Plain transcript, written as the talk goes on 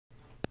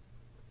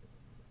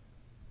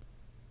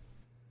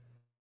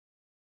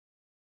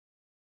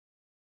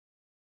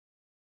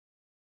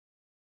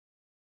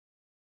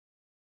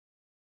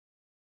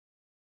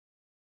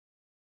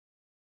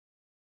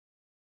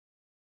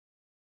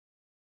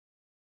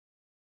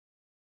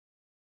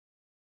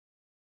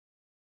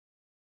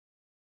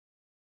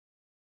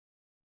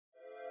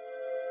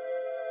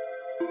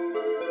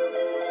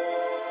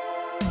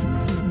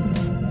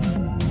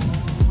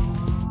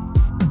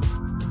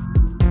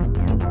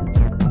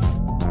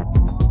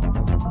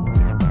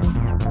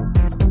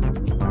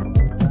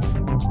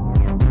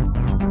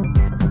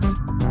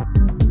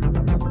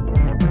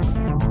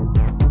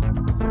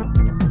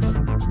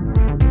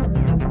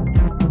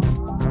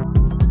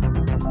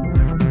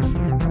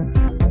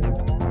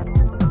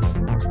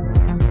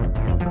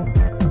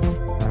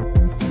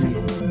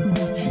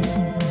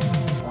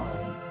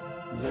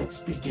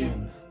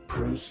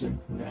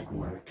Synth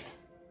Network.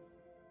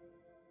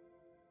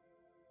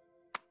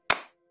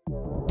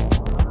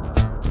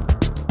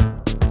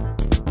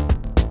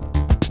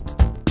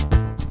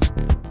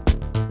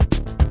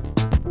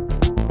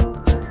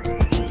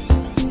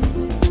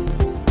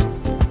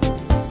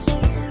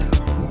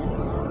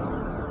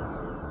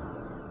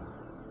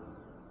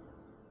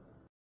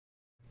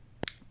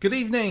 Good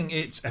evening,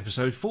 it's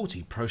episode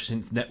 40, Pro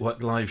Synth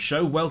Network live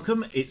show.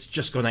 Welcome. It's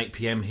just gone 8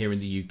 PM here in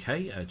the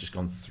UK, just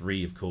gone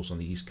 3, of course, on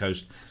the East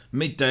Coast,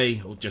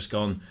 midday, or just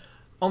gone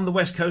on the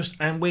West Coast,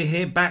 and we're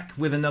here back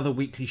with another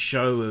weekly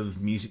show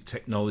of music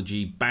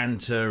technology,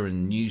 banter,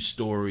 and news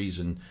stories,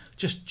 and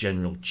just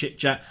general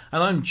chit-chat.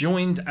 And I'm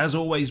joined, as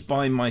always,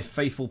 by my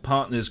faithful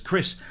partners,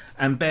 Cryss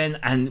and Ben,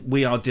 and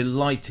we are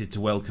delighted to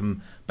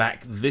welcome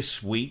back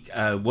this week.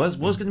 Was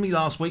going to be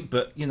last week,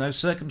 but, you know,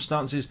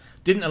 circumstances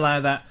didn't allow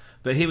that.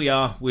 But here we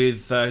are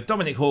with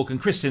Dominic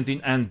Hawken, Cryss Synthient,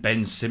 and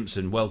Ben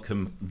Simpson.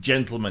 Welcome,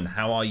 gentlemen.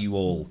 How are you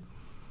all?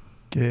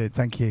 Good,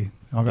 thank you.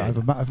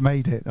 I've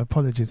made it.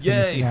 Apologies for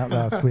missing out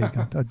last week.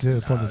 I do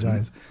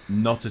apologise.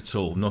 Not at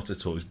all. Not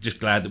at all.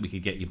 Just glad that we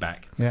could get you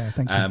back. Yeah,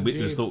 thank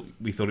you.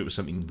 We thought it was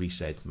something we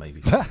said,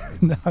 maybe.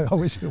 No, I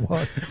wish it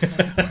was.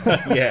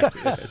 yeah,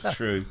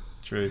 true.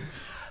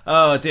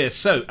 Oh, dear.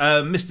 So,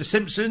 Mr.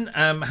 Simpson,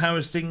 how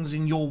is things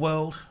in your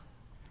world?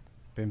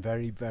 Been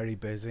very, very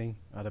busy.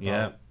 Had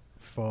about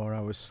 4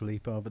 hours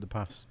sleep over the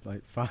past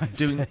 5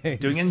 days.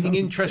 Doing anything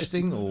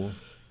interesting, or?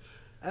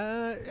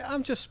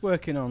 I'm just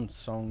working on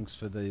songs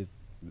for the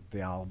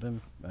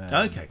album.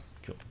 Okay,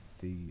 cool.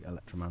 The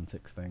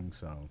Electromantics thing.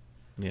 So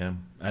yeah,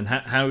 and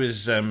how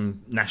is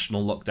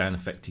national lockdown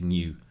affecting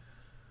you?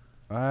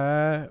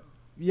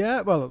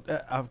 Yeah, well,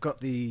 I've got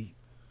the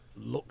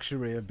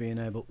luxury of being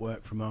able to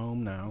work from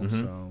home now,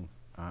 so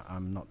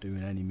I'm not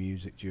doing any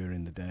music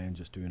during the day and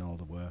just doing all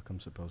the work I'm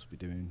supposed to be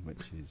doing,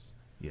 which is.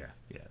 Yeah.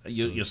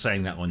 You're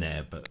saying that on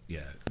air, but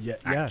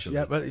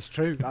actually. But it's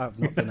true. I've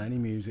not done any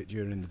music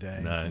during the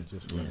day. No, so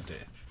just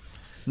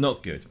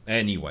not good.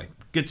 Anyway,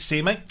 good to see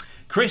you, mate.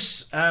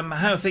 Cryss,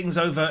 how are things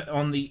over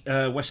on the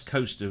west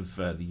coast of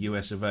the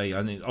US of A?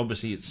 I mean,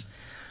 obviously, it's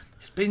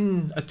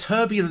been a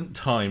turbulent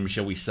time,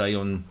 shall we say,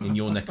 in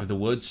your neck of the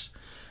woods.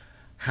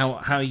 How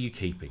are you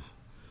keeping?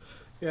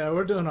 Yeah,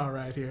 we're doing all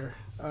right here.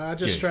 I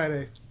just try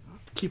to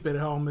keep it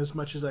at home as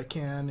much as I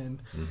can,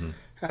 and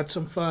had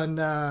some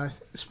fun.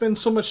 Spend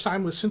so much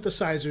time with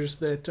synthesizers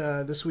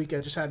that this week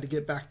I just had to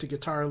get back to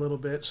guitar a little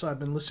bit. So I've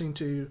been listening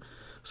to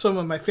some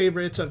of my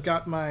favorites. I've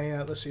got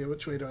my, let's see,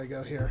 which way do I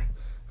go here?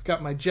 I've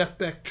got my Jeff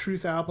Beck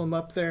Truth album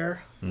up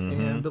there,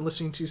 and been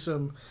listening to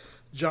some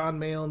John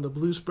Mayall and the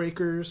Blues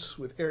Breakers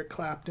with Eric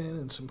Clapton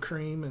and some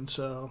Cream, and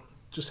so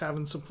just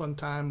having some fun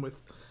time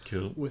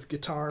with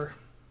guitar.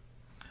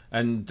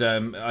 And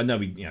I know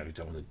we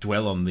don't want to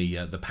dwell on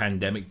the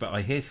pandemic, but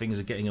I hear things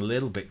are getting a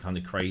little bit kind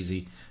of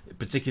crazy,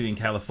 particularly in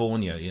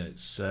California.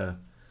 It's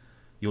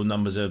your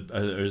numbers are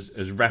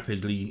as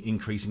rapidly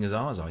increasing as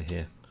ours, I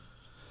hear.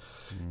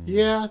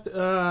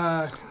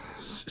 Yeah,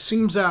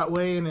 seems that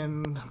way,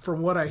 and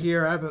from what I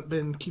hear, I haven't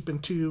been keeping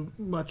too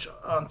much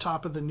on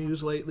top of the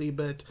news lately,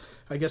 but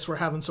I guess we're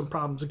having some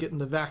problems getting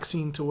the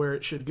vaccine to where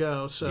it should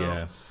go.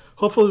 So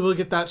hopefully we'll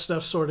get that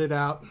stuff sorted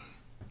out.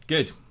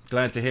 Good.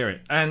 Glad to hear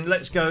it. And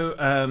let's go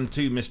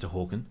to Mr.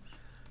 Hawken.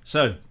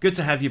 So, good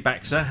to have you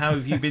back, sir. How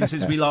have you been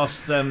since we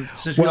last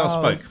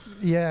spoke?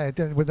 Yeah,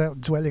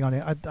 without dwelling on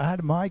it, I had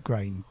a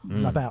migraine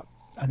about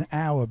an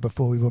hour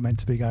before we were meant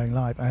to be going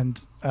live,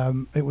 and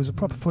it was a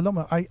proper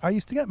full-on. I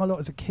used to get them a lot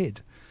as a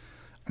kid,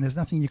 and there's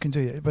nothing you can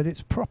do, but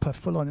it's proper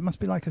full-on. It must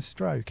be like a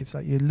stroke. It's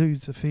like you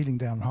lose the feeling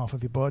down half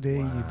of your body,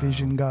 your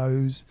vision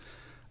goes,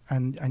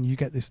 and you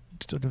get this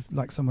sort of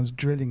like someone's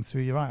drilling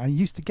through your eye. I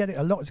used to get it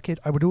a lot as a kid.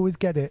 I would always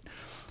get it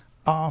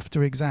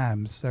after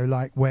exams, so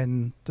like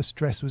when the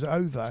stress was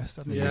over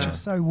suddenly, which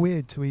is so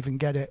weird to even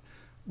get it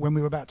when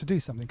we were about to do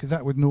something, because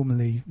that would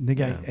normally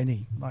negate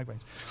any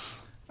migraines.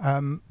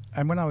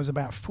 And when I was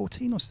about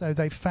 14 or so,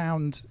 they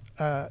found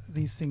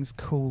these things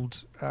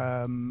called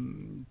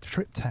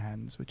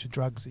triptans, which are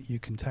drugs that you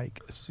can take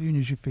as soon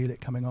as you feel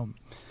it coming on.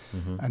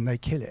 And they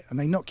kill it, and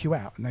they knock you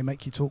out, and they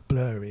make you talk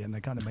blurry, and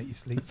they kind of make you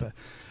sleep for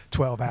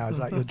 12 hours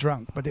like you're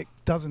drunk, but it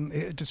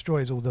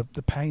destroys all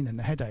the pain and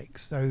the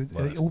headaches, so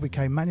it all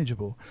became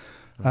manageable.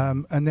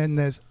 And then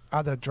there's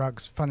other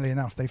drugs. Funnily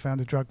enough, they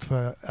found a drug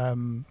for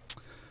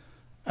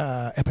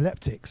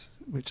epileptics,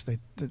 which that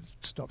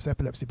stops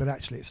epilepsy, but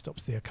actually it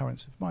stops the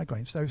occurrence of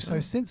migraines.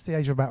 So since the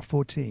age of about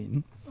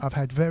 14, I've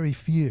had very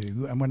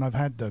few, and when I've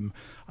had them,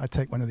 I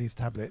take one of these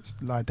tablets,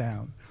 lie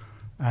down,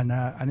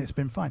 and it's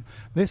been fine.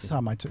 This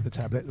time I took the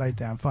tablet, laid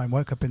down fine,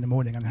 woke up in the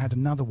morning and had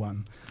another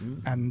one,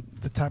 and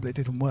the tablet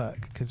didn't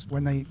work because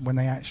when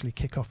they actually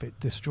kick off, it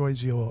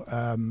destroys your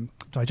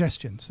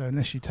digestion. So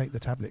unless you take the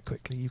tablet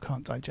quickly, you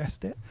can't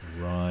digest it.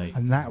 Right.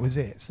 And that was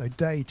it. So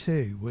day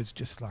 2 was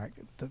just like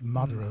the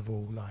mother of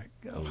all, like,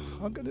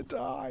 I'm gonna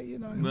die,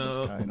 what's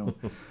going on.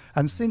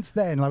 And since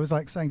then, I was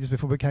like saying just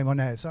before we came on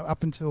air, so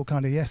up until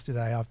kind of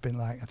yesterday, I've been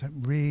like, I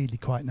don't really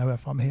quite know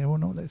if I'm here or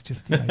not. Let's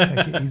just take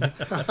it easy.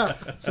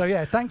 So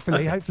yeah,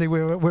 thankfully, hopefully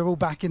we're all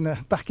back in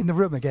the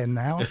room again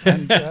now,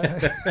 and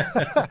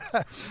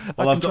I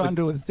can try and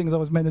do all the things I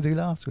was meant to do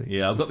last week.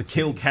 Yeah, I've got the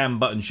kill cam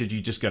button. Should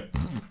you just go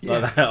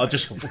like that? I'll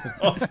just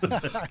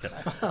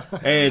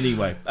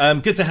anyway.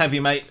 Good to have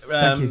you, mate.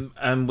 Thank you.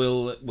 And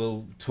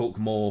we'll talk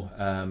more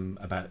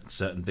about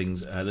certain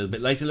things a little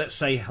bit later. Let's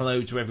say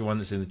hello to everyone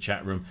that's in the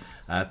chat room.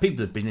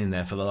 People have been in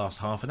there for the last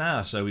half an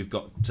hour. So we've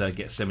got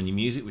Gethsemane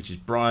Music, which is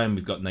Brian.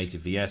 We've got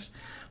Native VS,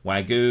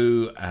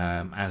 Wagyu,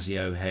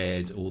 Azio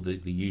Head, all the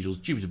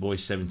usuals. Jupiter Boy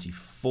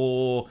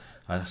 74.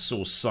 I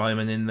saw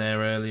Simon in there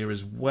earlier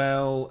as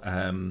well.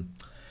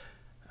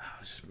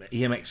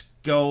 EMX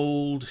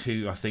Gold,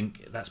 who I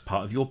think that's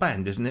part of your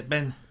band, isn't it,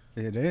 Ben?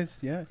 It is,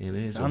 yeah. It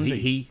is.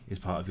 He is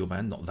part of your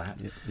band, not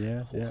that.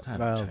 Yeah. Well,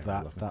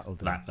 that'll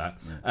do. That.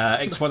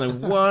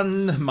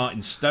 X101,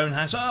 Martin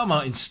Stonehouse. Oh,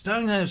 Martin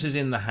Stonehouse is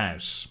in the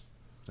house.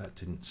 That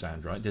didn't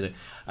sound right, did it?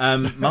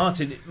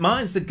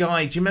 Martin's the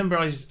guy. Do you remember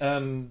I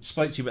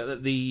spoke to you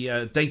about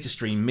the Data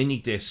Stream mini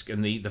disc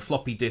and the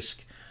floppy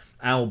disk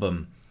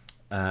album?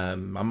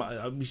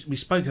 We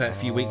spoke about it a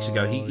few weeks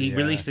ago. He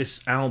released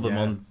this album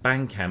on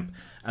Bandcamp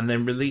and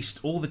then released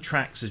all the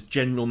tracks as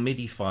general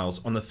MIDI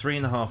files on a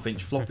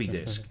 3.5-inch floppy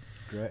disk.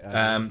 Great.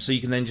 So you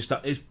can then just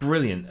it's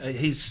brilliant.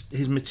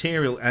 His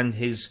material and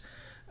his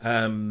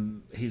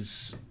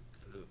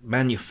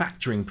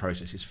manufacturing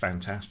process is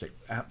fantastic.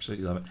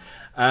 Absolutely love it.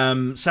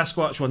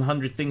 Sasquatch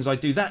 100 Things I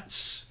Do.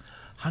 That's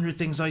 100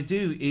 Things I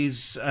Do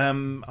is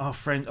our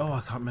friend. Oh,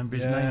 I can't remember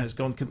his name. It's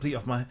gone completely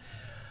off my.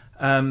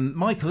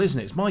 Michael, isn't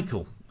it? It's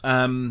Michael.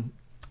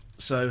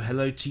 So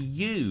hello to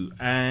you.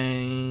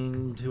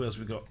 And who else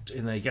we got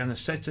in there?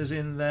 Ganaseta's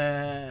in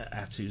there.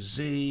 Atu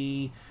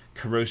Z,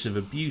 Corrosive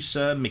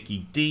Abuser,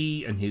 Mickey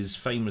D, and his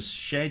famous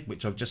shed,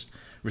 which I've just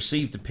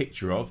received a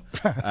picture of.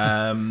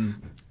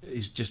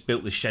 He's just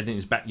built this shed in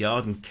his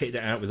backyard and kitted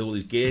it out with all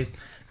his gear.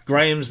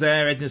 Graham's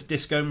there, Edna's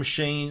Disco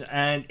Machine,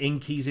 and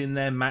Inky's in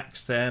there,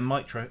 Max there,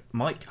 Mike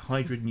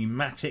Hydra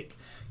Pneumatic,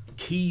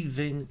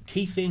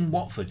 Keithin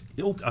Watford.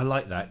 Oh, I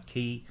like that.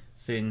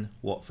 Keithin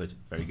Watford.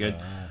 Very good.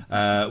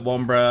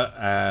 Wombra.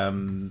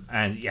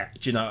 And yeah,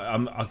 do you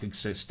know, I could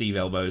say Steve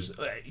Elbows.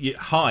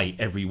 Hi,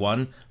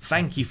 everyone.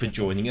 Thank you for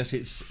joining us.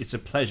 It's a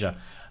pleasure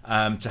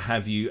to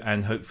have you,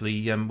 and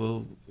hopefully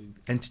we'll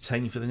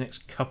entertain you for the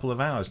next couple of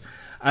hours.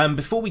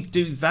 Before we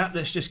do that,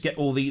 let's just get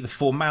all the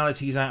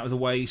formalities out of the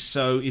way.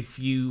 So if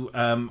you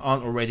aren't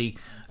already,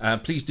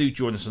 please do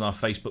join us on our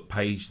Facebook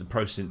page, the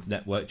Pro Synth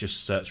Network.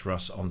 Just search for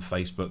us on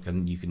Facebook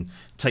and you can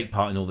take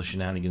part in all the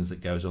shenanigans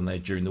that goes on there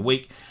during the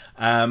week.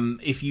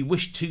 If you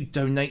wish to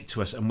donate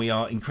to us, and we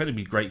are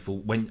incredibly grateful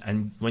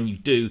when you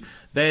do,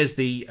 there's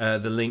the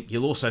link.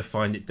 You'll also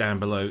find it down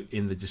below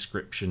in the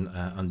description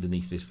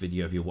underneath this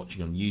video if you're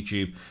watching on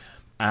YouTube.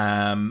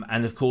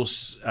 And of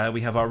course,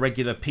 we have our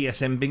regular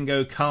PSN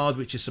bingo card,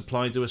 which is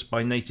supplied to us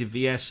by Native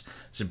VS.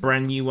 It's a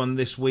brand new one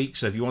this week,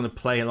 so if you want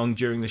to play along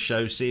during the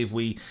show, see if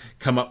we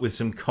come up with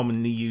some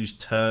commonly used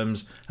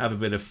terms, have a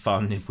bit of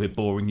fun if we're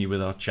boring you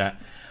with our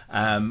chat.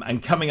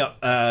 And coming up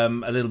a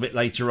little bit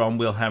later on,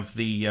 we'll have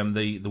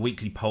the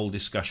weekly poll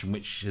discussion,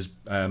 which is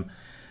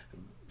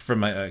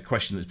from a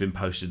question that's been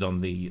posted on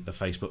the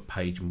Facebook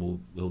page,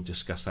 and we'll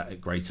discuss that at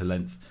greater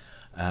length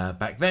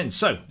back then.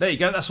 So there you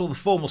go, that's all the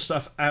formal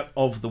stuff out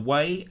of the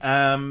way.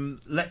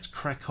 Let's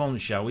crack on,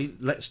 shall we?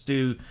 Let's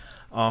do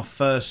our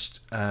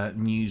first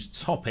news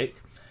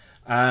topic,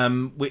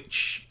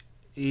 which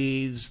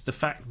is the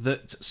fact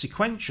that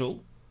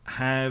Sequential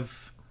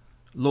have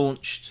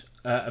launched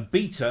a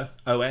beta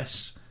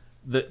OS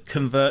that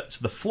converts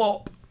the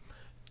flop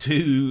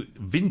to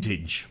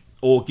vintage,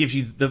 or gives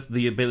you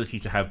the ability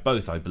to have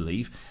both, I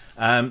believe.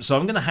 So I'm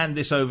going to hand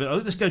this over.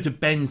 Let's go to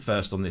Ben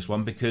first on this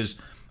one, because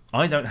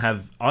I don't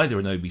have either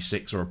an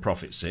OB6 or a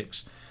Prophet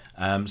 6,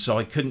 so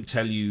I couldn't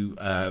tell you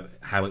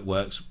how it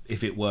works,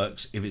 if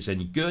it's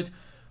any good.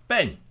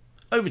 Ben,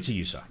 over to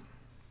you, sir.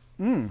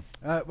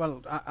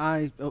 Well,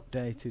 I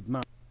updated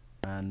mine,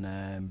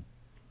 and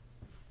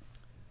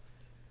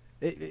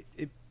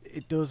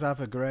it does have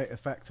a great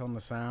effect on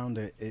the sound.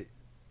 It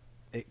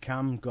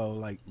can go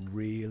like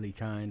really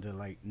kind of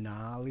like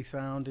gnarly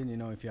sounding. You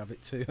know, if you have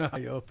it too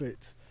high up,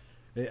 it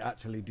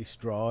actually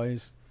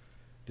destroys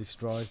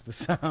the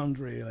sound,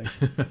 really.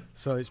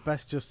 So it's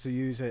best just to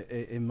use it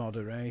in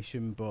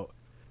moderation, but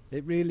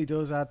it really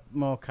does add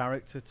more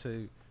character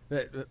to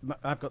it.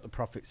 I've got the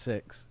Prophet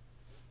 6,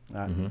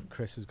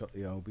 Cryss has got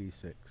the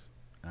OB6,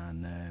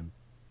 and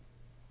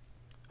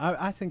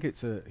I think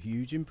it's a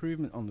huge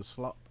improvement on the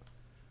slop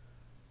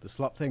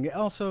thing. It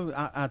also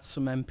adds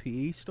some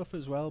MPE stuff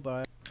as well,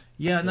 but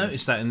Yeah, I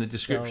noticed that in the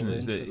description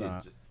is that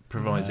that. it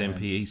provides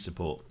MPE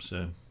support.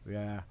 So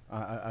yeah,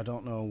 I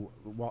don't know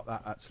what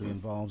that actually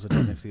involves. I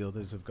don't know if the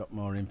others have got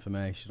more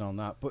information on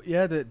that. But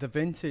yeah, the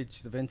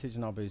vintage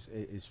knob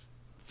is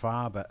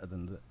far better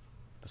than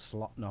the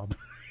slot knob.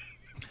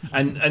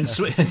 and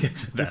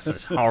that's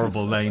a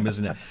horrible name,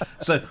 isn't it?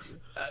 So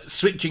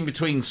switching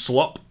between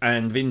slop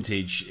and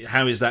vintage,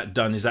 how is that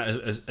done? Is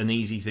that an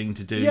easy thing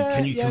to do? Yeah,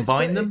 Can you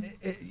combine them?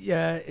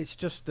 It's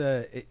just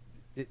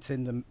it's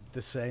in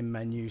the same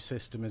menu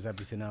system as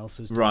everything else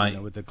is, right? You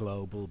know, with the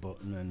global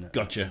button and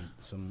gotcha. And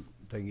some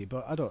thingy.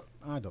 But I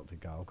don't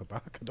think I'll go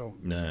back. I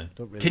don't. No.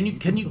 Don't really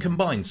Can you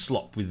combine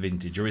slop with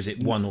vintage, or is it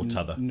one or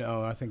t'other?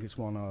 No, I think it's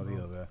one or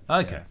the other.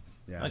 Okay.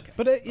 Yeah. Okay.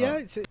 But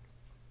it's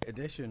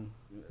edition.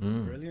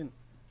 Brilliant.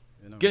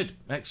 You know. Good.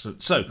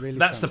 Excellent. So Really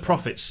that's the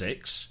Prophet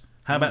 6.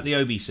 How about the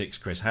OB6,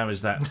 Cryss? How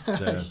is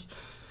that?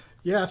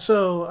 Yeah,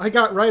 so I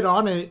got right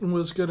on it and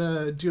was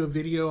gonna do a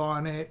video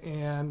on it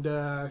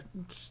and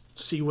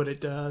see what it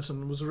does,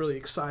 and was really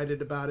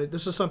excited about it.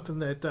 This is something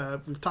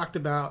that we've talked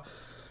about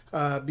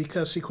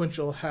because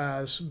Sequential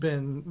has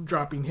been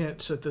dropping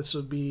hints that this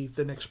will be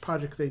the next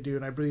project they do,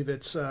 and I believe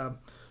it's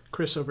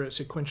Cryss over at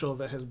Sequential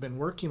that has been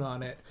working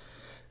on it.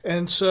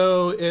 And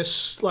so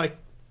it's like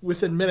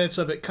within minutes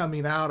of it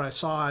coming out, I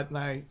saw it, and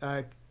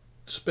I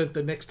spent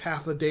the next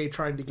half of the day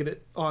trying to get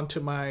it onto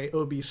my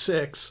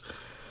OB6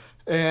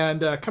 and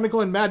kind of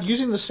going mad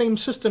using the same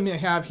system I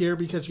have here,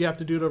 because you have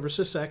to do it over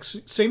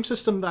SysX. Same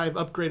system that I've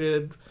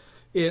upgraded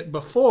it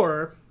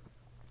before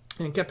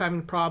and kept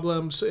having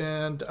problems.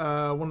 And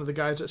one of the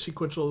guys at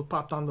Sequential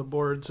popped on the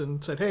boards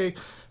and said, hey,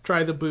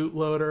 try the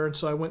bootloader. And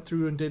so I went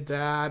through and did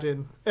that.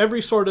 And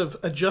every sort of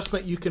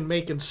adjustment you can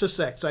make in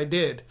SysX, I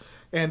did.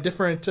 And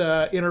different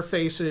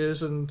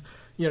interfaces and,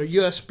 you know,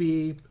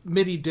 USB,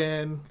 MIDI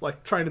DIN,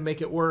 like trying to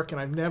make it work.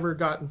 And I've never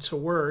gotten to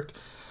work.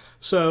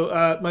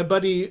 So my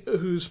buddy,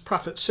 who's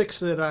Prophet 6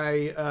 that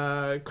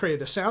I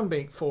created a sound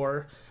bank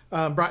for,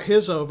 brought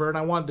his over, and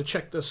I wanted to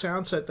check the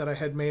sound set that I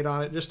had made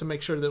on it just to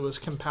make sure that it was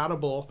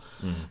compatible.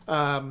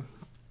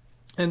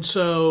 And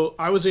so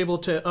I was able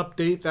to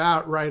update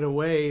that right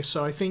away.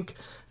 So I think,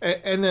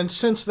 and then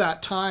since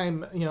that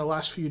time, you know,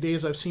 last few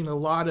days, I've seen a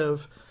lot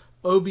of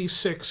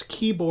OB6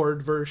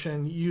 keyboard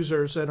version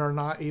users that are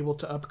not able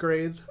to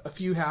upgrade. A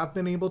few have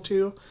been able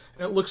to.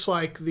 And it looks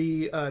like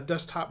the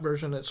desktop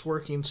version it's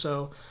working.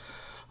 So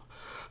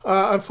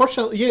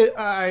unfortunately,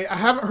 I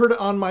haven't heard it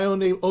on my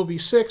own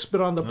OB6,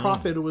 but on the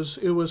Prophet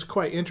it was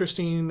quite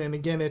interesting. And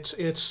again,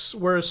 it's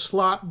whereas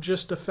slop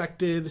just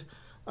affected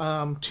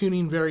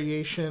tuning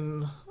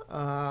variation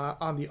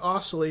on the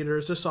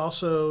oscillators, this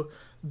also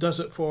does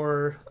it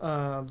for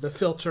the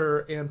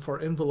filter and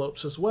for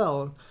envelopes as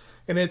well.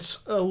 And it's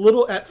a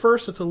little, at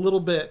first, it's a little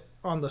bit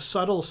on the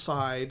subtle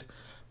side,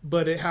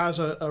 but it has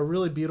a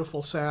really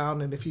beautiful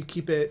sound. And if you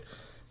keep it,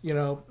 you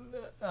know,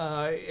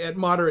 at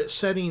moderate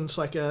settings,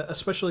 like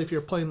especially if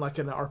you're playing like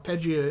an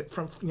arpeggio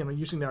from, you know,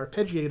 using the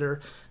arpeggiator,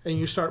 and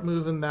you start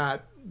moving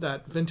that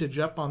vintage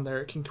up on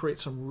there, it can create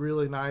some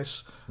really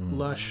nice,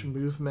 lush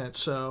movement.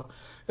 So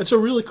it's a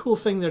really cool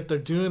thing that they're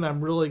doing.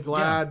 I'm really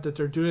glad that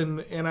they're doing,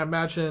 and I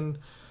imagine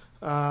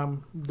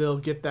they'll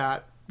get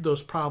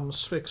those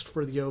problems fixed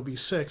for the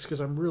OB6, because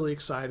I'm really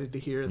excited to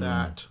hear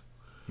that.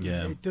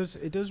 Yeah, it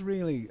does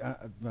really.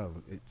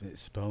 Well,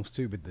 it's supposed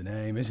to with the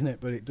name, isn't it?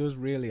 But it does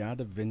really add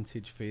a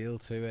vintage feel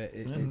to it.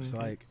 It's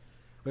like,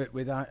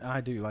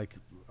 I do like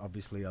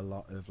obviously a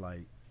lot of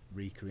like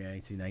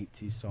recreating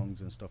 80s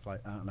songs and stuff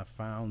like that, and I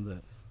found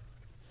that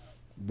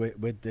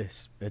with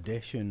this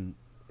edition,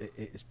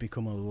 it's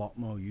become a lot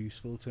more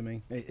useful to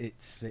me.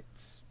 It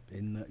sits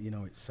in the, you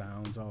know, it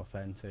sounds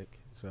authentic.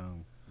 So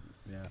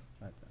yeah.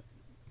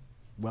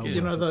 Well,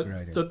 you know,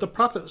 the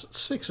Prophet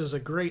 6 is a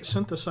great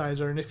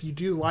synthesizer, and if you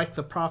do like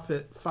the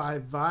Prophet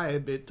 5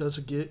 vibe, it does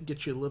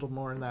get you a little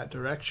more in that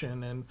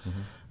direction. And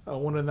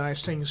one of the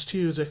nice things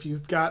too is if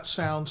you've got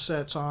sound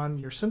sets on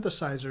your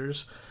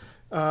synthesizers,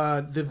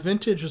 the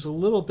vintage is a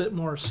little bit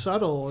more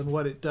subtle in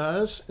what it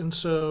does, and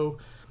so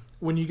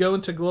when you go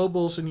into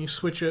globals and you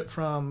switch it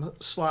from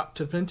slop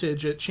to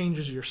vintage, it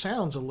changes your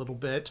sounds a little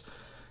bit.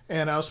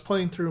 And I was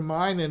playing through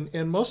mine,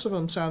 and most of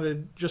them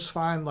sounded just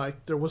fine.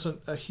 Like there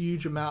wasn't a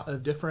huge amount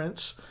of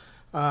difference.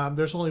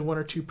 There's only one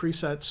or two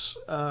presets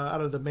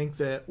out of the bank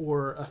that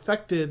were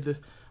affected,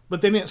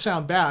 but they didn't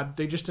sound bad.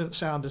 They just didn't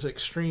sound as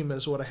extreme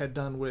as what I had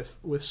done with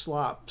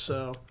slop.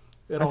 So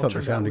it all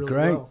turned out really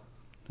great. Well.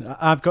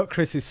 I've got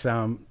Cryss's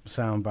sound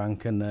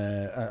bank, and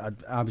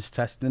I was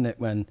testing it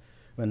when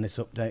this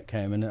update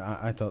came, and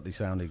I thought they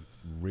sounded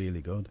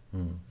really good.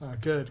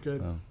 Good.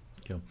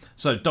 Cool.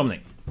 So,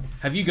 Dominic,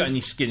 have you got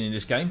any skin in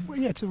this game? Well,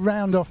 yeah, to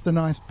round off the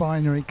nice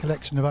binary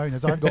collection of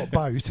owners, I've got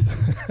both.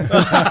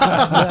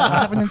 I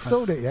haven't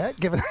installed it yet,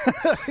 given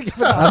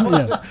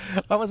I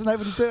wasn't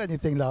able to do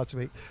anything last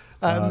week.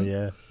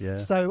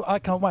 So I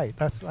can't wait.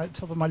 That's at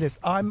top of my list.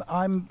 I'm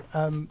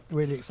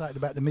really excited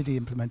about the MIDI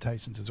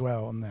implementations as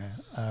well on there,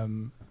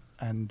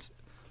 and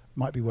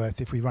might be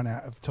worth, if we run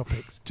out of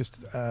topics,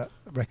 just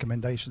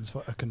recommendations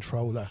for a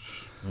controller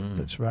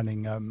that's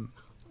running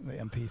the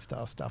MP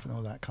style stuff and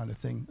all that kind of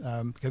thing,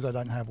 because I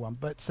don't have one.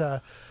 But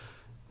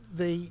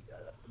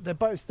they're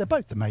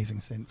both amazing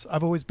synths.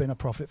 I've always been a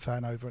Prophet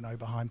fan over an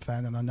Oberheim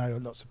fan, and I know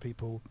lots of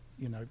people,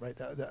 you know, rate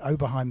that. The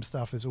Oberheim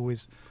stuff is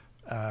always,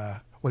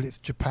 well, it's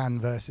Japan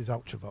versus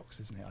Ultravox,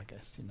 isn't it? I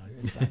guess, you know,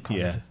 it's that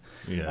kind of,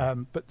 yeah.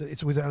 But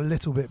it was a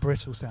little bit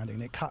brittle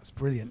sounding. It cuts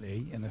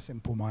brilliantly in a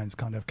Simple Minds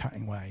kind of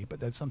cutting way, but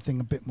there's something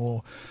a bit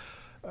more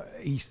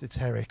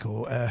esoteric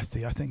or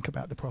earthy, I think,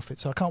 about the Prophet.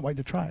 So I can't wait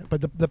to try it.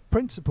 But the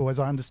principle, as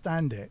I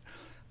understand it,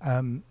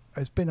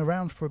 has been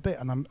around for a bit,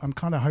 and I'm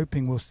kind of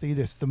hoping we'll see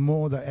this the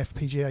more that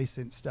FPGA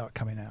synths start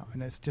coming out.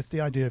 And it's just the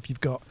idea, if you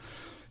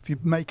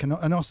make an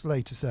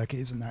oscillator circuit,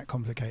 isn't that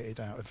complicated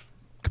out of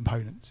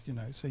components, you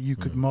know, so you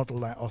could model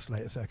that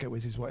oscillator circuit,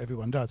 which is what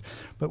everyone does.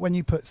 But when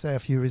you put, say, a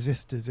few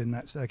resistors in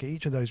that circuit,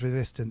 each of those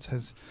resistors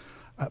has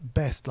at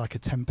best like a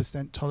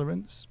 10%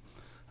 tolerance,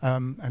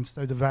 and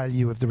so the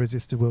value of the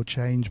resistor will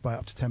change by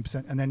up to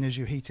 10%, and then as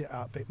you heat it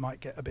up, it might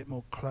get a bit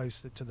more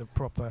closer to the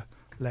proper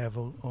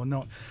level or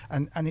not,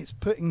 and it's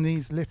putting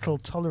these little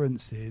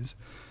tolerances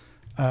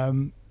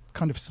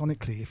kind of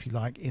sonically, if you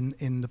like,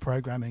 in the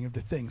programming of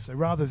the thing. So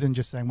rather than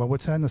just saying, well, we'll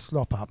turn the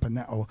slop up and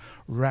that will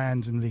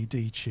randomly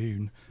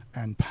detune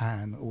and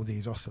pan all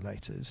these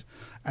oscillators,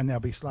 and they'll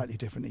be slightly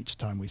different each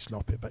time we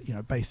slop it, but, you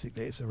know,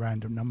 basically it's a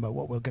random number.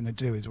 What we're going to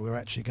do is we're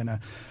actually going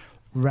to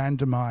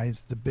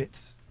randomize the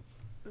bits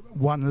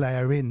one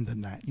layer in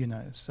than that, you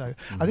know. So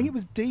I think it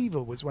was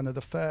Diva was one of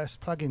the first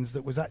plugins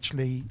that was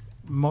actually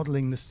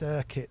modeling the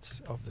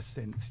circuits of the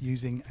synths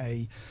using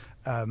a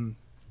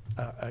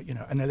you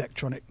know, an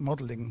electronic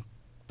modeling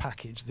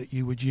package that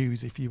you would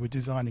use if you were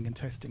designing and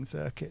testing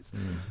circuits,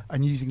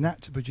 and using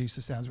that to produce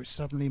the sounds, which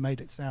suddenly made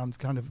it sound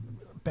kind of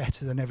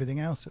better than everything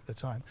else at the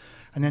time.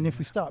 And then if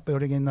we start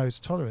building in those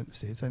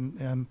tolerances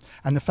and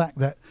the fact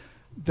that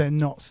they're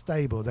not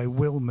stable, they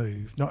will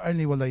move. Not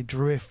only will they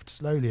drift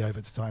slowly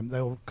over time,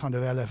 they'll kind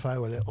of LFO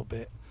a little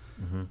bit,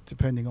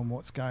 depending on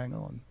what's going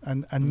on.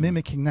 And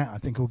mimicking that, I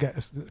think, will get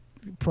us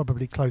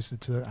probably closer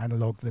to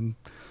analog than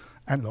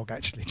analog,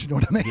 actually. Do you know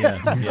what I mean?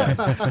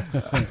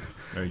 Yeah.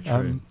 Very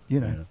true. You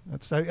know,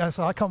 so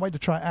I can't wait to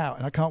try it out,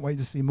 and I can't wait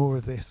to see more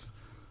of this.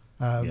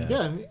 As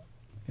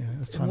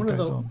time one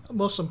goes of on. the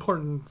most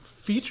important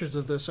features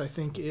of this, I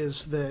think,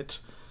 is that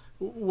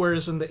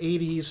whereas in the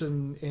 80s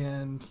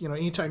and you know,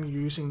 anytime you're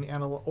using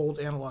the old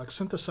analog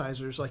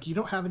synthesizers, like, you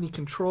don't have any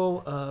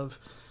control of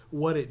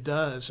what it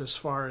does as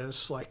far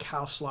as like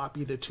how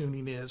sloppy the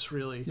tuning is,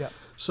 really. Yeah.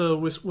 So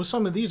with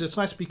some of these, it's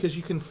nice because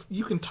you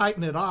can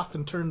tighten it off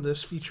and turn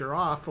this feature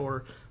off,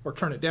 or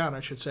turn it down, I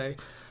should say,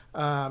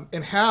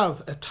 and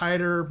have a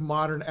tighter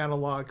modern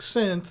analog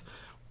synth,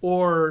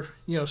 or,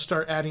 you know,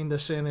 start adding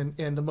this in,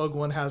 and the Moog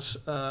one has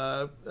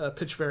a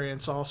pitch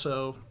variance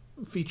also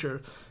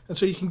feature, and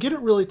so you can get it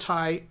really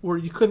tight where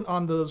you couldn't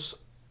on those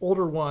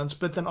older ones,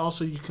 but then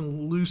also you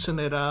can loosen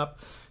it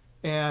up.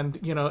 And,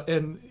 you know,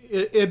 and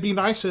it'd be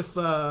nice if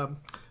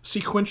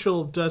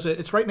Sequential does it.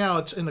 It's right now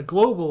it's in the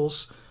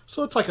globals,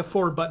 so it's like a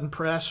 4-button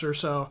press or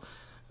so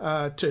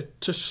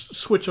to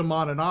switch them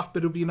on and off.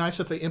 But it would be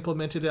nice if they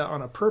implemented it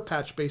on a per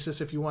patch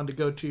basis if you wanted to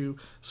go to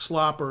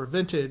slop or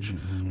vintage.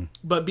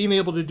 But being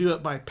able to do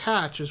it by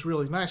patch is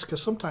really nice,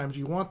 because sometimes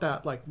you want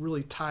that like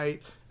really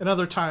tight, and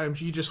other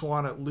times you just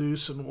want it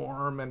loose and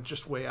warm and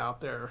just way out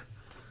there.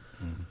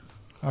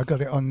 I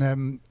got it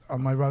on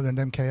my Roland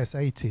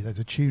MKS80. There's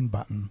a tune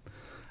button,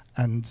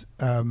 and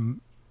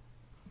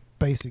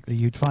basically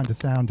you'd find a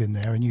sound in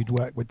there and you'd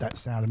work with that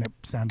sound and it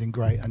sounding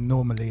great. And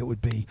normally it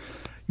would be,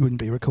 you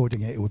wouldn't be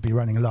recording it, it would be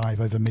running live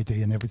over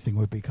MIDI, and everything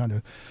would be kind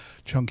of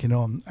chunking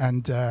on.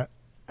 And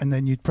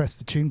then you'd press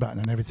the tune button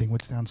and everything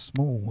would sound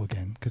small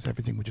again, because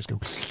everything would just go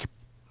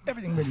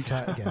everything really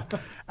tight again.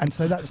 And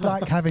so that's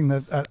like having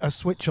a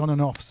switch on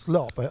and off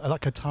slop,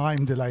 like a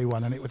time delay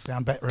one, and it would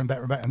sound better and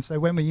better and better. And so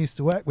when we used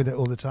to work with it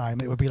all the time,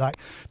 it would be like,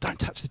 don't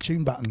touch the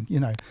tune button,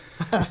 you know,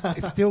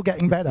 it's still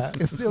getting better,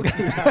 it's still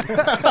getting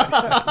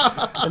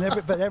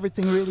better. But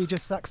everything really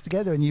just sucks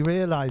together, and you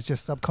realize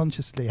just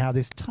subconsciously how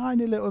this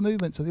tiny little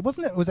movement, so it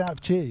wasn't that it was out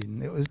of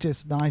tune, it was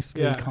just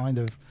nicely kind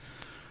of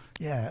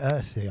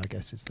earthy, I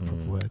guess is the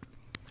proper word.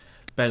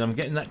 Ben, I'm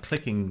getting that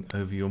clicking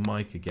over your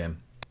mic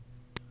again.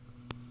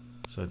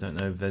 So I don't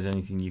know if there's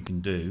anything you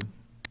can do.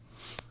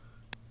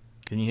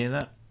 Can you hear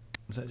that?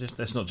 Is that just,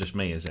 that's not just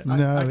me, is it?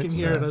 No, I can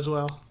hear it as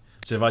well.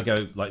 So if I go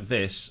like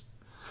this,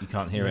 you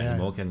can't hear it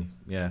anymore, can you?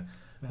 Yeah.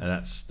 And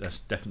that's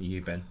definitely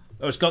you, Ben.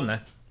 Oh, it's gone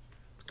now.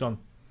 It's gone.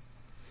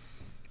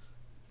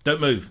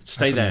 Don't move.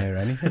 Stay there. Hear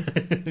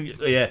anything.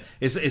 Yeah,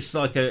 it's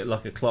like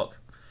a clock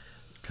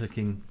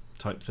clicking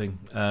type thing.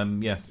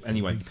 Yeah.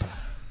 Anyway.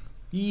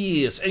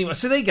 Yes. Anyway,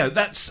 so there you go.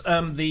 That's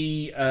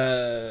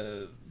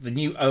the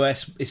new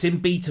OS. It's in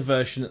beta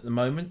version at the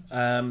moment,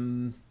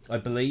 I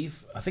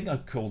believe. I think I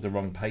called the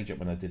wrong page up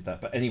when I did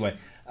that. But anyway,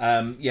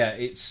 yeah,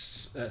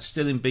 it's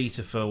still in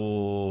beta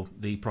for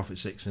the Prophet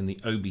 6 and the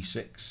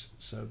OB6.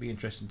 So it'll be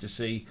interesting to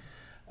see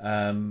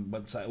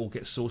once that all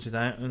gets sorted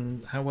out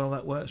and how well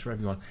that works for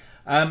everyone.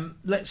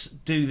 Let's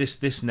do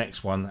this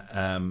next one.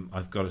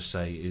 I've got to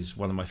say is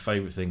one of my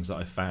favourite things that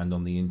I found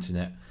on the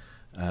internet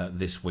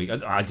this week.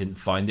 I didn't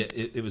find it.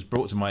 It was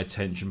brought to my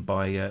attention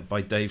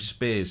by Dave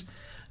Spears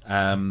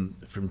from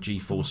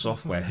G4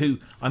 Software, who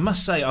I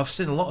must say I've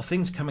seen a lot of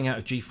things coming out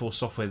of G4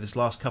 Software this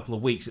last couple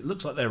of weeks. It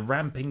looks like they're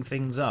ramping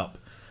things up.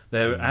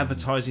 They're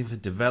advertising for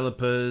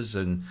developers,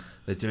 and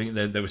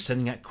they were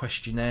sending out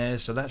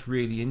questionnaires. So that's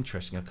really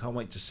interesting. I can't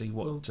wait to see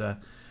what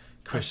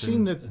Cryss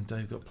and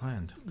Dave got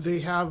planned. They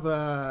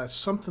have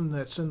something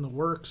that's in the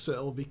works that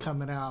will be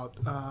coming out.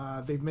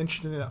 They've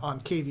mentioned it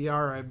on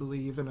KVR, I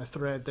believe, in a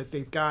thread that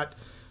they've got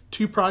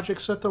 2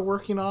 projects that they're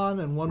working on,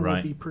 and one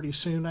will be pretty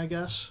soon, I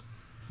guess.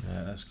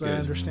 Yeah, that's so good. I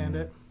understand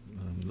it.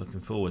 I'm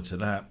looking forward to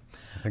that.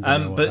 I think I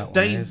know what but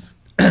that one is.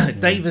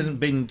 Dave hasn't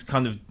been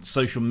kind of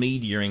social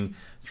mediaing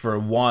for a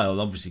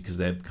while, obviously because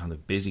they're kind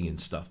of busy and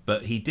stuff.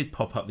 But he did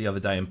pop up the other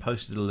day and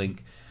posted a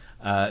link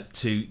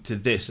to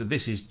this, and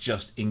this is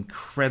just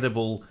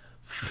incredible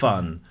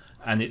fun,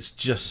 and it's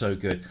just so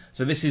good.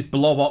 So this is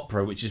Blob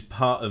Opera, which is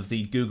part of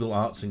the Google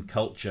Arts and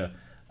Culture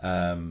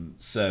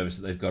service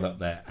that they've got up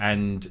there,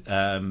 and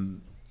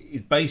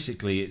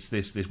it's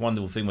this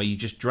wonderful thing where you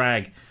just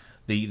drag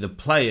the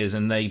players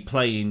and they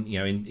play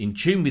in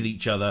tune with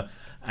each other,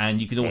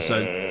 and you can also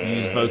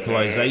use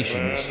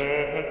vocalizations.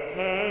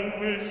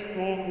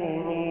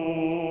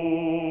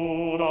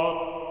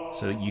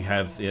 So that you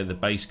have the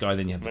bass guy,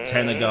 then you have the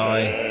tenor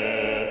guy,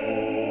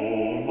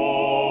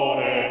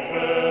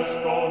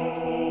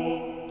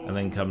 and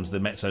then comes the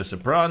mezzo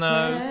soprano,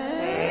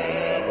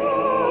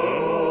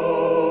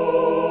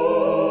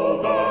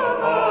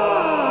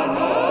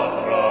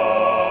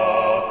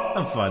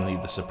 and finally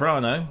the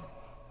soprano.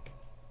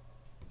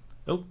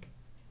 Oh,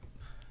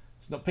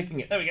 it's not picking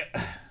it. There we go.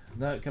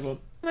 No, come on.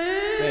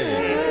 There we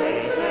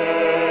go.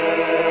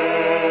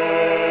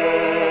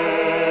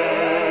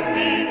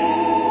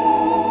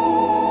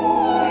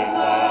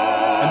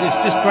 And it's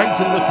just great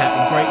to look at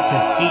and great to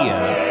hear.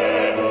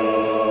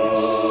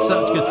 It's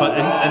such good fun.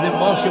 And then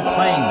whilst you're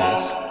playing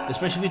this,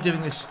 especially if you're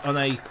doing this on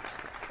a...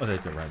 Oh,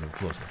 they've got random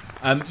applause.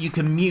 You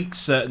can mute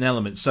certain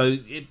elements. So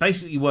it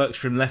basically works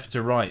from left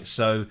to right.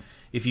 So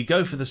if you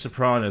go for the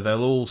soprano,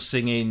 they'll all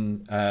sing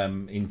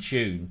in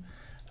tune.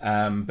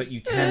 But you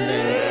can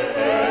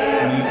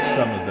then mute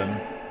some of them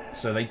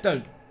so they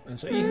don't. And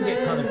so you can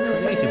get kind of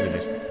creative with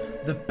this.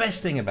 The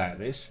best thing about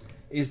this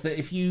is that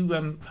if you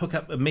hook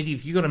up a MIDI,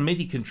 if you've got a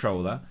MIDI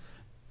controller,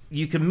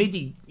 you can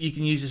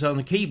use this on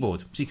the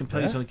keyboard, so you can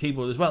play this on the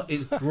keyboard as well.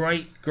 It's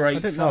great I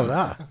didn't know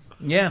that.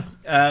 Yeah.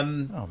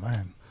 Oh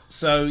man.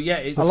 So yeah,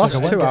 it's I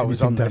lost 2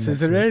 hours on this, as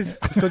there is.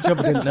 It's a good job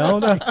I didn't know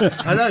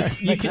that. I know.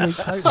 You can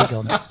Totally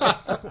gone.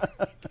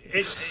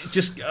 it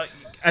just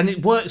and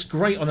it works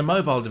great on a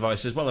mobile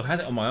device as well. I've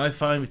had it on my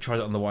iPhone. We tried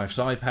it on the wife's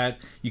iPad.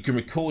 You can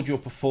record your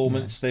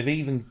performance. Yeah. They've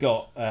even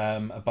got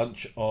a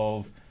bunch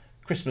of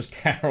Christmas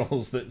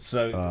carols that.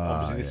 So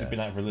obviously this has been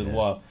out for a little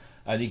while,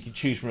 and you can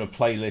choose from a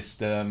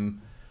playlist.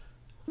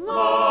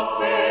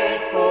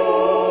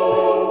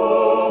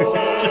 It's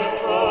just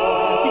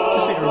you can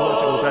just sit here and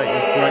watch it all day.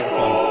 It's great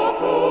fun.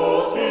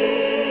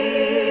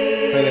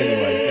 But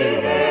anyway, there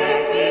we go.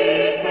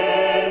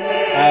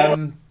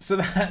 So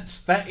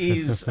that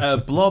is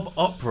Blob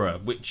Opera,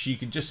 which you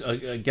can just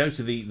go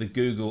to the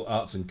Google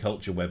Arts and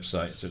Culture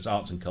website. So it's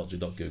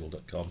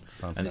artsandculture.google.com,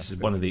 and this is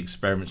one of the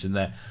experiments in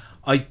there.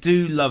 I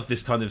do love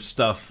this kind of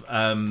stuff.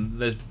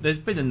 There's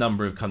been a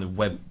number of kind of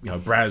web,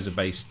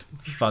 browser-based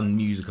fun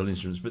musical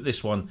instruments, but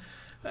this one.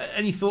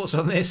 Any thoughts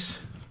on this?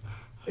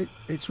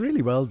 It's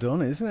really well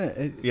done, isn't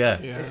it?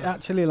 It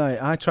actually,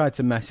 I tried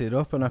to mess it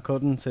up and I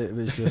couldn't. It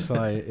was just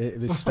it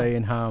was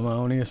staying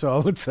harmonious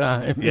all the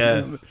time.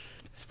 Yeah.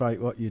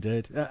 Despite what you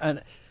did.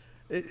 And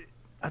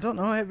I don't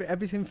know,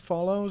 everything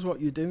follows what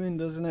you're doing,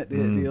 doesn't it?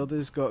 The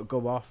others go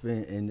off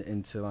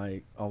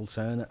into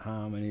alternate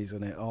harmonies,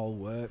 and it all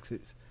works.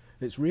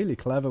 It's really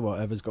clever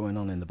whatever's going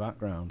on in the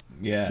background.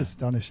 Yeah. It's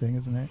astonishing,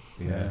 isn't it?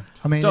 Yeah.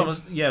 I mean, Dom,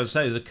 I would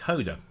say as a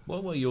coder,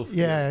 what were your thoughts?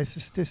 Yeah, it's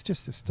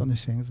just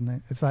astonishing, isn't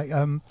it? It's like,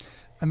 I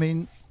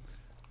mean,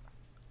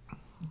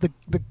 the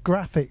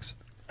graphics.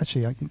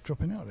 Actually, I keep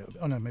dropping out a little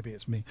bit. Oh no, maybe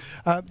it's me.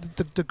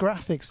 The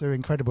graphics are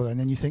incredible, and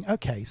then you think,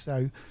 okay,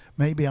 so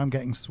maybe I'm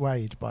getting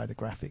swayed by the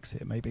graphics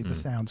here. Maybe the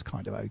sound's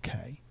kind of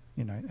okay,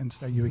 and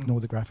so you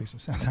ignore the graphics.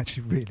 It sounds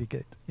actually really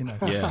good,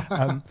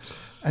 Yeah.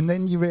 And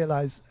then you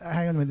realise,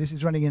 hang on a minute, this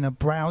is running in a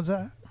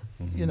browser.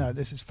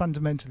 This is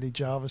fundamentally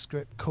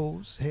JavaScript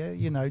calls here,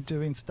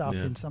 doing stuff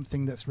in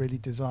something that's really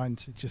designed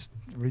to just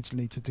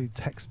originally to do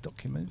text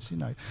documents.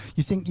 You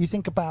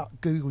think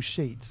about Google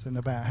Sheets and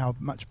about how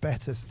much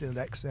better still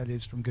Excel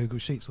is from Google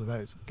Sheets,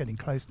 although it's getting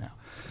close now.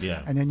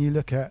 Yeah. And then you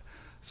look at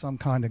some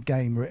kind of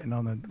game written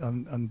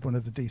on one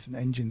of the decent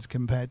engines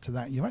compared to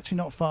that. You're actually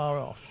not far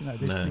off.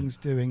 This thing's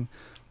doing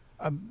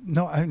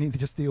not only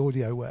just the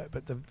audio work,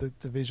 but the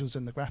visuals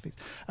and the graphics.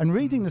 And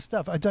reading the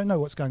stuff, I don't know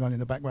what's going on in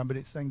the background, but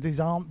it's saying these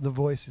aren't the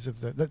voices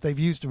of that they've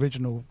used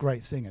original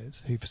great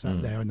singers who've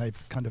sat there and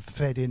they've kind of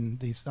fed in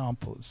these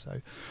samples.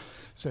 So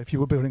So if you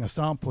were building a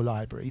sample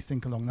library,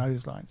 think along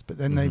those lines. But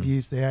then they've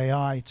used the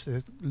AI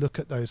to look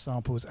at those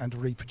samples and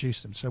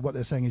reproduce them. So what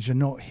they're saying is you're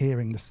not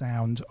hearing the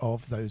sound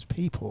of those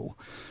people.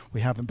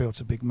 We haven't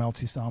built a big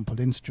multi-sample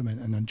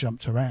instrument and then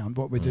jumped around.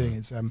 What we're doing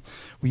is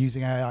we're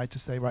using AI to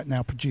say, right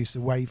now, produce a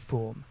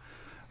waveform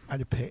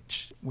at a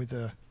pitch with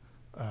a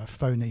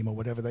phoneme or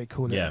whatever they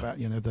call it, about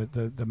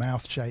the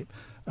mouth shape,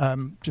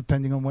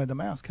 depending on where the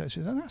mouse cursor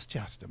is, and that's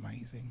just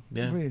amazing.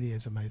 It really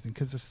is amazing,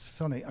 because the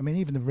sonic, I mean,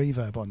 even the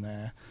reverb on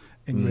there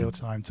in real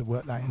time, to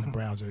work that in the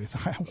browser is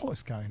like,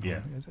 what's going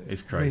on?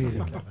 It's crazy. Really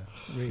clever,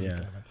 really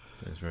clever.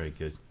 It's very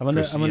good.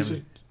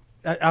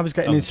 I was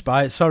getting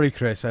inspired. Sorry,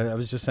 Chris. I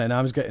was just saying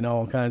I was getting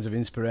all kinds of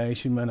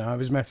inspiration when I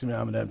was messing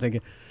around with it. I'm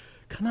thinking,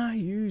 can I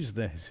use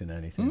this in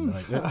anything?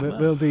 Like,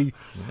 will they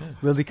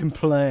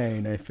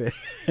complain if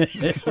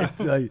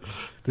like,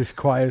 this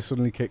choir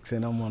suddenly kicks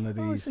in on one of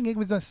these? I was thinking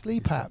with the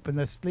sleep app and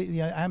the sleep,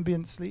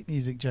 ambient sleep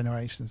music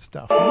generation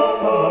stuff. You're not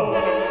far off.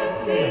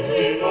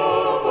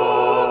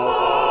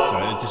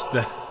 Just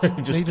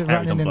leave it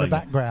running in the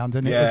background,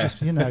 and it will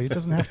just, it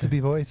doesn't have to be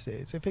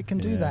voices. If it can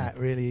do that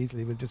really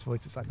easily with just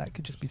voices like that, it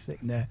could just be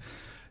sitting there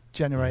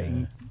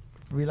generating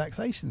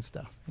relaxation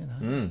stuff.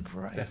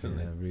 Great.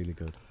 Definitely, really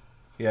good.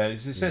 Yeah, it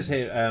says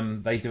here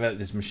they developed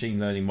this machine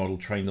learning model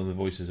trained on the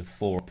voices of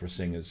 4 opera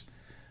singers,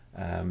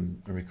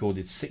 and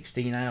recorded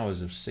 16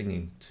 hours of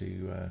singing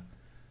to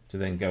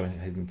then go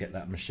ahead and get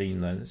that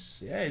machine learn.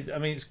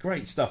 It's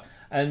great stuff,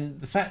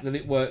 and the fact that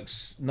it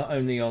works not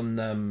only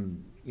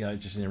on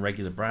just in a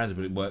regular browser,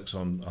 but it works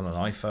on an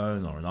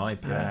iPhone or an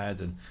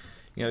iPad, and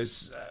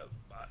it's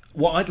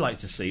what I'd like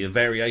to see, a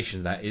variation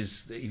of that,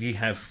 is if you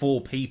have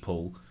 4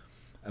 people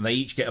and they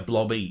each get a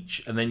blob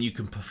each, and then you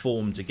can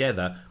perform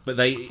together, but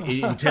it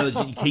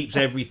intelligently keeps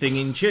everything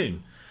in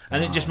tune,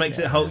 and it just makes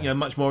it a whole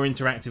much more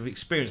interactive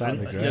experience. That'd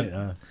be great.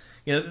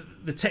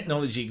 The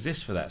technology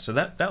exists for that, so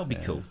that would be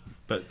cool.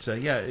 But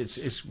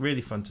it's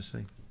really fun to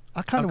see.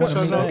 I kind of want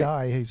to meet the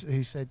guy who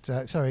said,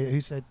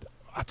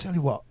 I tell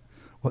you what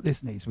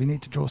this needs. We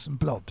need to draw some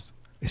blobs.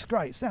 It's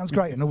great, sounds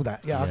great and all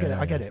that. Yeah,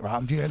 I get it, right?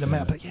 I'm doing them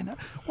out, but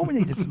what we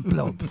need is some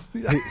blobs.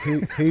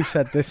 Who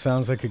said this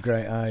sounds like a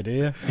great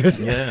idea?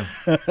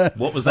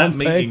 What was that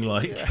meeting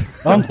like?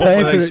 On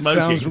paper it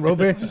sounds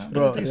rubbish,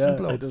 but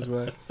it does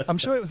work. I'm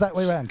sure it was that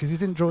way around, because he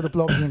didn't draw the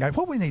blobs and then go,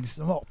 what we need is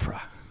some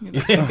opera.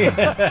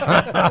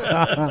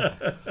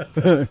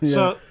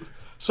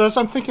 So as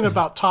I'm thinking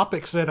about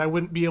topics that I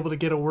wouldn't be able to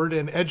get a word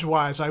in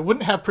edgewise, I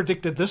wouldn't have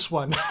predicted this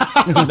one. So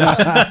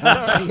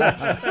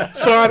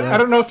I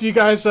don't know if you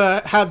guys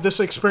had this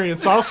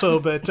experience also,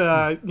 but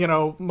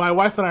my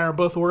wife and I are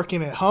both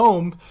working at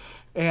home,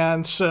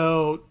 and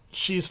so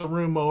she's a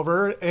room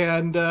over,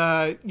 and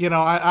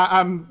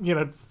I'm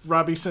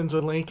Robbie sends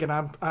a link, and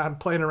I'm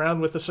playing around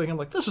with this thing. I'm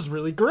like, this is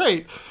really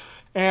great.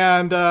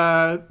 And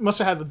must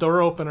have had the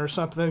door open or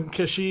something,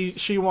 because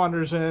she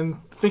wanders in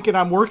thinking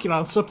I'm working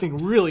on something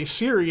really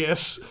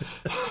serious,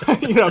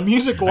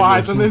 music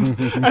wise, and then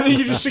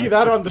you just see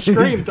that on the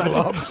screen.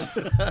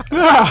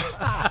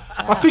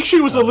 I think she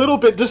was a little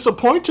bit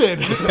disappointed.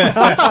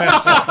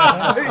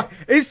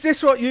 Is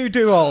this what you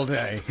do all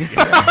day?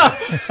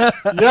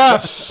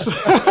 Yes,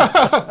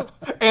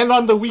 and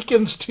on the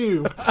weekends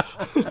too.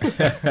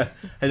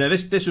 Hey, now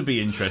this would be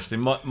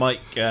interesting. Mike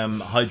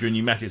Hydra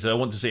Pneumatics. I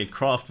want to see a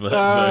craft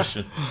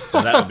version.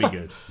 That would be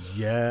good.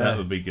 Yeah, that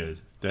would be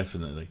good.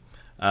 Definitely.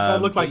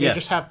 That look like they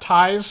just have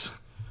ties.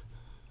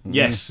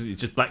 Yes,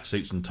 just black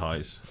suits and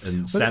ties,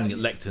 and standing at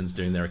lecterns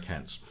doing their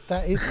accounts.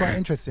 That is quite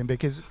interesting,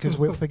 because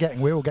we're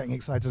forgetting, we're all getting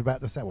excited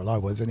about the sound. Well, I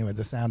was anyway,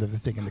 the sound of the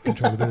thing and the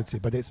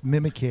controllability, but it's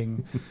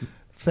mimicking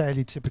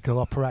fairly typical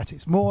operatic.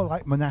 It's more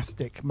like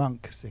monastic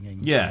monk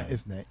singing,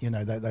 isn't it?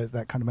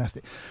 That kind of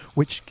monastic,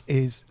 which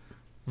is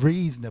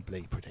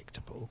reasonably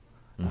predictable.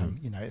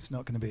 It's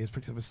not going to be as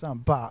predictable as some,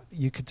 but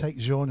you could take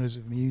genres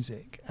of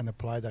music and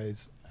apply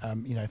those.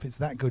 If it's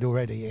that good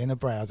already in a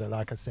browser,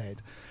 like I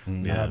said,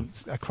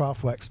 a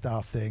Kraftwerk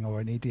style thing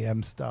or an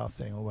EDM style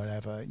thing or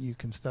whatever, you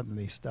can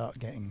suddenly start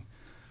getting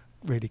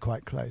really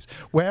quite close.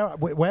 Where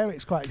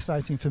it's quite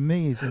exciting for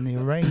me is in the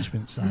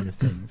arrangement side of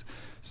things.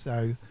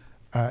 So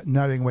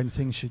knowing when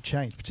things should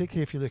change,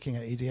 particularly if you're looking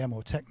at EDM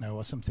or techno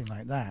or something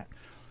like that.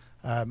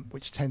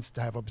 Which tends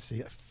to have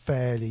obviously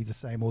fairly the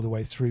same all the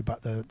way through,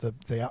 but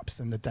the ups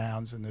and the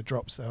downs and the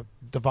drops are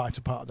the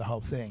vital part of the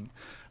whole thing.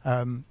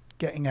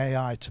 Getting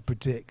AI to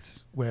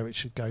predict where it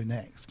should go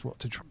next, what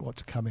to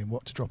come in,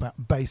 what to drop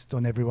out, based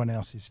on everyone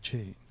else's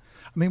tune.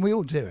 I mean, we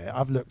all do it.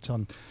 I've looked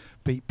on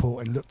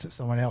Beatport and looked at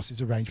someone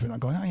else's arrangement. I'm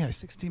going,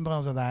 16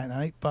 bars of that and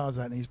 8 bars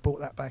of that, and he's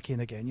brought that back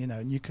in again,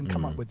 and you can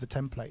come up with the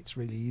templates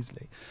really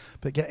easily.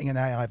 But getting an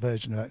AI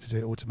version of that to do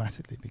it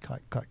automatically would be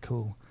quite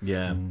cool.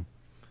 Yeah.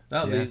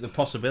 The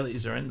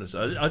possibilities are endless.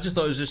 I just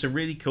thought it was just a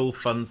really cool,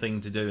 fun thing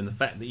to do, and the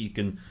fact that you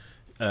can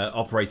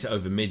operate it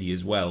over MIDI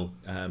as well.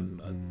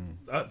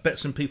 I bet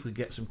some people could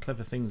get some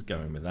clever things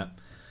going with that.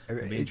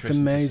 It's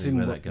amazing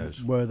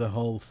where the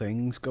whole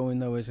thing's going,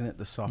 though, isn't it?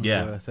 The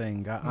software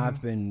thing.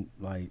 I've been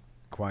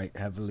quite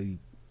heavily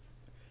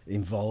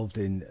involved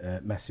in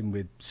messing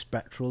with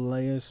spectral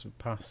layers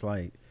past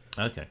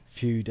Okay.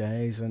 few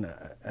days, and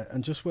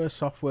just where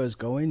software's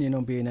going, you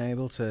know, being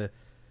able to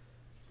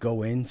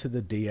go into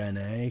the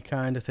DNA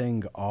kind of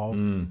thing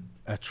of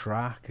a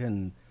track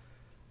and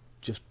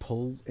just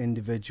pull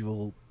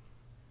individual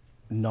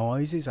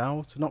noises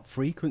out, not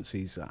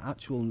frequencies,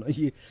 actual.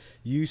 You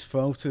use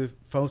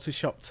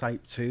Photoshop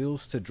type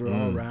tools to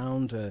draw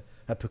around a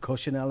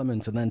percussion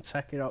element and then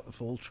take it out the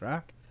full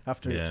track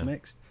after it's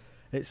mixed.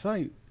 It's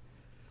like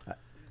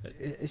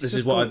it's this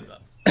is what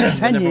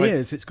 10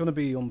 years, it's going to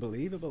be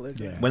unbelievable,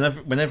 isn't it?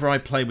 Whenever I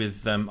play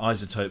with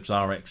Isotope's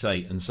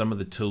RX8 and some of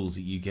the tools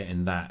that you get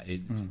in that,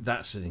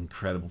 that's an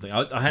incredible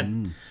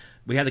thing.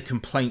 We had a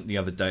complaint the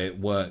other day at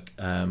work.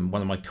 One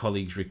of my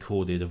colleagues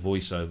recorded a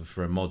voiceover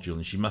for a module,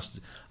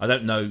 and I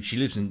don't know, she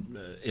lives in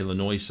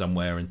Illinois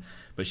somewhere,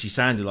 but she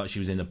sounded like she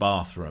was in a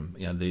bathroom.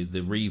 You know,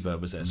 the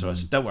reverb was there. So I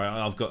said, don't worry,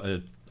 I've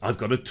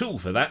got a tool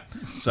for that,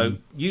 so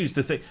use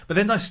the thing. But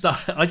then I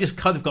just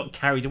kind of got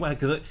carried away,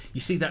 because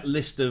you see that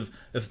list of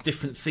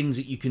different things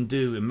that you can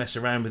do and mess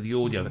around with the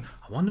audio.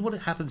 I wonder what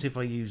happens if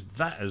I use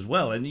that as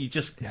well. And you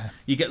just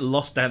you get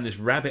lost down this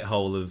rabbit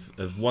hole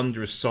of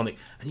wondrous sonic,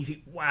 and you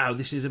think, wow,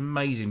 this is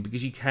amazing,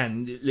 because you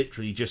can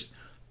literally just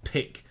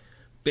pick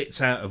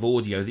bits out of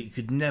audio that you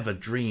could never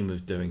dream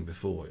of doing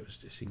before. It was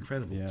just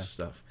incredible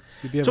stuff.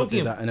 You'll be able to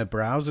do that in a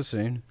browser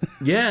soon.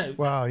 Yeah.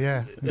 Wow,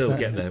 yeah. Exactly. It'll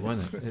get there,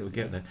 won't it? It'll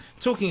get there.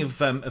 Talking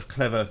of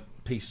clever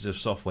pieces of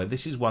software,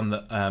 this is one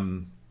that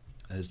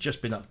has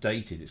just been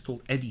updated. It's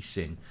called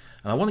Edisyn,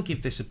 and I want to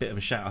give this a bit of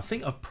a shout. I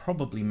think I've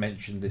probably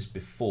mentioned this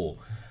before.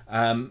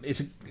 It's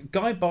a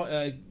guy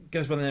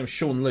goes by the name of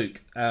Sean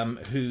Luke,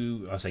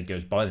 who I say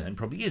goes by the name,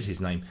 probably is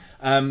his name,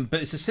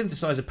 but it's a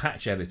synthesizer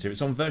patch editor.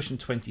 It's on version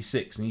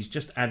 26, and he's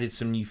just added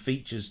some new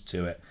features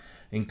to it,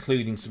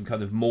 including some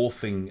kind of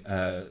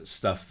morphing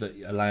stuff that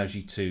allows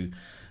you to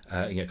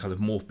kind of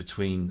morph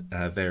between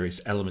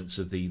various elements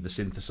of the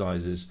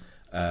synthesizers.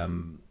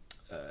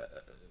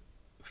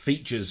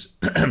 Features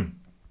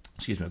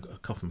excuse me, I've got a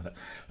cough in my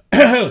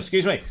throat.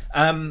 Excuse me.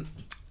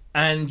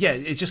 And yeah,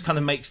 it just kind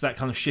of makes that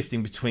kind of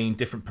shifting between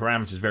different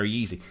parameters very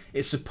easy.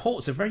 It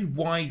supports a very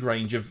wide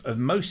range of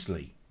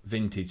mostly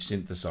vintage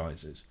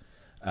synthesizers.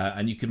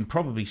 And you can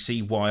probably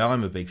see why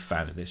I'm a big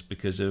fan of this,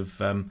 because of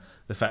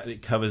the fact that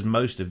it covers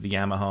most of the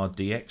Yamaha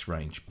DX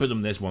range. But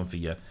there's one for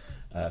your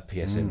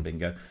PSN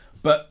bingo.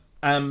 But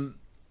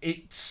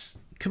it's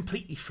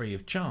completely free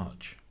of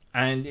charge.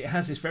 And it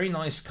has this very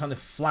nice kind of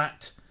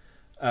flat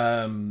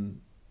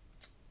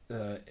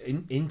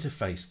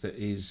interface that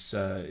is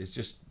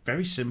just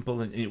very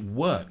simple, and it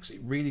works. It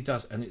really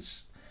does. And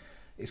it's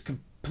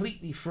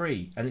completely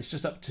free. And it's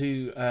just up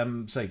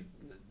to, say,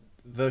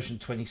 version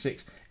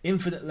 26.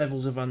 Infinite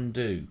levels of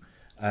undo,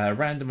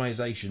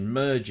 randomization,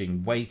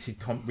 merging, weighted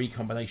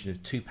recombination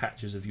of two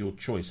patches of your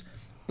choice,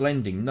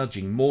 blending,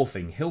 nudging,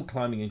 morphing, hill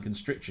climbing and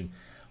constriction,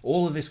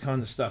 all of this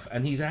kind of stuff.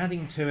 And he's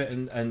adding to it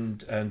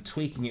and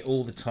tweaking it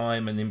all the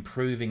time and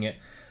improving it.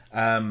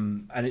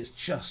 And it's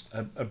just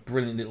a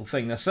brilliant little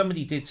thing. Now,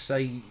 somebody did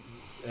say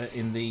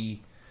in the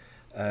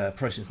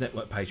Synth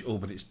Network page,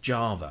 but it's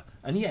Java.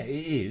 And yeah,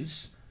 it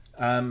is.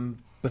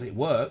 But it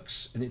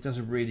works, and it does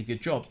a really good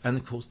job. And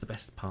of course, the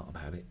best part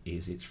about it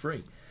is it's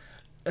free.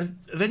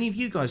 Have any of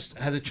you guys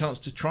had a chance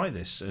to try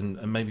this and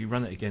maybe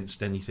run it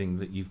against anything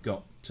that you've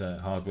got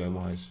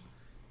hardware-wise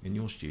in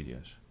your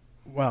studios?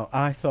 Well,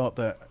 I thought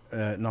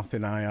that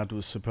nothing I had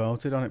was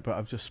supported on it, but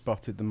I've just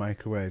spotted the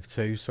microwave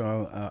too,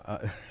 so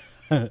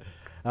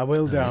I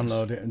will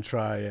download it and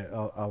try it.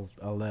 I'll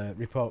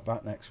report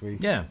back next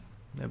week. Yeah,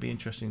 that'd be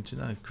interesting to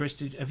know. Chris,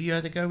 have you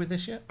had a go with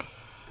this yet?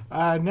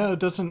 No, it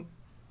doesn't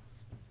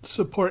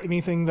support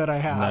anything that I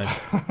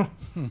have.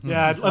 No.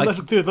 Yeah, I'd like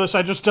to do this.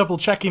 I just double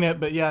checking it,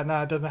 but yeah,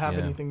 no, it doesn't have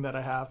anything that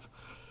I have.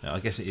 I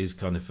guess it is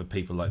kind of for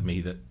people like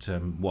me that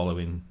wallow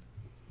in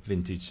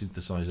vintage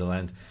synthesizer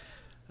land.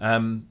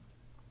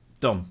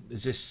 Dom,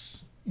 is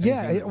this?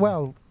 Yeah,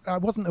 well, I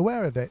wasn't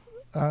aware of it,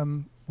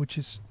 which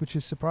is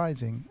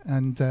surprising,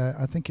 and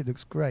I think it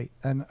looks great.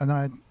 And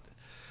I,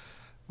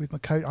 with my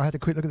code, I had a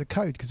quick look at the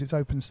code because it's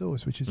open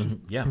source, which is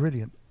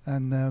brilliant.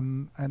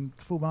 And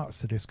full marks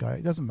to this guy.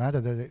 It doesn't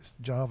matter that it's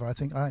Java. I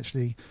think I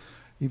actually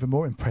even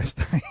more impressed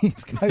that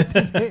he's coded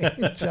it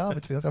in Java,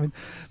 to be honest. I mean,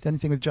 the only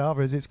thing with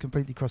Java is it's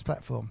completely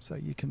cross-platform, so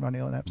you can run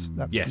it on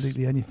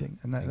absolutely anything,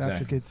 and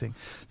that's a good thing.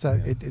 So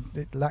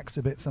it lacks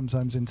a bit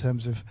sometimes in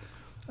terms of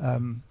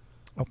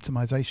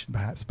optimization,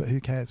 perhaps, but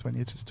who cares when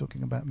you're just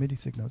talking about MIDI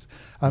signals?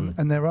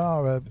 And there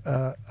are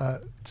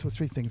two or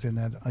three things in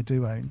there that I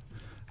do own.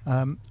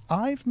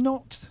 I've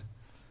not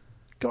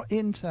got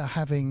into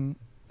having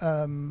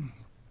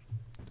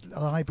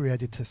library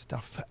editor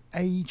stuff for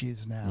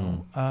ages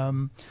now.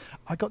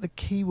 I got the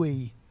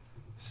Kiwi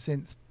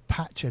synth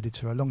patch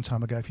editor a long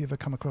time ago. If you ever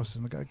come across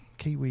them,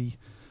 Kiwi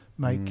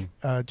make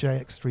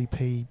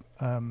JX3P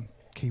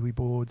Kiwi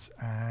boards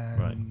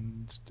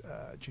and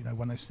Juno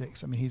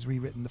 106. I mean, he's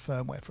rewritten the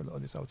firmware for a lot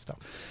of this old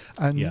stuff,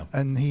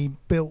 and he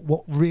built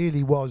what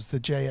really was the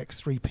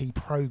JX3P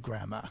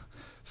programmer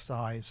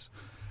size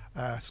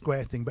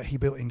square thing, but he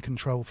built in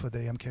control for the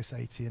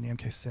MKS80 and the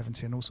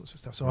MKS70 and all sorts of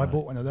stuff. So I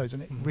bought one of those,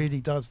 and it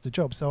really does the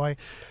job. So I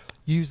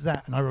use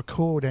that, and I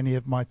record any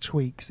of my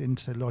tweaks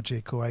into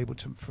Logic or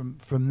Ableton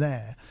from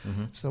there.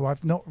 So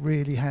I've not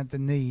really had the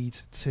need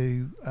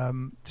to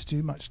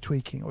do much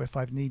tweaking, or if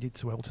I've needed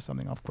to alter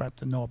something, I've grabbed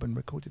the knob and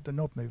recorded the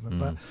knob movement.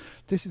 But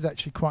this is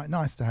actually quite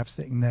nice to have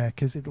sitting there,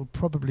 because it'll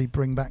probably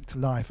bring back to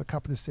life a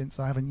couple of synths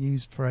I haven't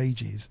used for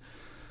ages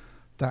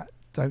that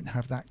don't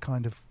have that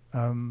kind of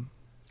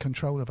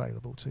control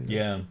available to them.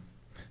 Yeah,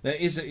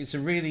 it's a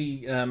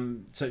really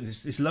so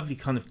this lovely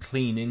kind of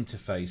clean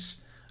interface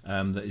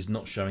that is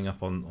not showing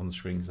up on the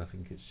screen, because I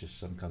think it's just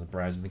some kind of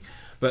browser thing,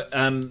 but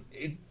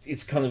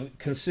it's kind of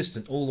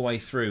consistent all the way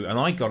through. And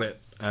I got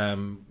it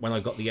when I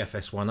got the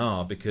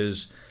FS1R,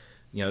 because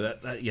you know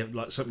that you have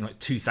like something like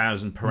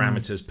 2,000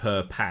 parameters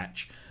per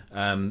patch.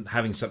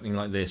 Having something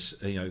like this,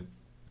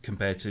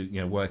 compared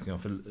to working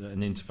off an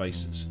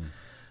interface that's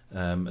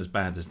as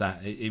bad as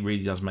that, it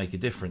really does make a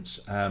difference.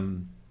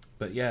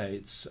 But yeah,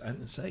 it's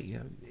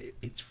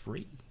it's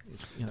free.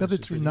 The other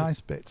two nice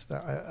bits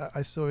that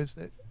I saw is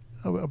that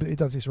it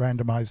does this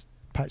randomized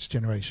patch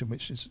generation,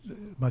 which is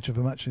much of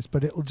a muchness,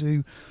 but it'll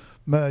do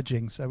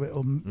merging, so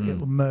it'll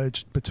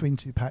merge between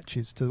two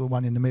patches to the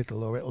one in the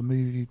middle, or it'll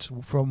move you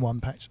from one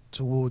patch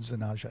towards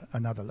another.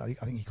 I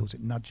think he calls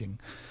it nudging.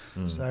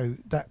 So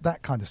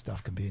that kind of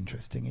stuff can be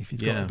interesting if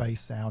you've got a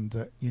bass sound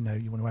that you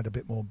want to add a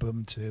bit more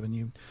boom to, and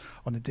you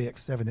on the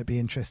DX7 it'd be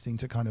interesting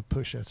to kind of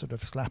push a sort of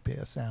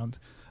slappier sound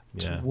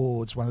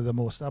towards one of the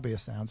more stubbier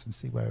sounds and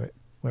see where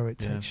it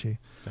takes you.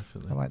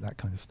 Definitely, I like that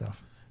kind of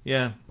stuff.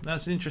 Yeah,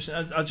 that's interesting.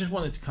 I just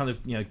wanted to kind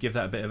of give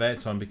that a bit of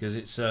airtime, because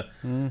it's a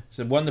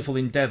wonderful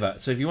endeavour.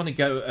 So if you want to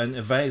go and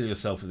avail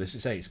yourself of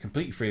this, it's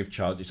completely free of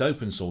charge. It's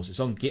open source. It's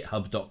on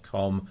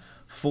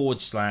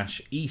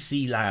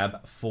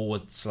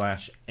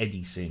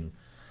github.com/eclab/Edisyn.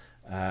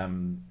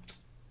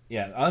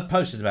 I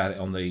posted about it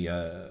on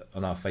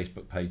our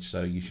Facebook page,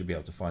 so you should be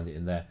able to find it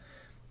in there.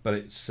 But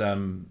it's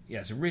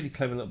it's a really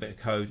clever little bit of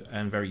code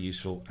and very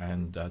useful,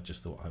 and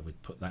just thought I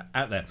would put that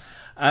out there.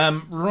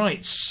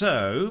 Right,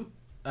 so.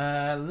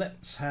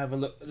 Let's have a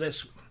look.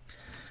 Let's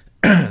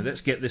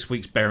get this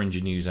week's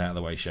Behringer news out of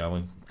the way, shall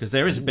we? Because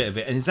there is a bit of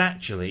it, and it's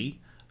actually,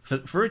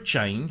 for a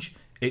change,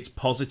 it's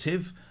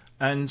positive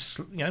and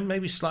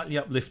maybe slightly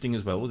uplifting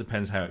as well. It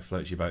depends how it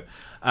floats your boat.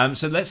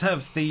 So let's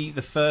have the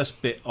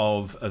first bit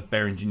of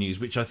Behringer news,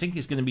 which I think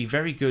is going to be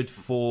very good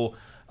for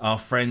our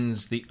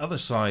friends the other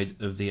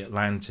side of the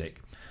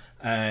Atlantic,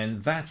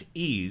 and that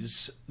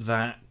is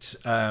that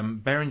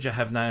Behringer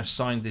have now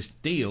signed this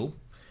deal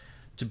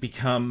to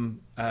become,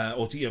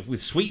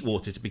 with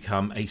Sweetwater to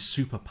become a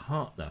super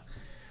partner,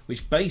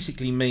 which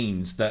basically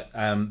means that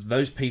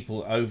those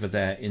people over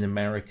there in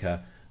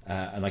America,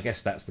 and I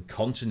guess that's the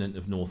continent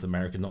of North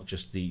America, not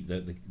just the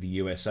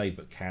USA,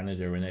 but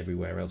Canada and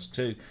everywhere else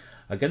too,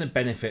 are going to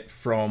benefit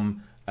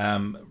from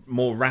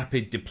more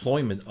rapid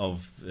deployment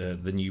of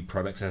the new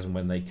products as and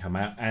when they come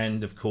out,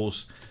 and of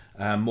course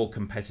more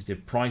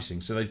competitive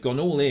pricing. So they've gone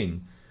all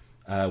in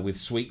with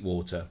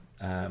Sweetwater.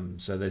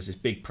 So there's this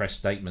big press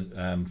statement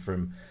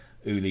from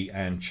Uli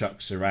and Chuck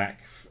Sirac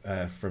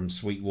from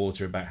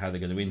Sweetwater about how they're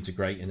going to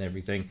integrate and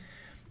everything,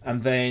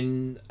 and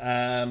then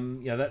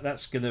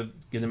that's going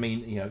to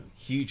mean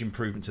huge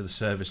improvement to the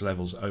service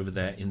levels over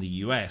there in the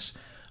US.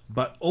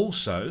 But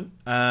also,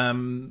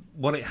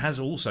 what it has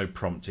also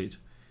prompted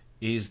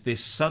is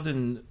this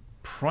sudden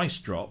price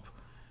drop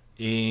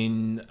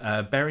in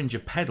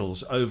Behringer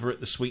pedals over at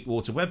the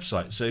Sweetwater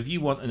website. So if you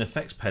want an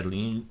effects pedal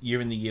and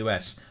you're in the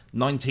US,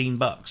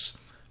 $19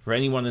 for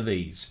any one of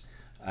these,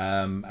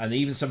 and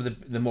even some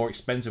of the more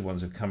expensive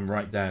ones have come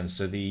right down.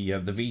 So the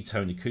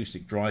V-Tone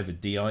acoustic driver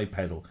DI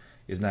pedal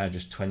is now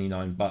just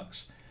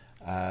 $29.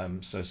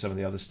 So some of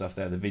the other stuff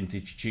there, the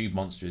vintage Tube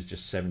Monster is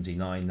just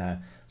 $79 now.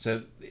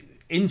 So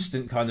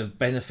instant kind of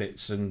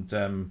benefits and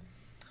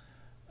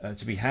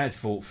to be had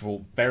for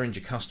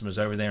Behringer customers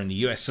over there in the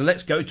US. So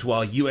let's go to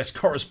our US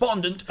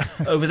correspondent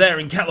over there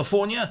in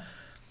California.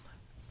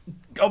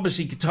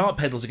 Obviously, guitar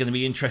pedals are going to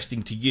be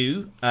interesting to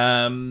you,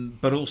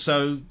 but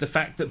also the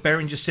fact that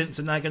Behringer synths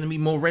are now going to be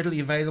more readily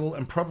available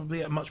and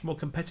probably at a much more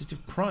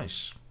competitive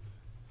price.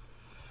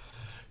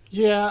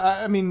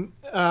 Yeah, I mean,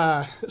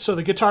 so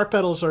the guitar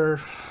pedals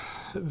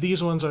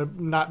these ones are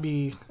not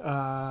be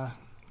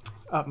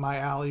up my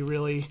alley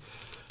really,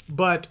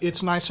 but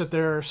it's nice that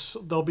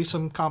there'll be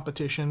some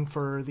competition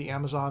for the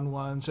Amazon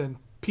ones and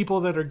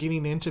people that are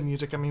getting into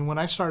music. I mean, when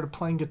I started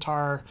playing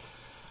guitar,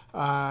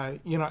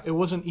 it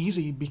wasn't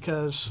easy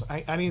because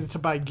I needed to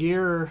buy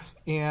gear,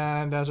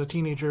 and as a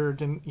teenager,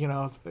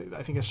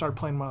 I think I started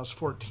playing when I was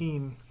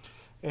 14,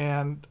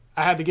 and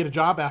I had to get a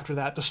job after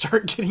that to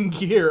start getting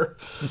gear.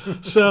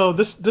 So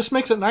this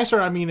makes it nicer.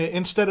 I mean,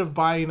 instead of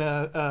buying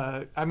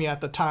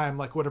at the time,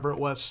 like whatever it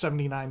was,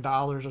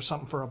 $79 or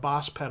something for a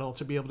Boss pedal,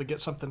 to be able to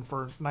get something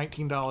for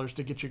 $19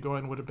 to get you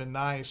going would have been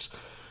nice.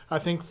 I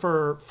think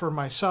for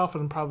myself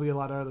and probably a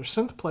lot of other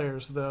synth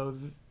players, though,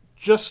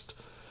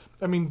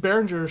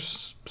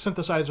 Behringer's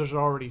synthesizers are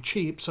already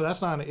cheap, so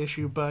that's not an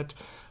issue, but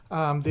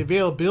the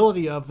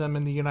availability of them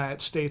in the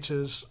United States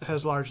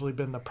has largely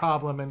been the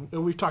problem, and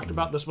we've talked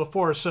about this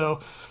before. So,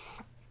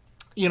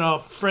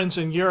 friends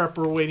in Europe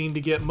are waiting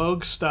to get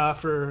Moog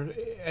stuff,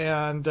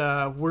 and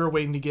we're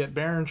waiting to get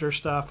Behringer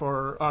stuff,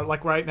 or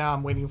like right now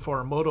I'm waiting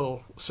for a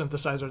modal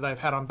synthesizer that I've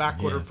had on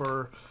back order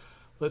for,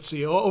 let's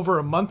see, over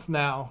a month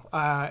now,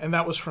 and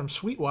that was from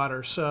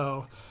Sweetwater.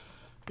 So,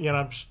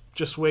 I'm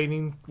just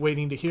waiting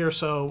to hear.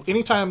 So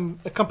anytime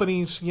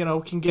companies,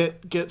 can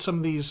get some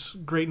of these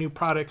great new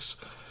products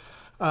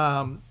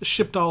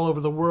shipped all over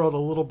the world a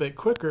little bit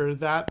quicker,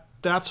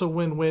 that's a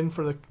win-win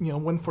for the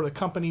win for the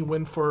company,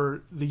 win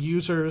for the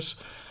users.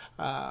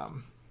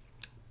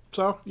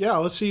 So yeah,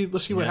 let's see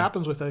what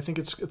happens with it. I think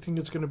it's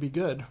going to be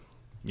good.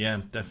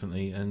 Yeah,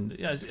 definitely, and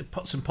it's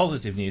some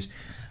positive news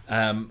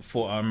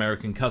for our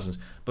American cousins.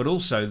 But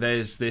also,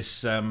 there's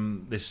this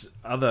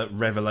other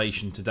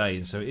revelation today,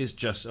 and so it is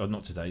just, or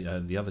not today,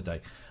 the other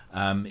day,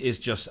 is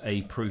just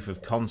a proof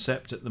of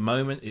concept at the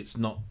moment. It's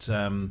not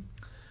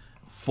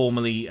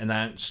formally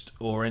announced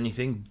or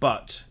anything,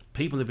 but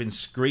people have been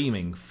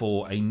screaming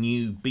for a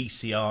new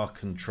BCR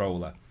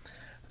controller,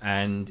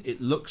 and it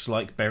looks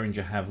like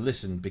Behringer have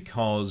listened,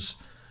 because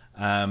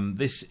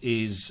this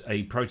is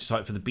a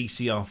prototype for the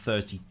BCR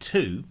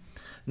 32.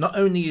 Not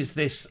only is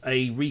this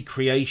a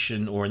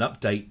recreation or an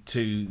update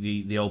to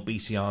the old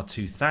BCR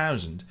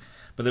 2000,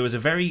 but there was a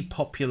very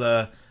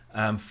popular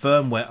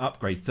firmware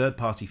upgrade,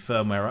 third-party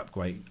firmware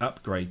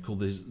upgrade called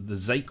the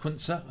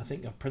Sequential. I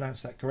think I've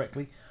pronounced that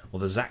correctly, or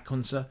the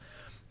Sequential.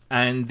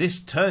 And this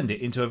turned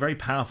it into a very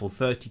powerful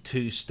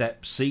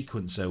 32-step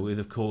sequencer with,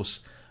 of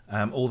course,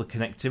 all the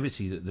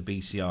connectivity that the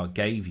BCR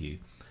gave you.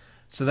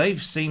 So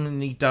they've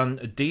seemingly done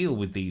a deal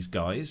with these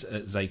guys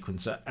at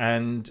Sequential,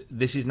 and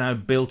this is now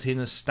built in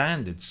as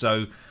standard.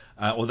 So,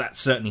 or that's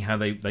certainly how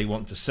they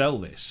want to sell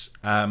this.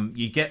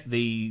 You get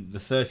the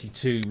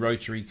 32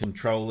 rotary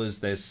controllers.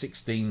 There's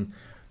 16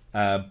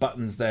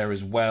 buttons there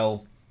as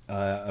well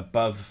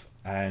above,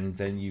 and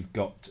then you've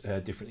got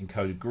different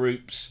encoder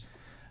groups,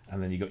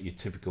 and then you've got your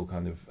typical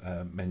kind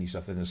of menu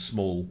stuff. Then a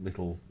small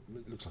little,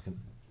 it looks like an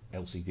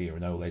LCD or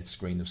an OLED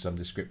screen of some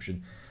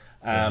description.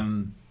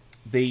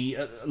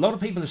 A lot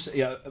of people have,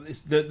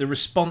 the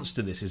response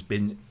to this has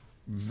been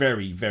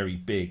very, very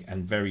big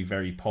and very,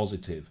 very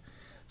positive.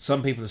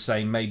 Some people are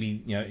saying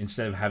maybe,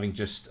 instead of having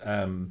just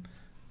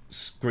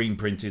screen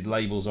printed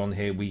labels on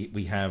here,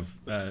 we have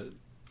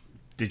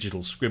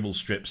digital scribble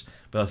strips.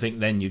 But I think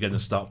then you're going to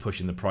start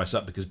pushing the price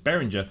up, because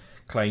Behringer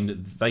claimed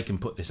that they can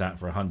put this out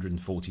for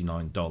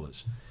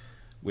 $149,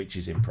 which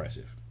is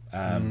impressive.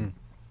 And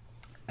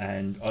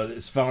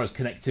as far as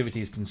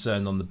connectivity is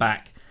concerned, on the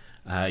back,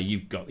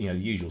 you've got the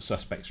usual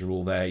suspects are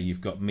all there.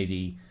 You've got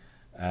MIDI,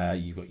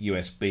 you've got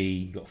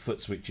USB, you've got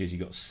foot switches,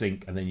 you've got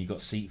sync, and then you've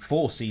got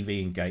 4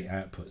 CV and gate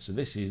outputs. So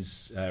this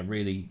is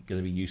really going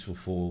to be useful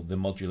for the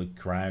modular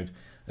crowd,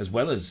 as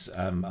well as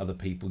other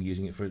people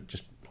using it for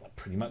just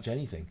pretty much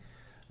anything.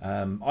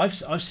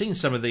 I've seen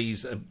some of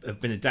these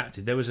have been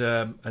adapted. There was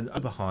an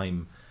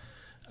Oberheim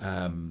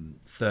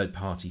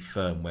third-party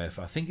firmware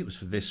I think it was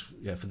for this,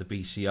 for the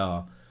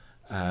BCR.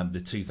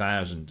 The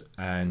 2000,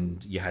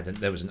 and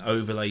there was an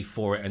overlay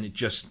for it, and it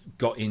just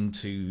got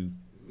into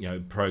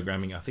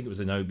programming. I think it was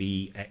an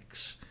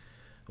OBX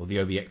or the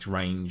OBX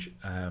range,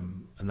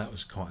 and that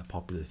was quite a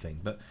popular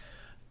thing. But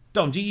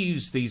Dom, do you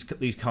use these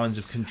kinds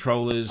of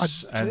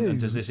controllers? And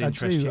does this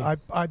interest you?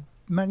 I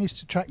managed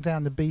to track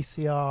down the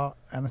BCR,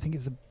 and I think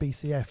it's a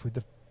BCF with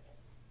the.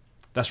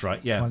 That's right.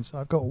 Yeah. One. So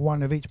I've got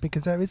one of each,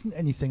 because there isn't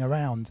anything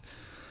around.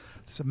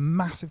 There's a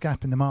massive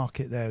gap in the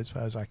market there, as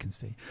far as I can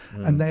see,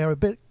 and they're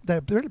brilliant.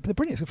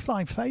 They're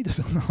flying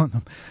faders on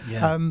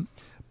them,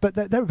 but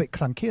they're a bit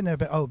clunky and they're a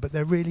bit old. But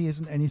there really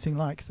isn't anything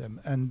like them.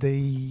 And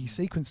the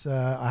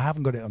sequencer, I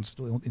haven't got it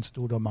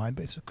installed on mine,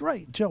 but it's a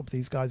great job.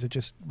 These guys have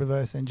just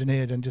reverse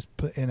engineered and just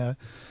put in a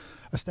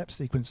step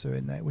sequencer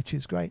in there, which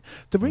is great.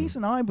 The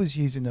reason I was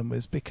using them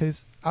was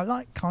because I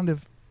like kind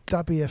of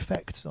dubby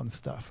effects on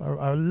stuff.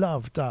 I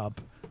love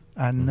dub,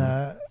 and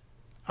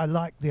I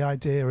like the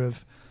idea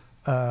of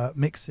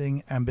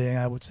mixing and being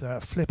able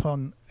to flip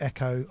on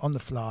echo on the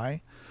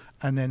fly,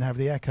 and then have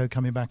the echo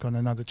coming back on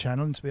another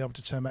channel, and to be able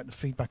to turn back the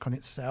feedback on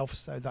itself,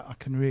 so that I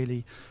can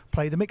really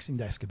play the mixing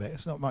desk a bit.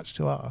 It's not much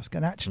to ask,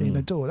 and actually in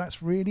a DAW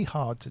that's really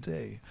hard to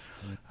do,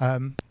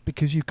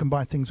 because you can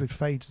buy things with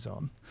faders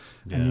on,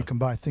 and you can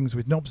buy things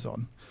with knobs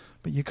on,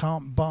 but you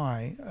can't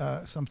buy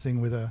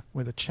something with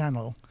a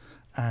channel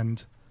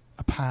and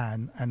a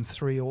pan and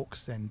 3 aux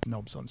send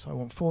knobs on. So I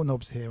want 4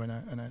 knobs here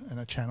and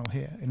a channel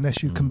here,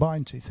 unless you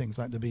combine 2 things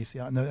like the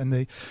BCR. And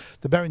the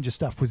Behringer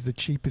stuff was the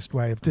cheapest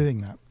way of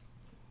doing that.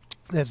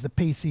 There's the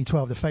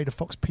PC12, the Fader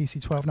Fox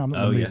PC12. Now I'm not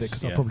going to move it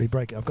because I'll probably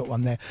break it. I've got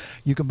one there.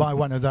 You can buy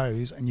one of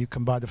those, and you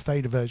can buy the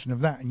fader version of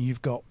that, and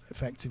you've got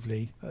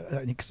effectively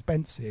an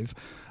expensive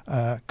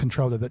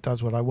controller that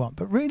does what I want.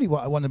 But really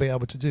what I want to be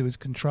able to do is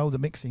control the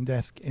mixing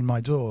desk in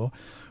my DAW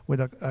with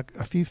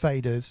a few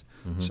faders,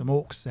 some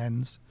aux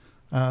sends,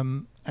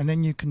 and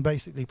then you can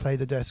basically play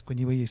the desk when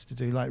you used to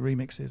do like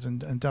remixes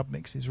and dub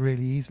mixes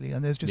really easily,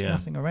 and there's just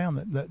nothing around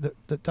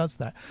that does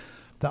that.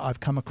 that I've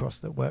come across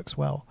that works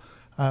well.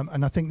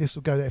 And I think this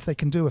will go there if they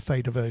can do a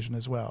fader version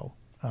as well.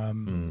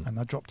 And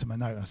I dropped him a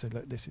note. I said,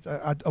 look, this is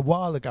a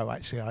while ago.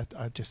 Actually,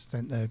 I just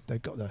sent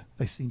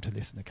they seem to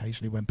listen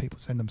occasionally when people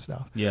send them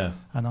stuff. Yeah.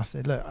 And I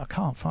said, look, I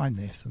can't find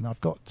this, and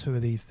I've got 2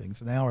 of these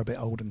things, and they are a bit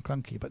old and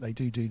clunky, but they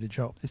do the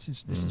job. This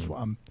is what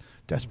I'm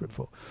desperate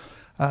for.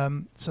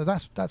 So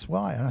that's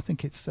why, and I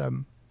think it's a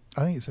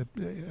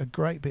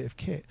great bit of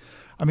kit.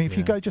 I mean, if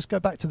you go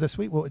back to the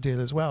Sweetwater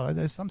deal as well,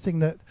 there's something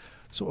that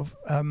sort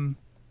of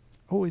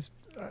always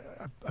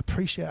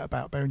appreciate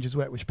about Behringer's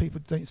work, which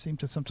people don't seem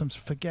to sometimes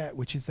forget,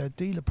 which is their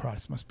dealer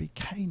price must be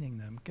caning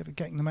them,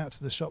 getting them out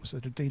to the shops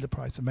at a dealer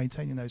price and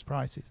maintaining those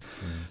prices.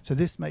 So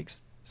this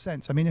makes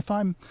sense. I mean, if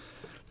let's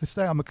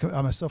say I'm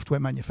a software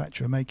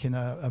manufacturer making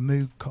a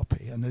Moog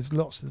copy, and there's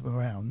lots of them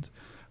around.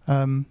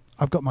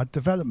 I've got my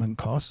development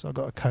costs. I've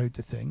got to code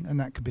the thing, and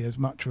that could be as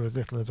much or as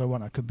little as I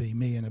want. I could be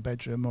me in a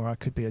bedroom, or I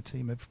could be a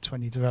team of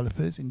 20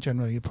 developers. In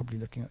general, you're probably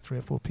looking at 3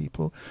 or 4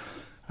 people.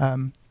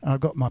 And I've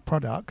got my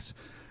product,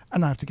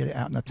 and I have to get it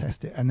out and I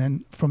test it. And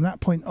then from that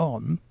point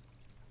on,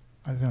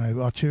 I don't know,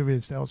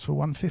 Arturia sells for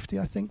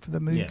 $150, I think, for the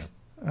Moog.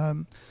 Yeah.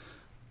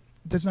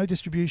 There's no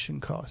distribution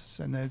costs,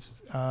 and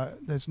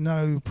there's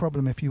no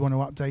problem if you want to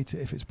update it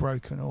if it's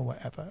broken or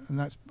whatever, and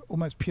that's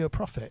almost pure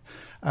profit.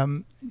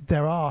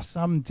 There are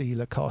some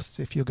dealer costs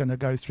if you're going to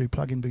go through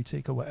Plugin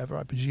Boutique or whatever.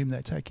 I presume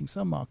they're taking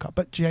some markup,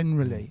 but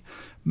generally,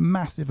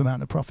 massive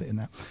amount of profit in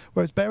that.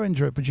 Whereas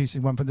Behringer are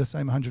producing one for the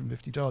same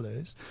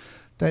 $150.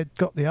 They've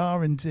got the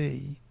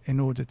R&D in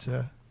order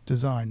to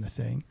design the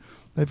thing.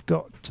 They've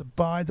got to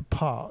buy the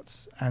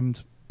parts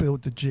and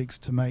build the jigs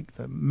to make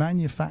them,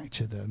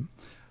 manufacture them,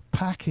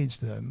 package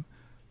them,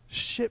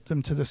 ship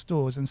them to the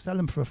stores, and sell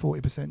them for a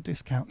 40%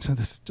 discount to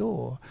the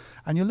store.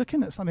 And you're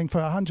looking at something for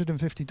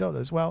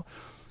 $150. Well,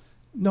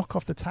 knock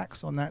off the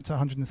tax on that to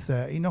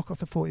 $130, knock off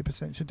the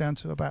 40%, you're down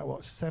to about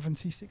what,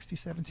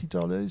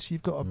 $70.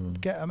 You've got to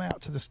get them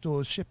out to the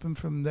stores, ship them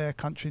from their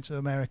country to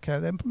America.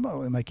 They're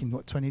making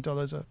what,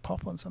 $20 a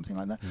pop on something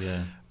like that.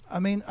 Yeah. I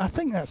mean, I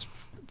think that's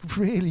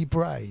really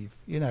brave.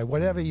 You know,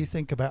 whatever you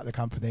think about the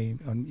company,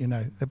 and you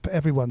know,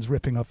 everyone's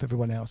ripping off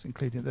everyone else,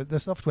 including the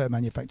software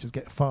manufacturers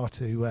get far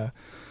too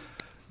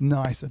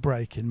nice a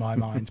break in my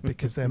mind,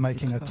 because they're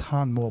making a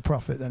ton more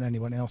profit than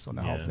anyone else on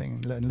the whole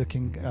thing, and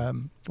looking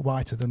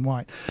whiter than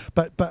white.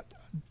 But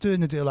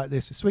doing a deal like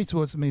this with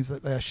Sweetwater means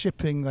that they're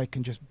shipping, they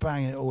can just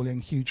bang it all in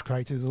huge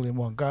craters all in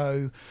one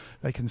go.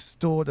 They can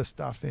store the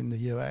stuff in the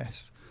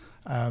US.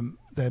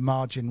 Their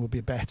margin will be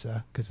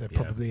better because they're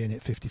probably in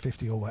it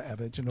 50-50 or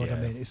whatever. Do you know what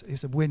I mean?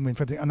 It's a win-win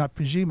for everything. And I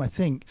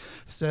think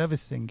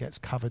servicing gets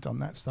covered on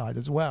that side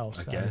as well.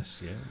 So, I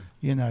guess,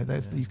 you know,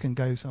 you can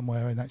go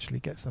somewhere and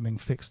actually get something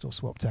fixed or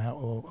swapped out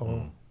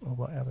or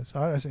whatever.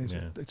 So I think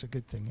it's a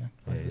good thing.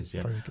 Yeah, it is.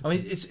 Yeah, I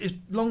mean, it's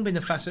long been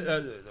not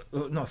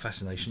a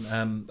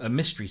fascination, a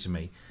mystery to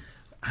me,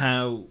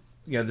 how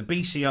the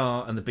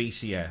BCR and the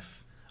BCF.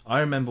 I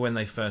remember when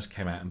they first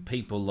came out and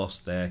people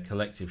lost their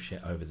collective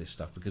shit over this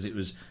stuff because it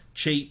was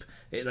cheap.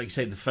 Like you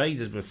said, the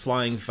faders were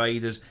flying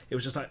faders. It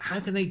was just like, how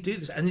can they do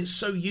this? And it's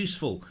so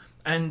useful.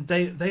 And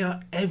they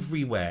are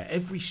everywhere.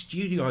 Every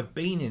studio I've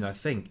been in, I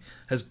think,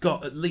 has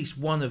got at least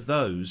one of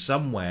those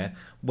somewhere,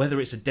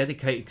 whether it's a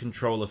dedicated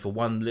controller for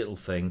one little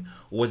thing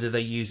or whether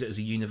they use it as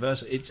a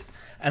universal.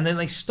 And then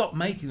they stopped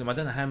making them, I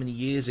don't know how many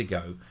years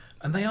ago,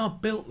 and they are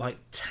built like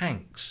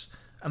tanks.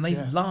 And they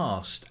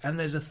last, and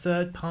there's a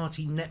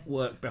third-party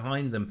network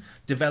behind them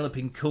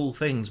developing cool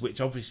things, which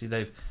obviously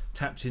they've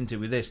tapped into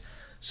with this.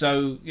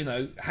 So,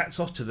 hats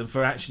off to them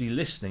for actually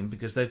listening,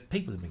 because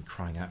people have been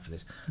crying out for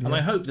this. Yeah. And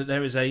I hope that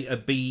there is a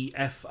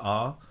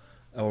BFR,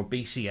 or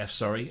BCF,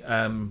 sorry,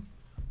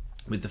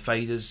 with the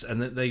faders,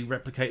 and that they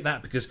replicate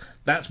that, because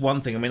that's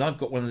one thing. I mean, I've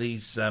got one of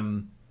these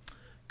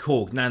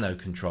Korg Nano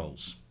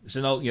controls. It's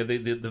an old,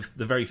 the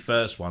very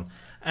first one.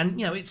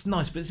 And, it's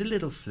nice, but it's a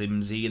little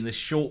flimsy, and the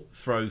short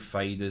throw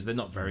faders, they're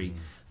not very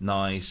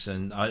nice.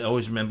 And I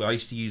always remember I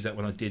used to use that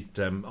when I did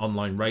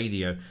online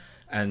radio.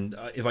 And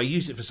if I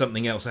used it for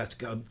something else, I had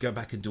to go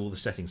back and do all the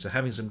settings. So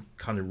having some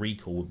kind of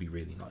recall would be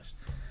really nice.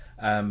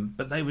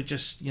 But they were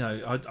just,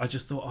 I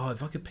just thought,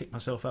 if I could pick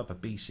myself up a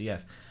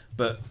BCF.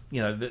 But,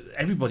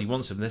 everybody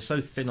wants them. They're so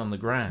thin on the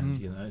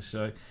ground,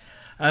 So,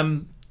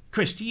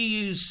 Cryss, do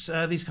you use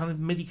these kind of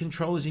MIDI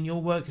controllers in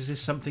your work? Is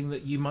this something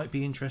that you might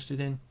be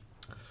interested in?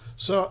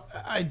 So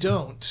I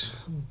don't,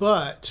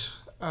 but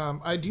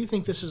I do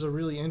think this is a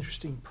really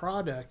interesting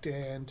product,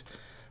 and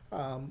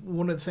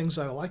one of the things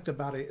that I liked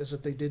about it is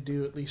that they did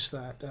do at least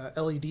that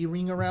LED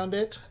ring around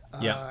it.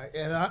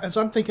 And as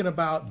I'm thinking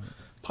about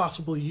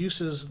possible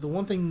uses, the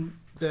one thing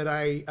that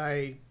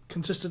I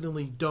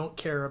consistently don't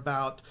care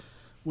about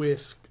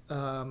with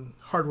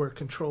hardware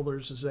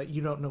controllers is that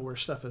you don't know where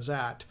stuff is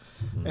at.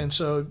 And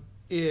so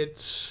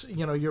it's,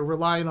 you're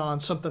relying on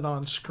something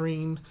on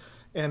screen.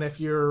 And if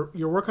you're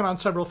working on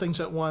several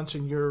things at once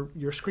and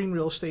your screen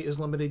real estate is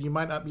limited, you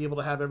might not be able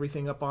to have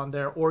everything up on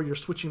there, or you're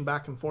switching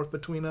back and forth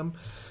between them.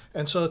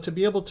 And so to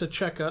be able to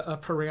check a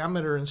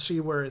parameter and see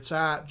where it's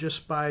at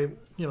just by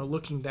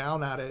looking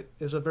down at it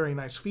is a very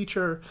nice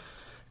feature.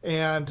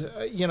 and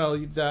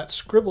that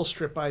scribble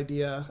strip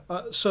idea.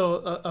 So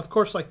of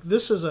course, like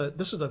this is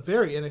a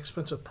very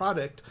inexpensive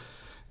product,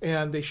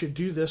 and they should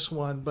do this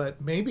one.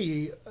 But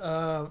maybe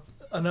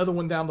another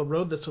one down the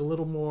road that's a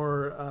little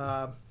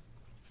more.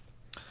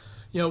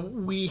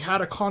 We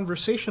had a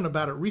conversation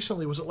about it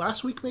recently. Was it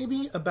last week?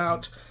 Maybe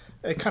about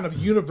a kind of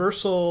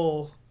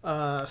universal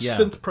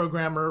synth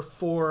programmer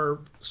for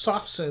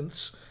soft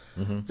synths.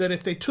 Mm-hmm. That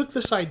if they took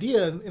this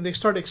idea and they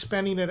started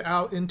expanding it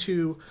out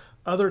into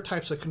other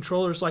types of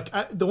controllers, like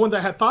the one that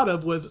I had thought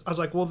of was, I was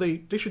like, well,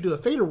 they should do a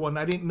fader one.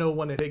 I didn't know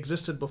when it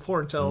existed before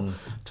until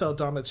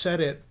Dom had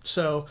said it.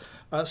 So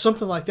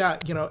something like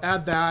that,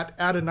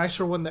 add a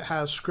nicer one that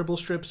has scribble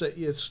strips that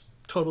is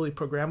totally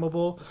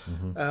programmable.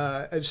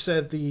 Mm-hmm. I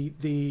said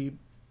the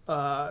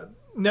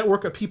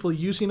network of people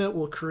using it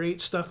will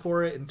create stuff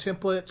for it in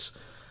templates.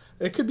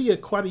 It could be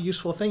quite a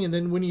useful thing. And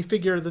then when you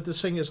figure that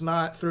this thing is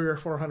not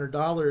 $300 or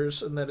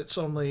 $400 and that it's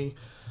only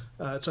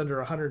it's under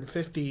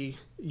 150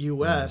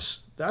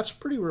 US, that's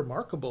pretty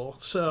remarkable.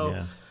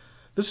 So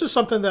this is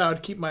something that I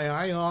would keep my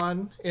eye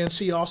on and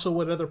see also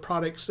what other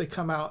products they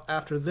come out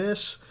after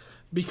this,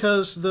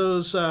 because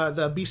those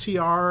the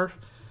BCR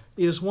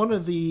is one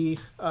of the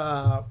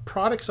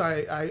products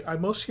I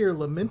most hear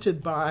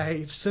lamented by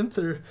synth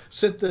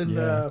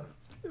and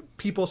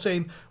people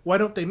saying, why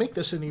don't they make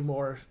this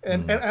anymore?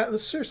 And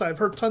seriously, I've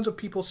heard tons of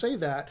people say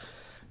that.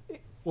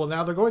 Well,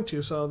 now they're going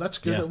to, so that's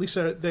good. At least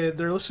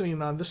they're listening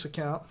on this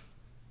account.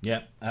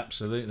 Yeah,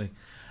 absolutely.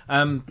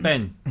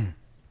 Ben,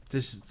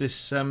 does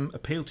this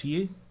appeal to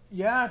you?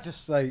 Yeah,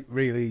 just like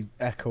really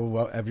echo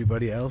what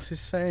everybody else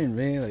is saying,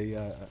 really.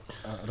 I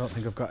don't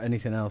think I've got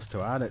anything else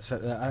to add,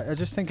 except that I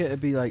just think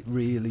it'd be like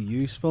really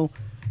useful.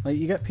 Like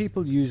you get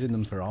people using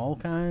them for all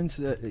kinds,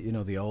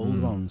 the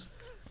old ones.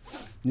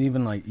 And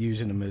even like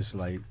using them as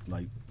like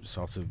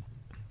sort of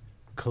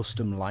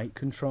custom light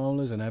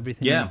controllers and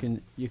everything. Yeah,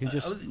 you can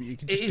just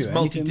it is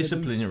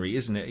multidisciplinary,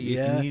 isn't it? You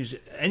can use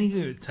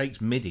anything that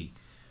takes MIDI,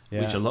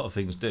 which a lot of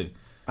things do.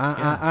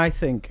 I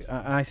think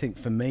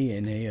for me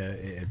in here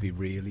it'd be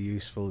really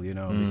useful,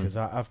 because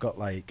I've got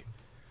like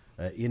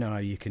how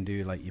you can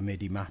do like your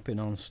MIDI mapping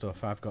on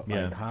stuff. I've got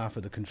like half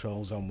of the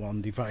controls on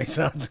one device,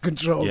 half the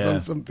controls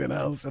on something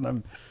else, and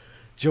I'm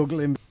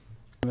juggling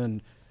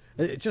and.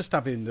 Just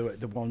having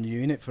the one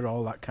unit for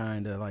all that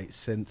kind of like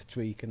synth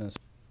tweaking would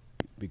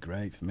be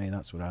great for me.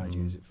 That's what I'd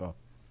use it for.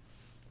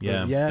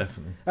 Yeah,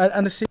 definitely.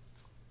 And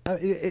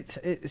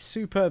it's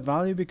superb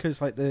value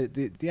because like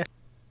the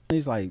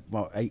is like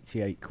what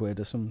 88 quid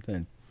or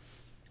something,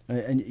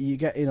 and you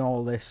get in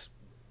all this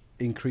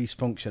increased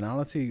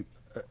functionality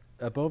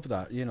above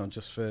that.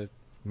 Just for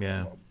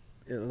a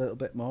little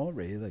bit more,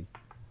 really.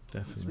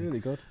 Definitely, it's really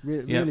good.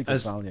 Really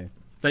good value.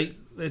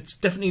 It's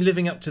definitely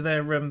living up to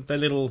their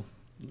little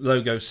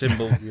logo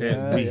symbol. We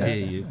hear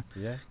you.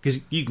 Yeah, because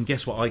you can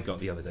guess what I got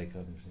the other day,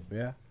 can't you?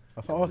 Yeah,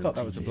 I thought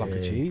that was a block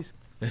of cheese.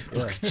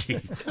 Block of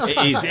cheese.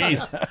 It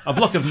is a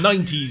block of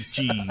 90s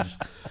cheese.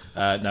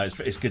 No,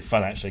 it's good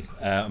fun actually.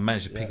 I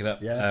managed to pick it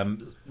up.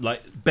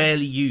 Like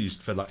barely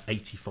used for like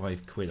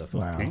 85 quid. I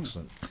thought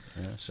excellent.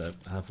 Yeah. So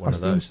I have one of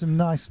those. I've seen some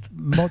nice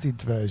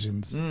modded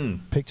versions,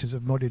 pictures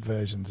of modded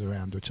versions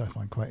around, which I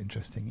find quite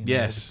interesting.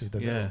 Yes.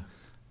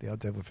 The old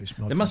Devilfish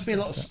mods. There must be a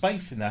lot of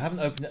space in there. I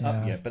haven't opened it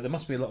up yet, but there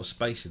must be a lot of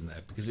space in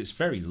there because it's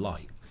very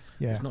light.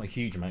 Yeah. There's not a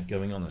huge amount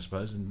going on, I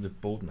suppose, and the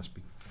board must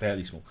be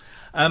fairly small.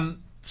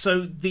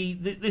 So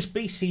this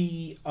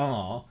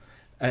BCR,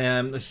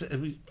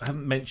 we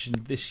haven't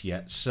mentioned this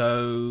yet.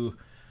 So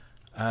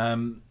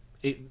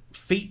it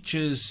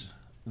features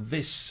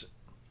this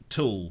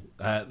tool,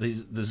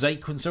 the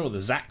Sequencer or the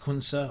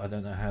Sequencer. I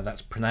don't know how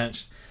that's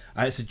pronounced.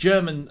 It's a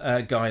German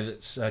guy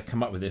that's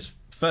come up with this.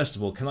 First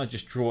of all, can I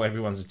just draw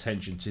everyone's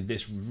attention to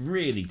this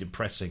really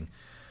depressing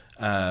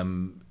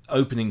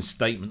opening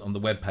statement on the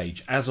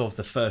webpage? As of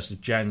the 1st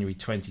of January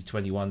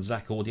 2021,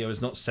 Zac Audio is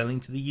not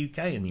selling to the UK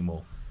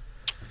anymore.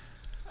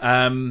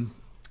 I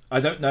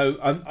don't know.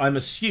 I'm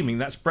assuming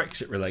that's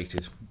Brexit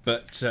related,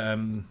 but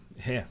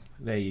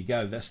there you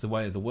go. That's the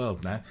way of the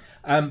world now.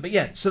 But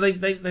yeah, so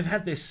they've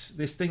had this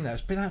thing now.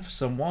 It's been out for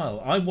some while.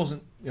 I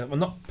wasn't, I'm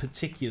not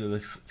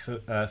particularly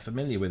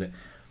familiar with it.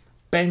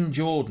 Ben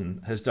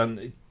Jordan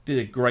did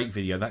a great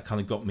video that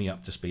kind of got me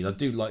up to speed. I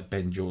do like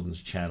Ben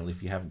Jordan's channel.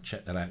 If you haven't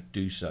checked that out,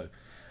 do so.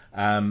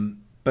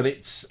 But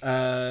it's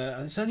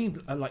only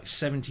like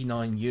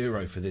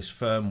 €79 for this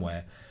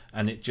firmware,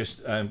 and it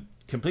just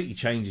completely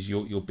changes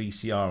your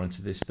BCR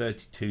into this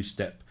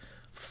 32-step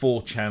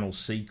 4-channel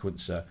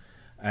sequencer.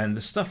 And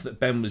the stuff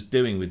that Ben was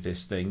doing with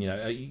this thing,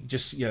 you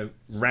just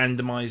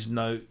randomized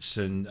notes,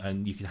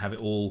 and you can have it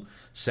all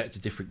set to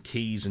different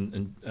keys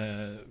and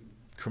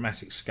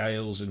chromatic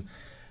scales, and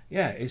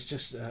it's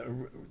just a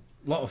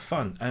lot of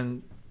fun.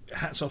 And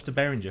hats off to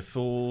Behringer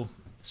for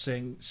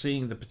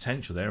seeing the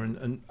potential there,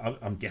 and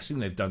I'm guessing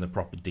they've done a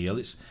proper deal.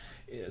 It's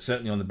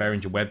certainly on the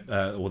Behringer web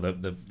or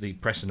the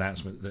press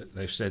announcement that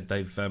they've said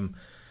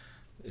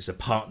it's a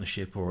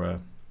partnership or a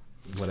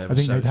whatever. I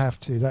think they'd have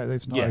to.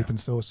 It's not open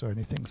source or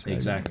anything. So,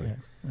 exactly.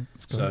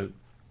 So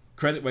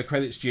credit where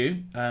credit's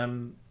due.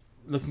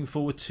 looking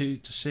forward to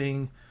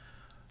seeing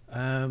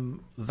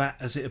that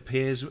as it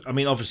appears. I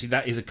mean, obviously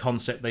that is a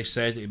concept. They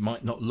said it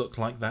might not look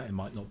like that, it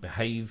might not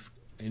behave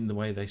in the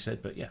way they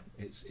said, but yeah,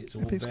 it's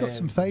all if it's there. got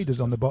some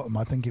faders on the bottom,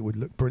 I think it would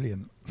look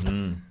brilliant.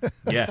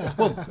 Yeah,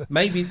 well,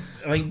 maybe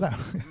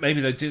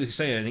maybe they do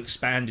say an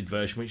expanded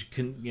version which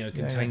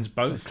contains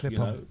both.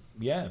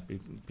 Yeah,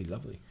 it'd be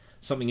lovely.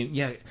 Something in,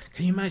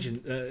 can you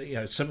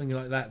imagine something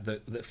like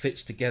that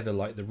fits together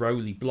like the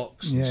Rolly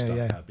blocks and stuff.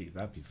 That'd be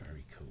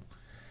very cool,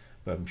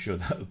 but I'm sure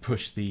that would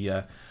push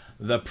the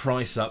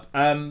price up.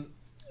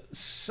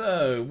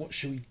 So what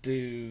should we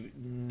do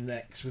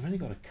next? We've only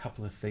got a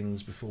couple of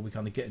things before we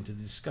kind of get into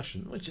the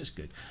discussion, which is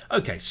good.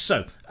 Okay,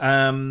 so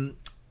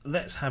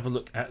let's have a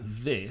look at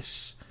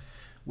this,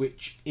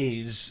 which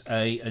is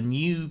a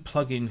new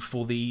plugin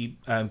for the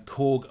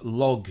Korg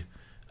Logue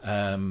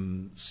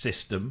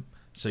system.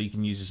 So you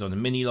can use this on a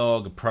mini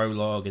Logue, a Pro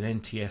Logue, an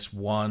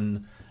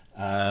NTS1,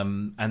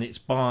 and it's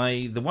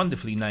by the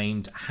wonderfully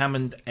named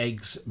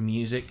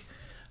hammondeggsmusic.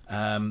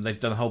 They've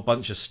done a whole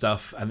bunch of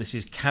stuff, and this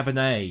is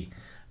Cabernet,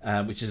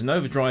 which is an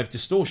overdrive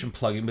distortion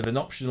plugin with an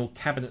optional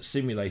cabinet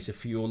simulator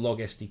for your Logue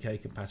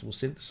SDK compatible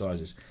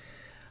synthesizers.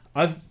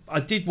 I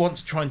did want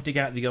to try and dig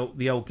out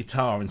the old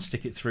guitar and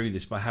stick it through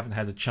this, but I haven't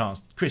had a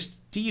chance. Chris,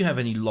 do you have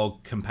any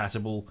Logue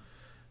compatible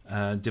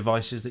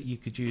devices that you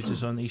could use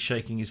this on? He's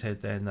shaking his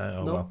head there. No,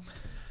 oh, nope. Well,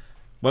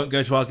 won't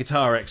go to our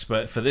guitar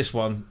expert for this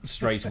one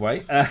straight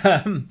away.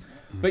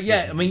 But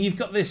yeah, I mean, you've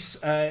got this.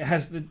 It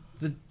has the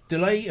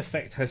delay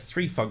effect has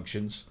 3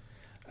 functions,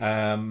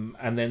 and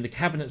then the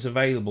cabinet's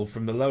available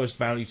from the lowest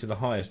value to the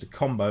highest: a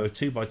combo, a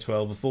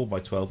 2x12, a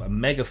 4x12, a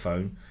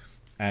megaphone,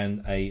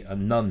 and a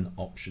none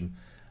option.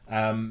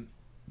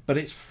 But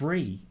it's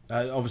free.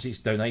 Obviously, it's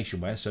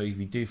donationware, so if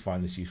you do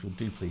find this useful,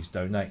 do please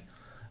donate.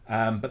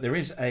 But there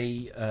is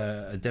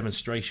a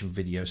demonstration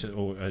video,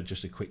 or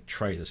just a quick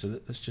trailer. So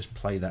let's just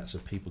play that so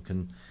people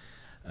can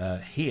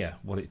hear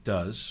what it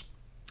does.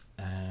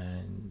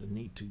 And I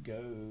need to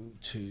go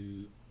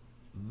to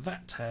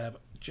that tab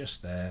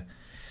just there.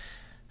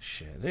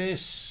 Share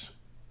this.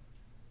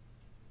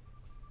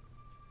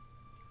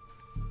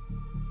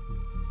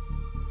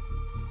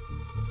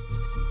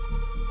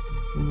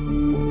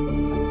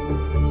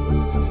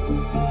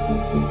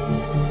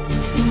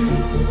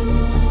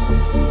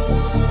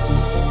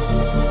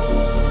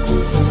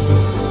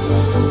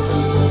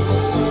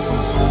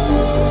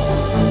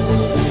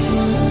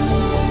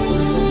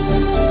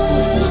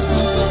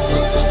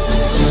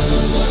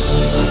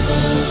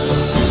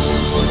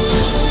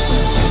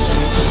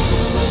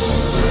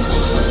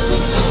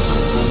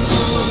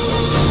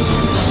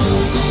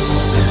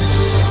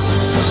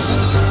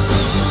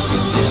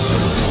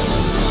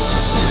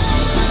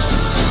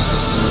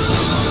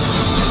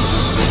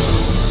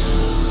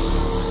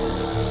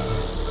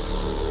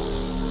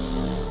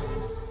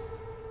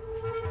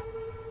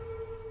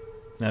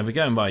 Now, if we're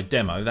going by a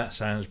demo, that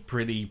sounds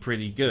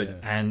pretty good,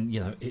 and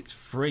it's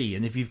free.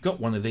 And if you've got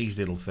one of these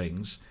little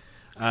things,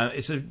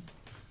 it's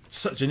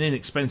such an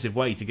inexpensive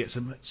way to get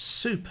some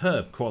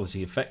superb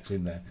quality effects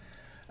in there.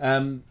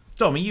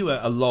 Dom, are you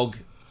a Logue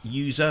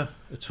user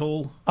at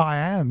all? I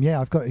am.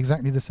 Yeah, I've got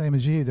exactly the same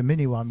as you, the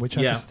mini one, which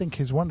I just think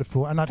is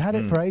wonderful, and I'd had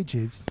it for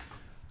ages.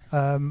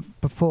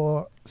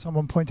 Before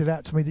someone pointed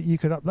out to me that you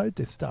could upload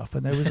this stuff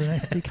and there was an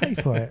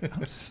SDK for it. I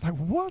was just like,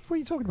 what are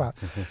you talking about?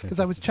 Because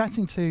I was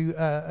chatting to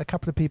a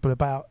couple of people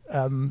about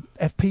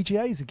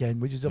FPGAs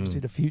again, which is obviously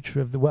the future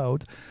of the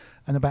world,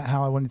 and about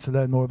how I wanted to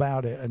learn more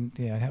about it, and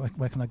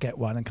where can I get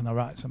one, and can I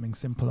write something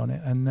simple on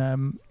it?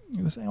 And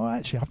he was saying, well,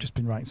 actually, I've just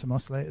been writing some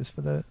oscillators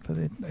for the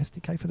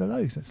SDK for the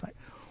Logues. It's like,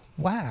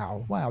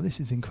 wow, this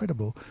is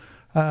incredible.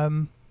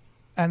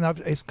 And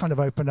it's kind of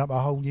opened up a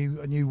whole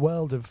new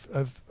world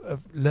of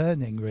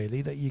learning,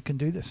 really, that you can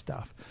do this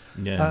stuff.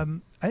 Yeah.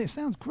 And it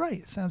sounds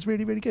great. It sounds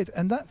really, really good.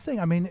 And that thing,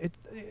 I mean,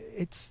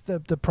 it's the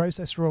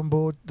processor on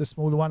board, the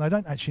smaller one. I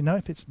don't actually know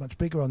if it's much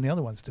bigger on the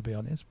other ones, to be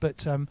honest. But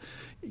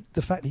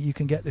the fact that you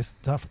can get this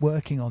stuff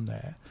working on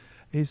there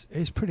is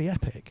pretty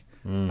epic.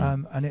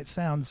 And it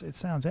sounds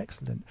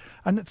excellent.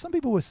 And some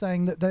people were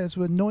saying that theirs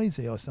were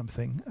noisy or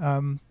something,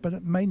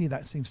 but mainly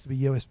that seems to be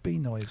USB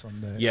noise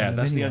on the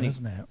that's the only,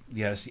 isn't it?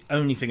 Yeah, it's the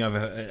only thing I've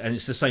heard, and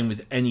it's the same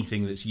with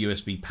anything that's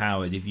USB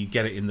powered. If you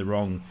get it in the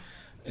wrong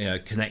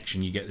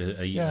connection, you get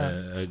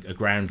a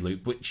ground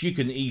loop, which you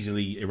can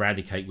easily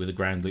eradicate with a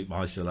ground loop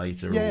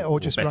isolator, or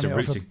just better run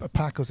it off a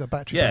pack or a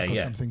battery pack or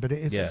something. But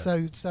it is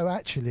so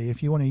actually,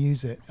 if you want to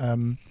use it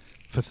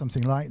for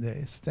something like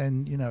this,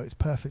 then it's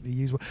perfectly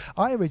usable.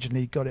 I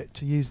originally got it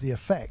to use the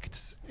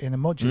effects in a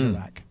modular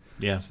rack.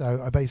 Yeah.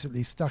 So I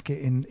basically stuck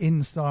it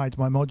inside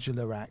my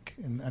modular rack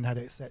and had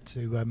it set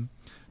to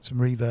some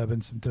reverb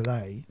and some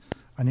delay.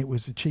 And it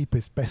was the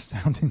cheapest, best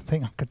sounding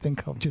thing I could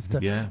think of,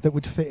 that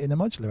would fit in a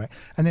modular rack.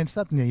 And then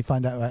suddenly you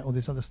find out about all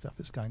this other stuff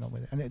that's going on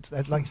with it. And it's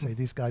like I say,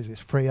 these guys,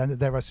 it's free, and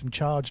there are some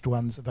charged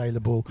ones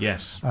available.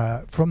 Yes.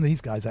 From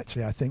these guys,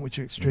 actually, I think, which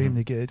are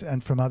extremely good,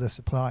 and from other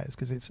suppliers,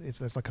 because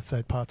there's like a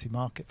third-party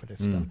market for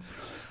this stuff.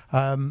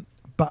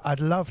 But I'd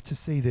love to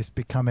see this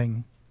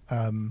becoming,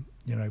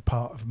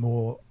 part of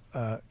more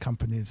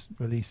companies'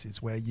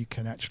 releases where you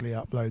can actually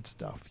upload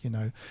stuff. You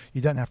know,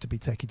 you don't have to be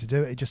techie to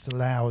do it. It just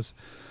allows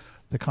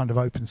the kind of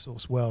open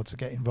source world to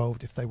get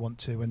involved if they want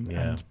to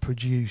and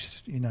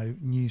produce, you know,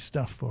 new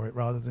stuff for it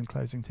rather than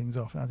closing things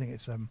off. And I think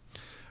it's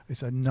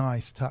a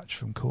nice touch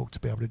from Korg to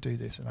be able to do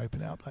this and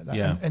open it up like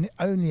that. And it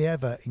only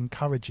ever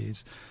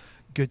encourages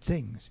good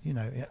things. You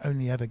know, it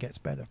only ever gets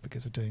better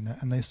because of doing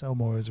that, and they sell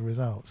more as a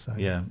result. So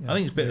I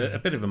think it's a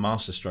bit of a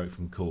masterstroke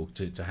from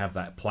Korg to have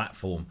that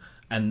platform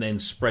and then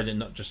spread it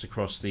not just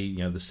across the, you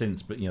know, the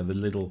synths, but, you know, the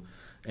little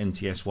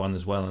NTS one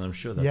as well. And I'm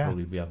sure there'll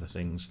probably be other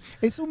things.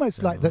 It's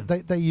almost like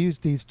that they use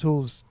these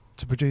tools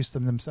to produce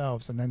them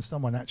themselves, and then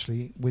someone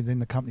actually within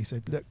the company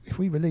said, look, if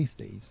we release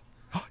these,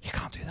 you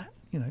can't do that,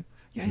 you know.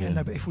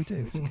 No, but if we do,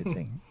 it's a good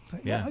thing. So,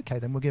 okay,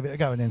 then we'll give it a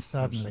go, and then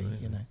suddenly,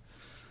 you know,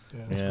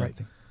 it's a great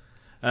thing.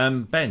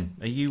 Ben,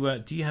 are you?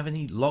 Do you have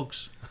any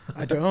logs?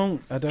 I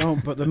don't. But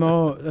the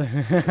more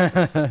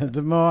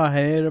the more I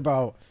hear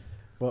about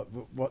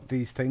what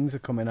these things are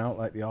coming out,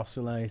 like the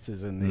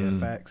oscillators and the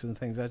effects and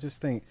things, I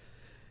just think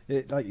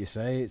it, like you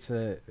say, it's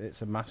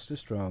a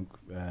masterstroke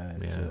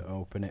to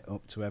open it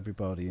up to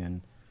everybody,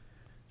 and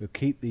we'll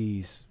keep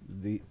these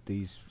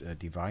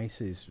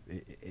devices,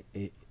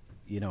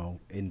 you know,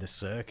 in the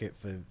circuit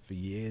for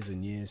years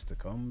and years to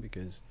come,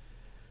 because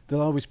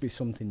there'll always be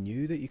something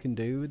new that you can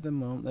do with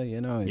them, won't there?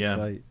 You know, it's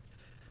like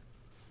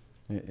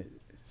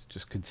it's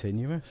just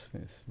continuous.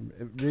 It's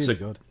really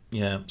good.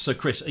 Yeah. So,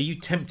 Cryss, are you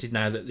tempted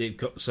now that they've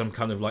got some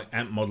kind of like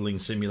amp modeling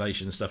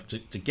simulation and stuff to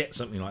get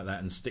something like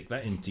that and stick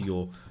that into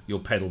your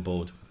pedal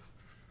board?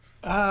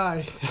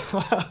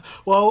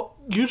 Well,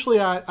 usually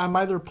I'm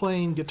either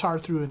playing guitar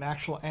through an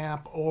actual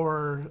amp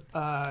or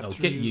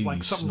through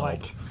like something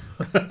like.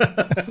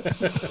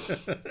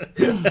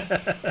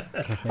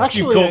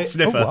 Actually, you caught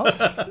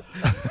sniffer.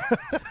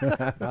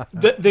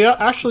 They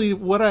actually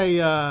what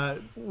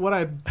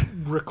I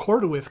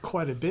recorded with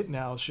quite a bit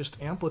now is just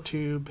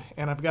Amplitube,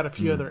 and I've got a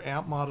few other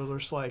amp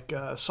modelers like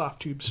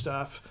Soft Tube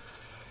stuff,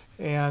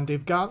 and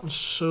they've gotten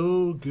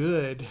so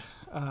good.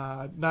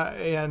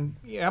 And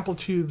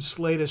Amplitude's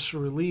latest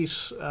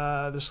release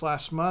this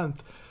last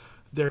month,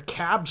 their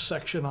cab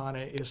section on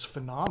it is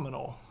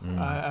phenomenal.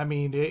 I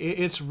mean,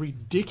 it's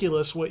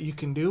ridiculous what you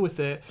can do with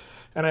it,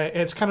 and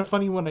it's kind of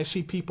funny when I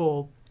see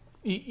people,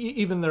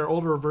 even their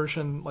older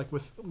version, like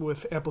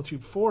with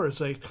Amplitude 4,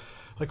 is like,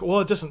 well,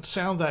 it doesn't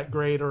sound that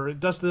great, or it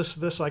does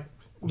this, like,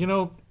 you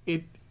know,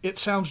 it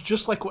sounds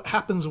just like what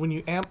happens when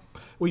you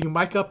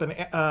mic up an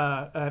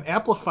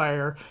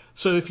amplifier.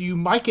 So if you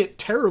mic it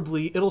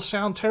terribly, it'll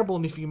sound terrible,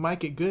 and if you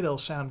mic it good, it'll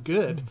sound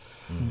good.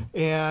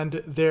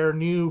 And their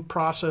new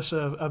process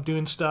of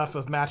doing stuff,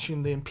 of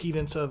matching the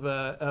impedance of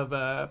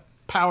a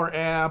power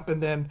amp,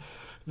 and then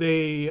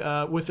they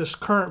with this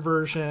current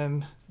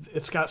version,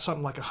 it's got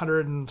something like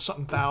 100 and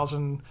something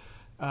thousand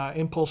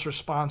impulse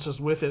responses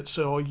with it.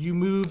 So you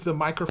move the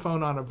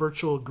microphone on a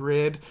virtual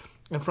grid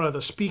in front of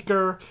the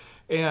speaker.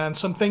 And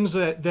some things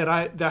that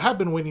I have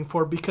been waiting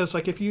for, because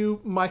like if you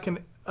mic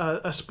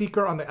a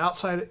speaker on the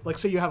outside, like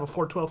say you have a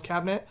 412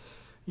 cabinet,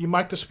 you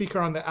mic the speaker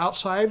on the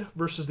outside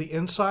versus the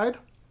inside,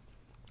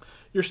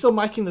 you're still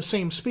miking the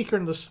same speaker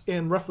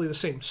in roughly the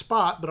same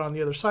spot, but on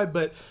the other side,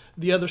 but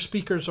the other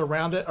speakers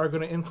around it are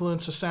going to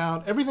influence the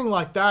sound. Everything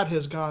like that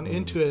has gone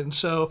into it. And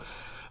so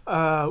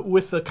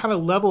with the kind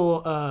of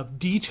level of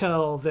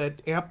detail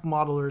that amp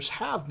modelers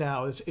have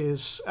now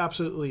is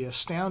absolutely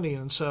astounding.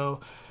 And so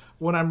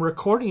when I'm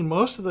recording,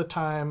 most of the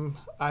time,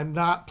 I'm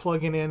not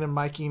plugging in and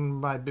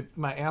miking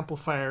my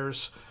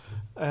amplifiers,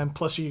 and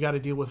plus you got to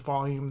deal with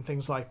volume and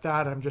things like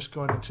that. I'm just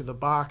going into the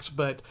box.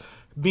 But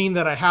being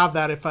that I have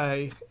that, if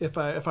I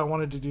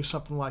wanted to do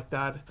something like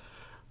that,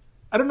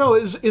 I don't know.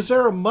 Is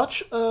there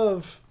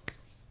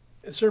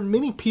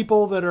many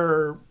people that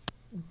are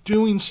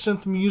doing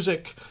synth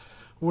music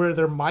where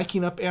they're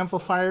miking up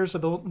amplifiers?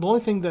 The only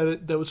thing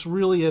that was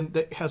really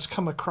that has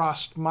come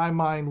across my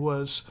mind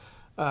was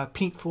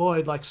Pink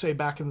Floyd, like say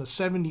back in the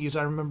 70s.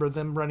 I remember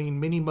them running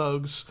mini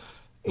Moogs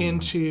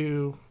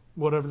into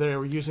whatever they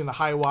were using, the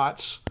high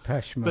watts.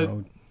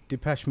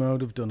 Depeche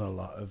Mode have done a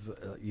lot of,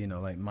 you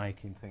know, like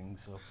miking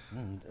things up.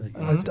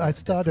 I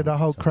started a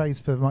whole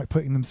craze for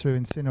putting them through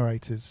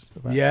incinerators.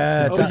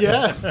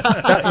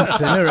 That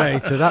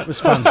incinerator, that was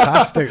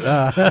fantastic.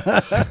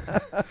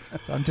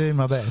 So I'm doing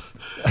my best.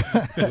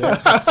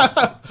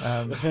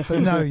 But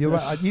no, you're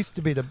right. It used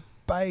to be the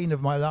bane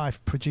of my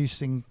life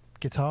producing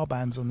guitar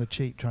bands on the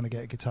cheap, trying to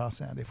get a guitar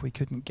sound. If we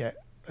couldn't get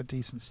a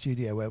decent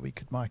studio where we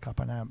could mic up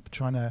an amp,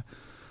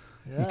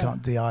 you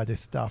can't DI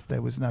this stuff.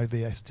 There was no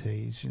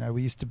VSTs. You know,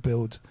 we used to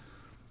build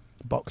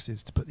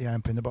boxes to put the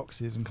amp in the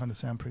boxes and kind of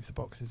soundproof the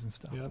boxes and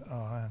stuff. Yep.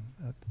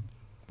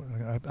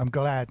 I'm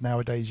glad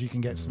nowadays you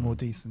can get some more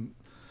decent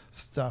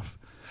stuff.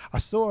 I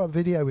saw a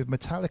video with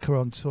Metallica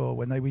on tour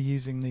when they were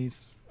using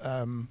these,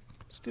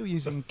 still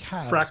using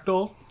cabs.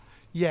 Fractal?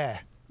 Yeah.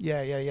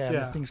 And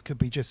the things could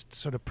be just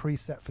sort of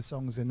preset for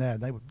songs in there.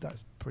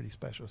 That's pretty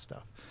special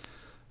stuff.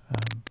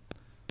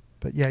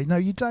 But yeah, no,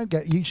 you don't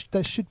get.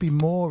 There should be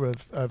more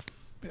of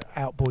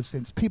outboard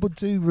synths. People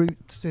do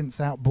route synths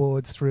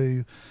outboard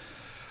through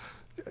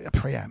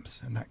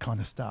preamps and that kind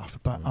of stuff.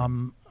 But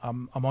I'm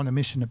on a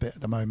mission a bit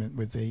at the moment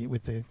with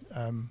the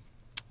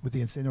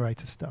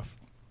incinerator stuff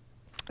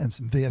and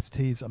some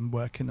VSTs I'm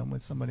working on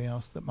with somebody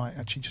else that might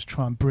actually just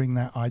try and bring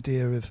that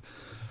idea of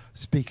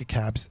speaker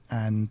cabs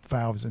and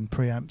valves and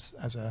preamps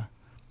as a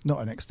not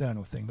an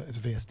external thing, but as a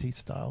VST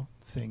style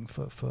thing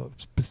for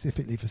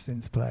specifically for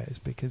synth players,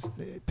 because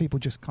people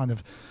just kind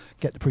of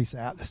get the preset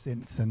out the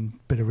synth and a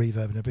bit of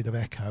reverb and a bit of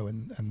echo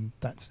and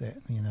that's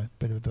it. You know, a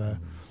bit of a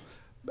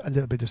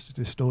little bit of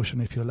distortion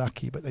if you're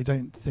lucky, but they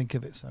don't think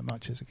of it so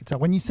much as a guitar.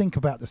 When you think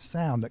about the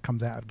sound that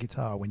comes out of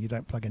guitar when you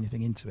don't plug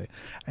anything into it,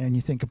 and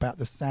you think about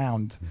the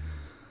sound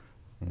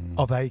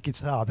of a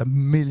guitar, the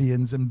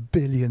millions and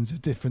billions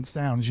of different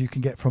sounds you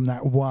can get from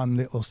that one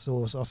little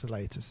source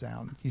oscillator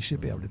sound, you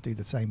should be able to do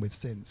the same with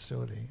synths,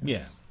 surely.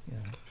 Yeah,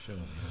 sure.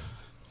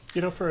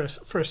 You know, for a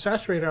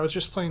saturator, I was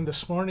just playing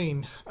this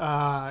morning,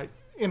 and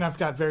I've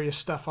got various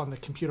stuff on the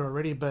computer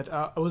already, but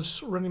I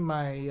was running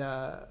my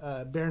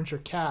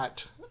Behringer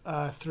Cat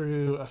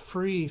through a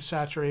free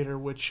saturator,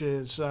 which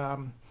is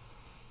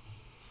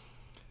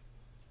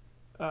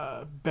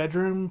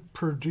Bedroom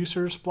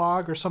Producers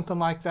Blog or something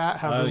like that.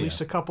 Have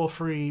released a couple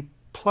free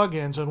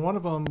plugins, and one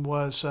of them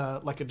was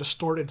like a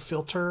distorted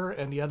filter,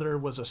 and the other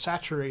was a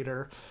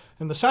saturator.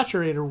 And the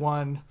saturator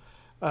one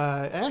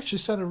it actually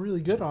sounded really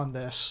good on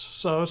this.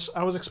 So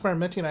I was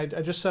experimenting. I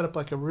just set up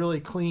like a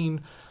really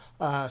clean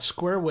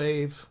square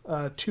wave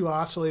 2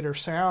 oscillator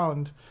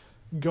sound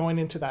going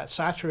into that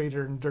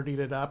saturator and dirtied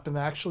it up, and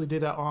I actually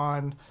did it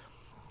on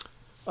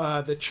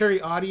the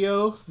Cherry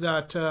Audio,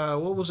 that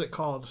what was it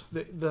called,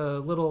 the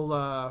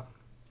little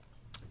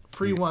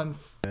free one,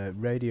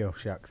 Radio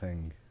Shack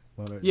thing.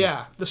 The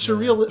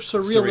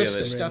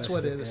surrealistic, that's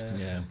what it is.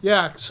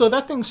 Yeah, so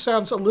that thing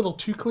sounds a little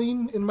too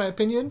clean in my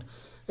opinion,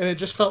 and it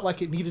just felt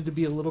like it needed to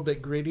be a little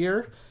bit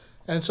grittier.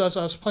 And so as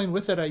I was playing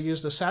with it, I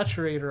used a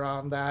saturator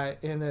on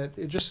that, and it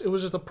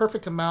was just the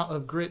perfect amount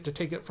of grit to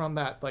take it from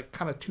that like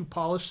kind of too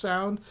polished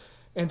sound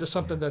into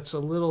something that's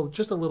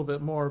just a little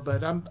bit more.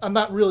 But I'm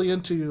not really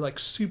into like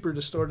super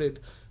distorted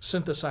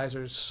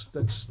synthesizers.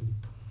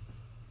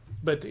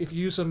 But if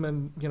you use them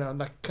and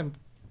like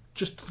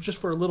just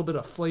for a little bit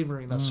of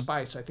flavoring, of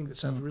spice, I think that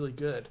sounds really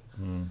good.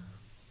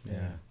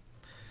 Yeah.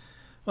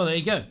 Well, there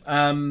you go.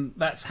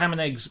 That's Ham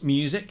and Eggs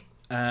Music.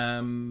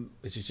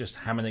 Which is just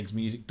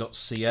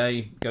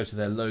hammondeggsmusic.ca. Go to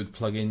their Logue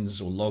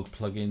plugins or Logue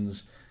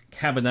plugins,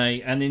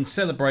 Cabernet, and in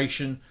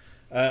celebration,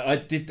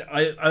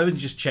 I only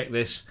just checked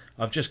this.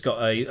 I've just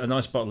got a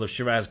nice bottle of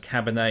Shiraz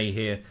Cabernet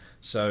here,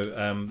 so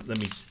let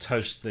me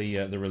toast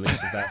the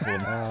release of that for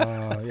them.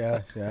 Oh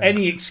yeah.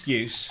 Any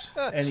excuse.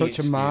 Such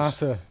a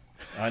martyr.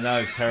 I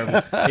know,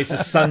 terrible. It's a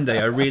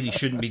Sunday. I really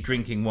shouldn't be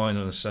drinking wine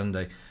on a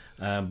Sunday,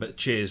 but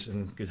cheers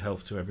and good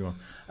health to everyone.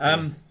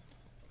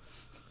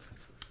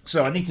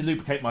 So I need to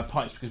lubricate my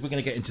pipes because we're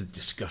going to get into the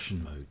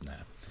discussion mode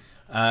now.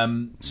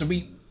 So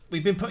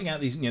we've been putting out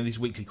these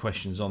weekly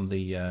questions on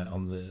the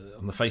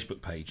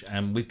Facebook page,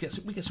 and we get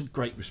some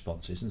great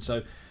responses. And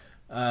so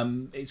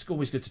it's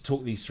always good to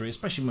talk these through,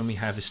 especially when we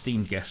have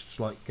esteemed guests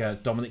like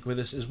Dominic with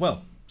us as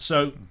well.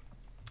 So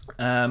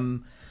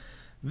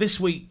this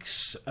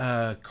week's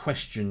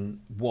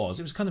question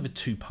was kind of a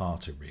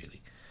two-parter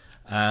really.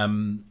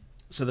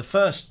 So the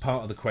first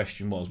part of the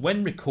question was,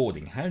 when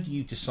recording, how do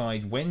you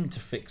decide when to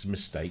fix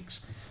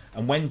mistakes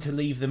and when to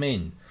leave them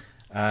in?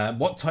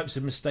 What types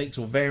of mistakes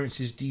or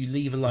variances do you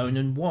leave alone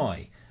and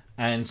why?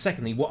 And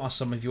secondly, what are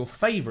some of your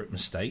favourite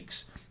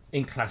mistakes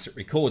in classic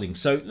recording?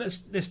 So let's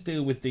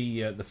deal with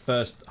the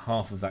first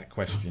half of that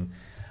question,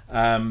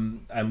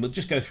 and we'll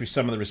just go through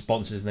some of the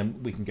responses, and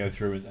then we can go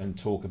through and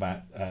talk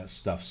about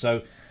stuff.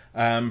 So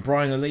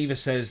Brian Oliva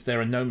says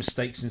there are no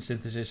mistakes in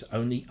synthesis,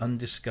 only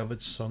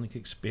undiscovered sonic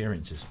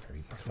experiences.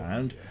 Very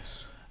profound.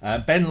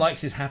 Yes. Ben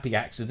likes his happy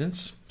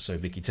accidents, so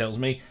Vicky tells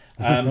me.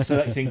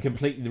 Selecting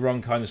completely the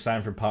wrong kind of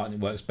sound for a part and it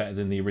works better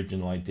than the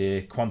original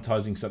idea.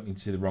 Quantizing something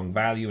to the wrong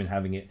value and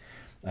having it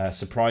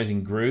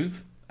surprising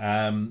groove.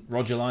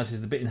 Roger Lyons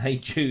is the bit in Hey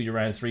Jude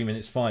around 3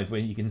 minutes 5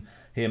 when you can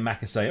hear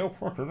Macca say, "Oh,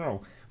 I don't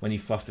know," when he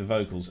fluffed the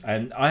vocals.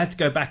 And I had to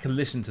go back and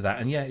listen to that,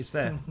 and yeah, it's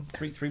there.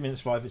 3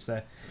 minutes 5, it's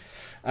there.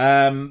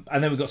 And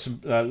then we've got some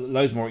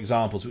loads more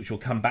examples which we'll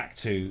come back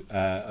to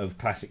of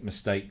classic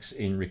mistakes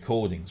in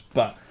recordings.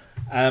 But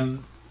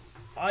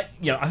I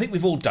think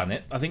we've all done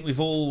it. I think we've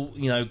all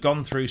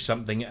gone through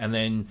something and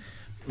then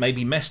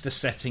maybe messed a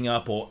setting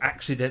up or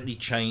accidentally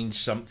changed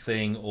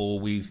something, or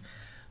we've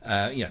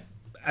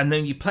and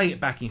then you play it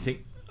back and you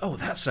think, oh,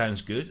 that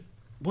sounds good.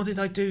 What did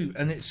I do?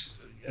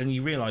 And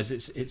you realise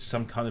it's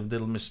some kind of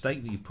little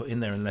mistake that you've put in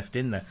there and left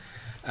in there.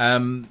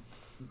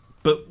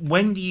 But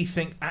when do you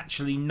think,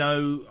 actually,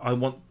 no, I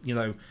want,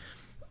 I'm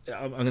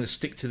going to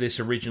stick to this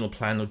original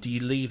plan, or do you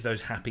leave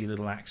those happy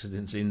little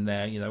accidents in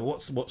there?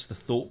 What's the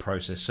thought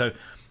process? So,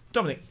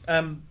 Dominic,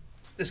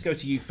 let's go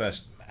to you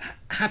first.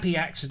 Happy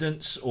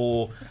accidents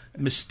or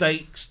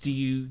mistakes, do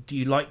you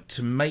like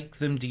to make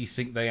them? Do you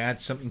think they add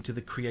something to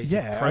the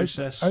creative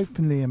process?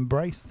 Openly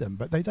embrace them,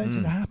 but they don't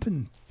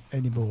happen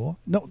anymore.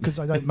 Not because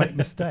I don't make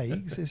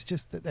mistakes. It's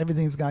just that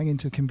everything's going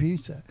into a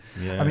computer.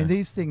 Yeah. I mean,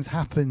 these things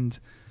happened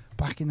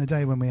back in the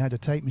day when we had a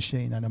tape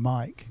machine and a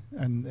mic,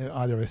 and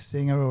either a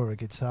singer or a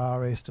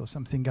guitarist or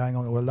something going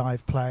on, or a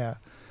live player,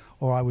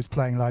 or I was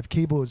playing live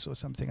keyboards or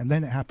something, and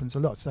then it happens a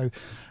lot. So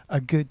a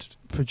good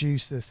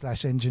producer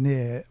 /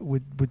 engineer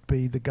would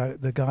be the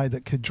guy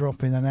that could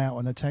drop in and out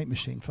on a tape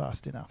machine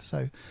fast enough.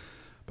 So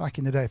back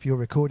in the day, if you're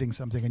recording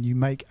something and you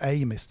make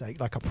a mistake,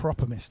 like a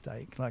proper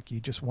mistake, like you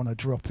just want to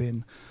drop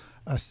in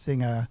a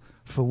singer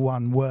for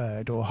one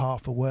word or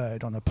half a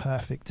word on a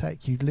perfect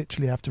take, you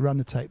literally have to run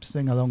the tape,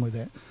 sing along with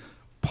it,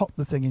 pop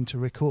the thing into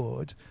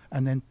record,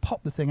 and then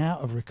pop the thing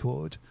out of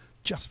record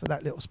just for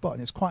that little spot.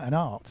 And it's quite an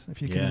art,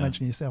 if you can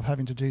imagine yourself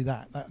having to do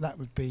that.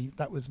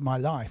 That was my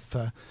life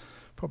for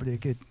probably a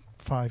good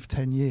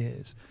 5-10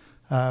 years,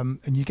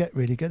 and you get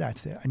really good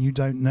at it, and you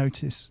don't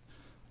notice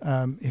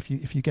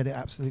if you get it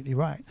absolutely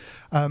right.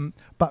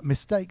 But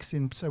mistakes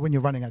so when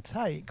you're running a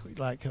take,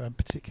 like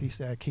particularly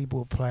say a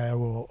keyboard player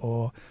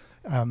or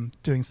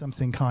doing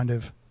something kind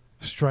of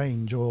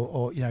strange,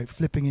 or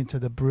flipping into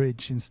the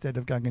bridge instead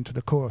of going into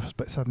the chorus,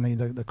 but suddenly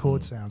the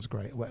chord sounds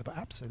great or whatever,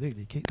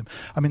 absolutely keep them.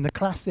 I mean, the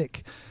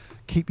classic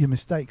keep your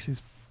mistakes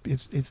is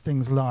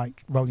things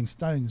like Rolling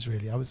Stones,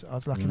 really. I was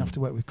lucky enough to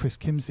work with Chris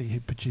Kimsey, who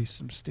produced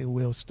some Steel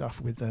Wheel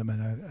stuff with them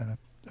and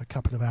a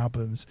couple of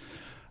albums,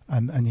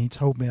 and he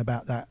told me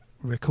about that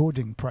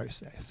recording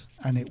process,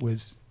 and it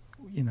was,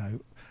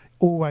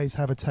 always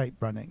have a tape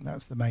running.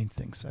 That's the main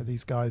thing. So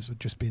these guys would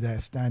just be there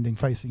standing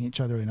facing each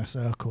other in a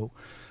circle.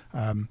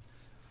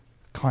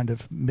 Kind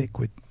of Mick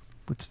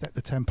would set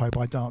the tempo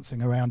by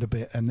dancing around a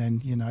bit, and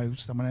then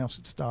someone else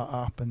would start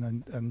up,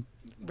 and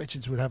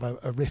Richards would have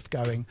a riff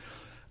going,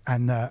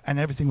 and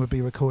everything would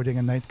be recording,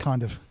 and they'd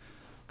kind of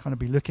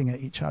be looking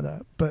at each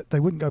other, but they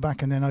wouldn't go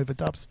back and then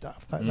overdub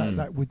stuff.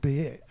 That would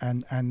be it.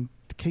 And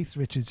Keith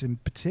Richards in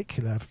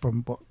particular,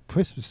 from what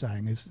Chris was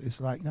saying,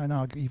 is like,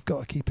 no, you've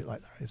got to keep it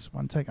like that. It's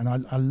one take, and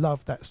I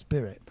love that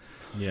spirit.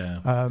 Yeah.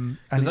 And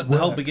the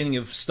whole beginning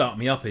of Start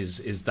Me Up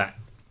is that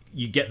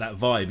you get that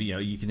vibe.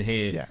 You can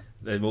hear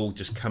them all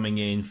just coming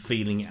in,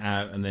 feeling it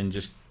out, and then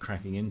just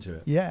cracking into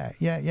it. Yeah.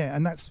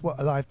 And that's what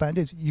a live band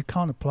is. You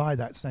can't apply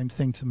that same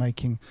thing to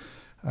making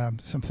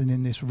something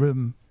in this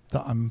room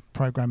that I'm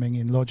programming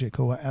in Logic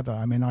or whatever.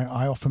 I mean,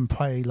 I often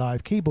play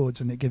live keyboards,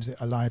 and it gives it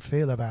a live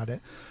feel about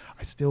it.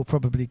 I still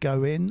probably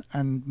go in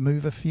and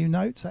move a few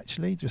notes,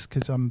 actually, just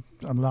because I'm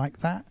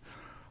like that.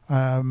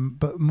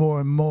 But more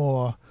and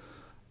more,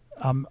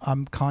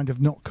 I'm kind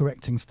of not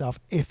correcting stuff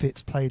if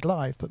it's played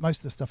live. But most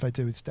of the stuff I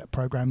do is step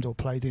programmed or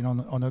played in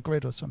on a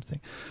grid or something.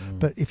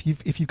 But if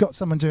you've got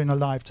someone doing a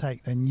live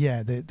take, then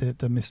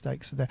the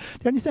mistakes are there.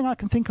 The only thing I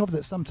can think of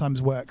that sometimes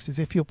works is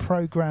if you're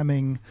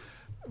programming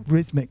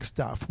rhythmic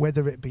stuff,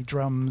 whether it be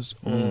drums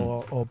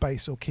or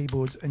bass or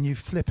keyboards, and you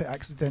flip it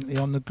accidentally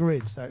on the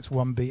grid, so it's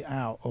 1 beat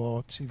out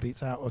or 2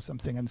 beats out or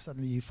something, and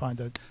suddenly you find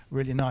a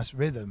really nice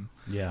rhythm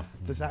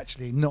that's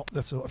actually not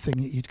the sort of thing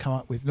that you'd come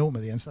up with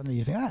normally, and suddenly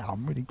you think,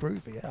 I'm really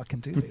groovy, I can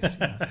do this.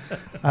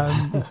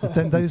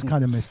 Then those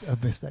kind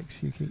of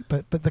mistakes you keep.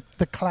 But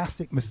the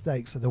classic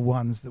mistakes are the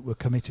ones that were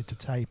committed to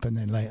tape, and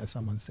then later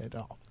someone said, do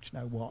you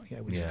know what,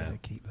 we're just going to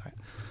keep that.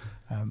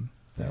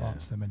 There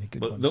aren't so many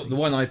good ones. The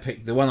one I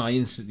picked, the one I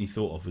instantly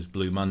thought of was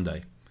Blue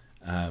Monday,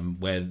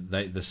 where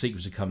the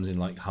sequencer comes in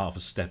like half a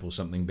step or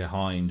something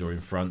behind or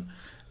in front,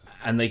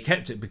 and they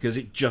kept it because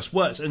it just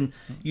works. And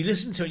you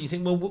listen to it and you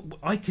think, well,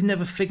 I can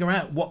never figure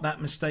out what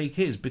that mistake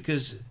is,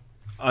 because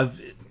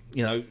I've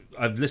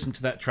listened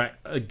to that track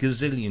a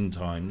gazillion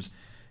times.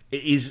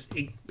 It's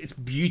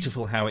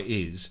beautiful how it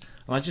is,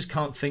 and I just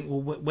can't think,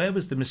 well, where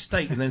was the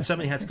mistake? And then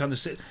somebody had to kind of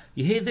sit.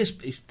 You hear this?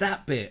 It's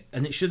that bit,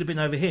 and it should have been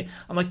over here.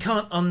 And I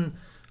can't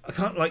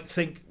like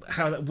think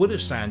how that would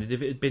have sounded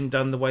if it had been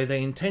done the way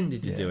they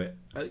intended to do it.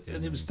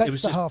 And that's the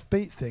just half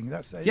beat thing.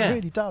 It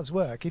really does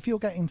work. If you're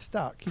getting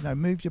stuck,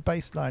 move your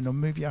bass line or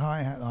move your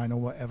hi-hat line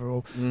or whatever,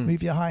 or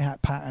move your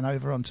hi-hat pattern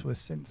over onto a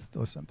synth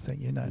or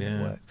something,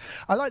 it works.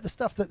 I like the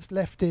stuff that's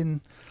left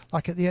in,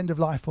 like at the end of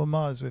Life on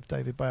Mars with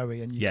David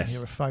Bowie, and you can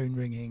hear a phone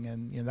ringing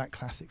and that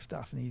classic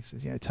stuff, and he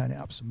says, turn it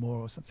up some more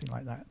or something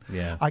like that.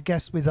 I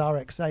guess with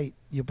RX-8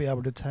 you'll be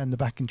able to turn the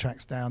backing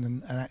tracks down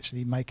and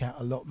actually make out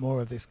a lot more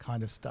of this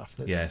kind of stuff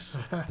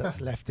that's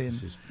left in.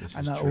 This is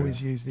I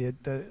always use the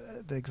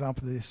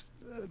example of this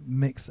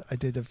mix that I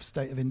did of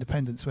State of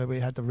Independence, where we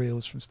had the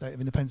reels from State of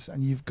Independence,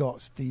 and you've got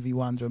Stevie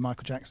Wonder and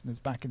Michael Jackson as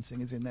backing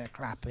singers in there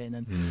clapping,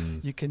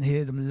 and you can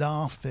hear them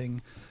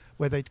laughing,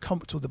 where they'd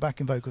comped all the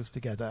backing vocals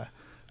together,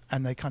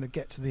 and they kind of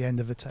get to the end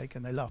of the take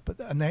and they laugh.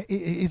 It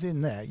is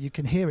in there. You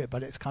can hear it,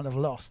 but it's kind of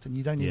lost, and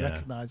you don't even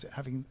recognise it,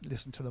 having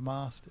listened to the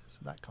masters.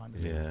 That kind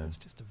of stuff. It's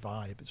just a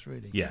vibe. It's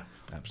really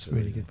absolutely, it's a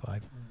really good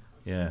vibe.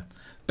 Yeah,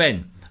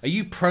 Ben, are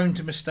you prone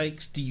to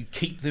mistakes? Do you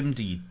keep them?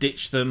 Do you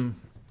ditch them?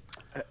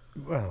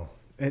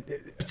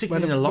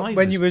 Particularly in a live.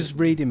 When you was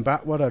reading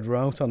back what I'd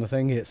wrote on the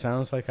thing, it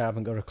sounds like I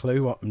haven't got a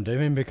clue what I'm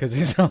doing, because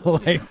it's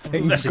all like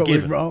things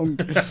going wrong.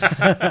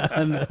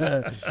 And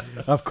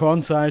I've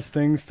quantized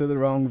things to the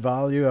wrong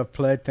value. I've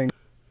played things to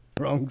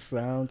the wrong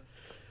sound.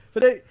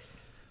 But it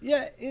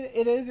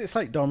is. It's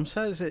like Dom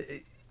says.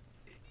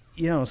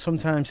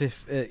 Sometimes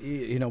if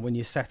when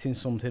you're setting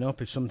something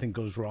up, if something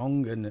goes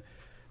wrong and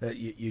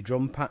your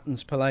drum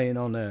pattern's playing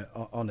on a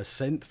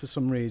synth for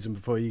some reason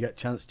before you get a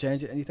chance to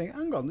change it, and you think,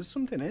 hang on, there's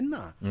something in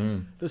that.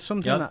 There's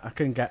something that I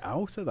can get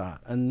out of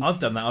that. And I've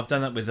done that. I've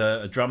done that with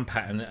a drum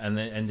pattern, and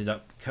it ended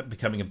up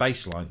becoming a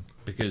bass line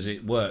because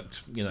it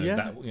worked.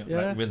 That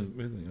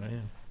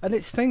rhythm. And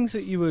it's things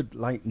that you would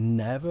like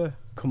never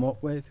come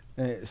up with.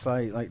 It's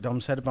like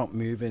Dom said about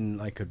moving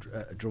like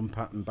a drum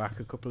pattern back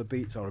a couple of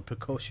beats, or a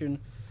percussion.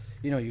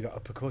 You got a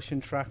percussion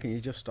track and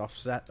you just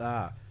offset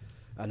that,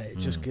 and it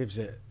just gives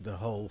it the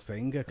whole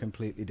thing a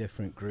completely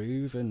different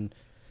groove. And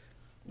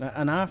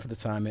half of the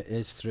time it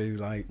is through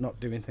like not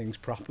doing things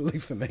properly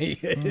for me.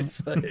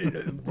 It's like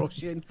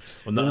rushing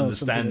or not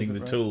understanding the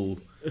tool.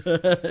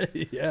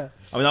 Yeah.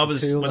 I mean, I was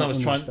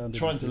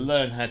trying to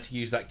learn how to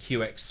use that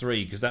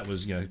QX3, because that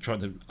was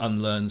trying to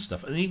unlearn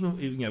stuff, and even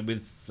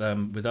with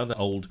other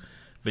old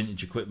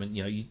vintage equipment,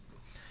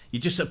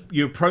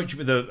 you approach it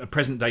with a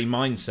present day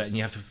mindset, and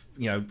you have to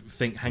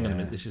think, hang on a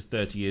minute, this is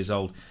 30 years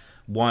old.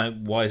 Why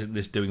isn't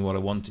this doing what I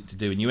want it to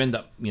do? And you end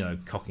up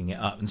cocking it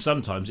up, and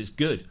sometimes it's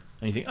good,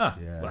 and you think,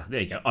 well,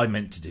 there you go, I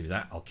meant to do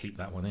that, I'll keep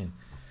that one in.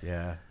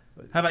 Yeah.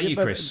 How about you,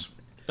 Cryss?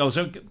 I was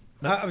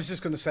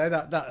just going to say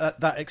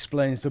that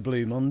explains the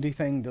Blue Monday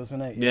thing,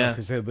 doesn't it?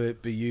 Because they'll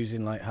be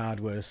using like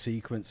hardware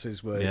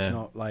sequencers where it's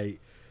not like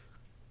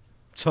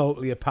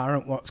totally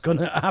apparent what's going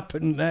to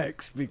happen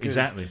next, because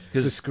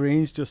the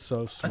screen's just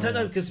so small. I don't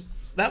know, because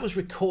that was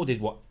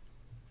recorded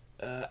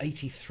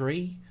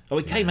 83.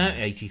 It came out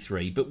in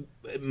 83, but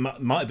it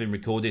might have been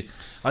recorded.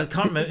 I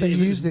can't remember. They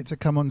used it to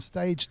come on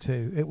stage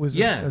too. It was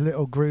a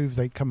little groove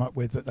they'd come up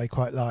with that they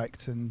quite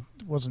liked, and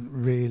wasn't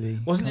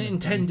it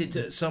intended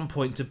at some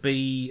point to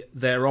be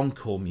their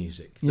encore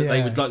music, that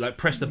they would like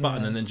press the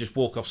button and then just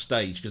walk off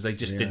stage, because they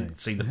just didn't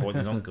see the point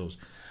in encores.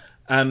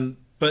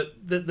 But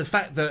the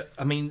fact that,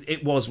 I mean,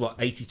 it was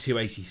 82,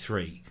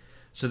 83,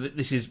 so that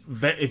this is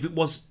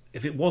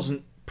if it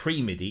wasn't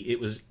pre-MIDI, it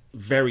was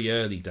very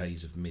early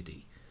days of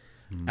MIDI.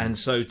 And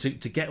so to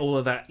get all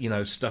of that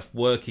stuff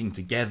working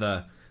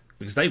together,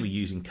 because they were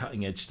using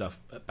cutting edge stuff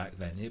back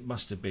then, it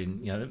must have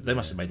been they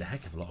must have made a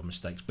heck of a lot of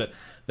mistakes, but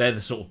they're the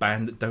sort of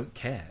band that don't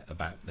care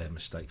about their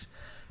mistakes.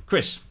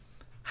 Cryss,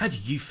 how do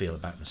you feel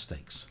about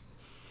mistakes?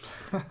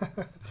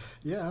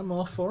 Yeah, I'm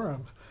all for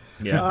them.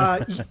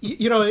 Yeah.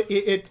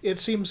 It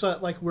seems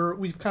like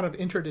we've kind of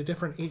entered a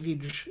different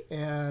age,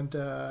 and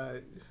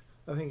I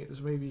think it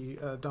was maybe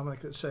Dominic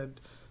that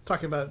said,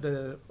 talking about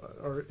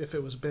or if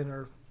it was Ben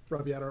or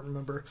Robbie, I don't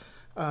remember,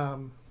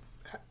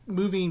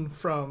 moving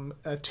from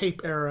a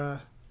tape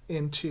era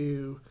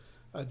into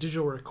a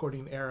digital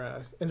recording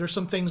era. And there's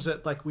some things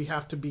that like we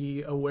have to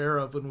be aware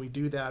of when we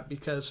do that,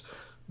 because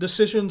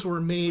decisions were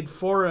made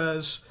for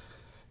us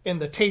in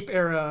the tape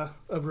era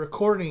of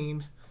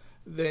recording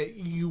that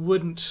you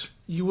wouldn't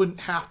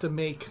have to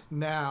make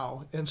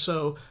now. And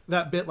so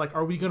that bit, like,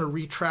 are we going to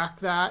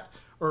retract that,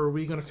 or are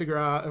we going to figure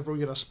out if we're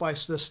going to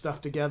splice this stuff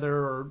together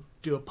or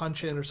do a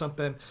punch in or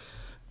something?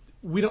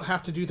 We don't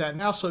have to do that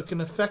now, so it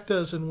can affect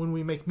us. And when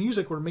we make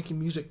music, we're making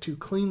music too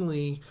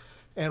cleanly,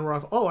 and we're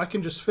off, I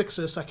can just fix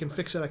this, I can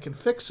fix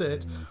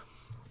it.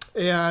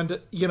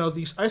 And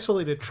these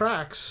isolated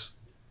tracks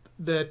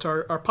that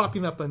are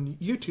popping up on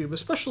YouTube,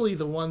 especially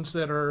the ones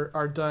that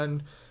are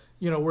done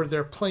where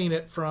they're playing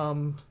it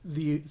from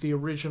the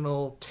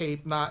original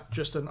tape, not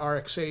just an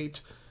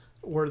RX8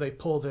 where they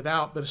pulled it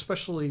out, but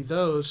especially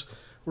those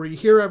where you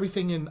hear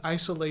everything in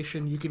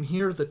isolation. You can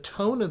hear the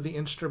tone of the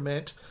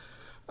instrument.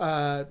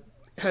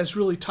 Has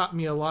really taught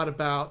me a lot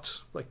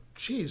about, like,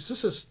 geez,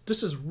 this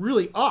is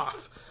really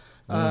off.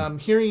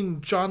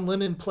 Hearing John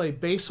Lennon play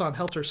bass on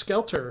Helter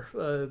Skelter,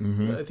 I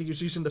think he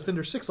was using the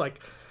Fender 6, like,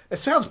 it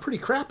sounds pretty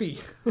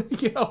crappy,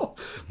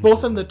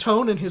 both in the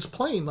tone and his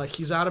playing, like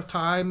he's out of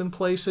time in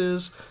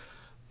places.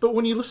 But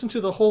when you listen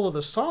to the whole of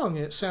the song,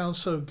 it sounds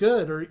so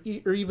good. Or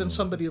even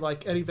somebody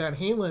like Eddie Van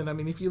Halen. I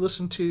mean, if you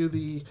listen to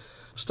the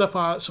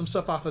some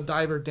stuff off of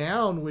Diver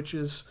Down, which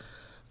is,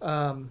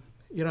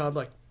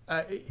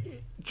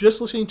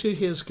 just listening to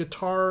his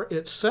guitar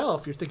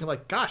itself, you're thinking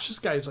like, gosh, this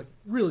guy is like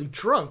really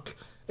drunk.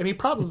 And he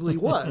probably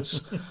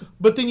was.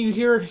 But then you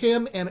hear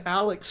him and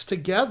Alex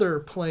together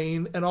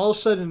playing, and all of a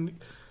sudden,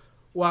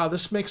 wow,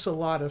 this makes a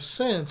lot of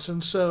sense.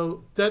 And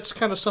so that's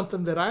kind of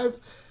something that I've,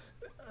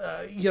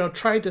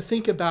 tried to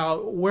think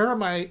about. Where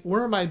am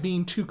I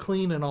being too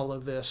clean in all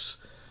of this?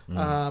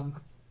 And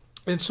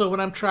so when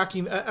I'm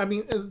tracking, I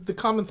mean, the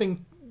common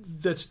thing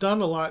that's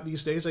done a lot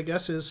these days, I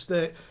guess, is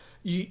that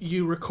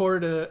you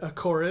record a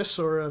chorus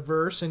or a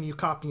verse and you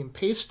copy and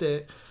paste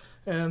it.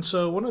 And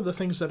so one of the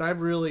things that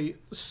I've really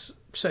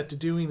set to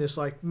doing is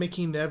like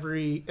making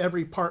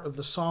every part of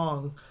the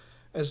song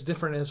as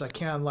different as I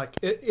can. Like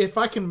if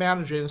I can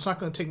manage it, it's not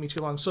going to take me too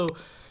long. So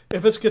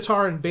if it's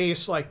guitar and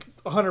bass, like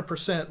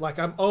 100%, like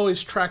I'm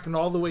always tracking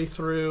all the way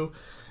through,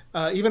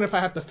 even if I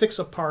have to fix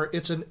a part,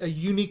 it's a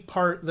unique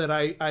part that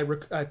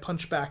I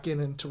punch back in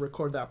and to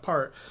record that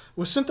part.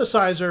 With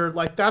synthesizer,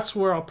 like that's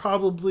where I'll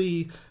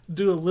probably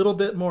do a little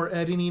bit more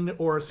editing,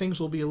 or things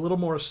will be a little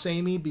more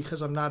samey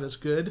because I'm not as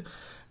good.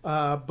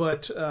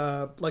 But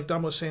like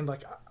Dom was saying,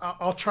 like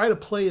I'll try to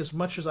play as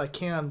much as I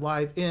can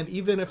live in,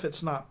 even if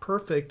it's not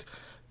perfect,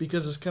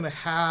 because it's going to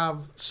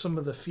have some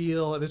of the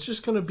feel, and it's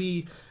going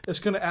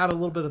to add a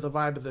little bit of the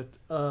vibe of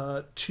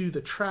the to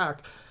the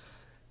track.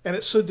 And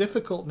it's so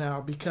difficult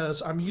now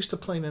because I'm used to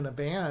playing in a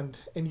band,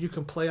 and you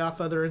can play off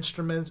other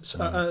instruments,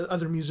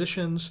 other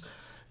musicians.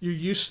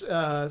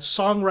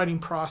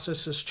 Songwriting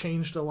process has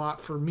changed a lot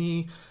for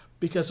me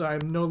because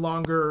I'm no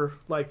longer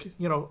like,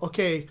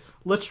 okay,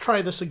 let's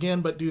try this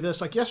again, but do this.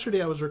 Like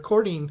yesterday I was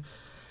recording,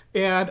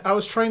 and I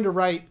was trying to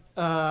write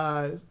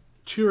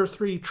 2 or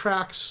 3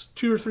 tracks,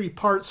 2 or 3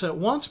 parts at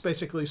once,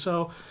 basically.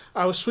 So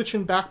I was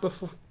switching back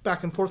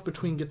and forth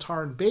between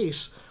guitar and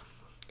bass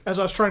as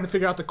I was trying to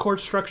figure out the chord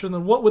structure, and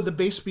then what would the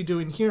bass be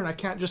doing here, and I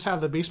can't just have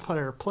the bass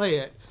player play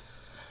it.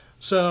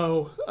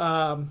 So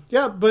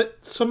but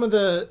some of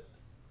the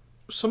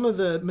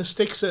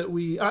mistakes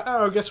that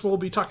I guess we'll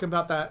be talking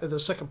about that in the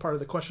second part of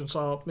the question,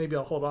 so maybe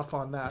I'll hold off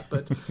on that.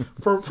 But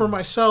for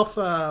myself,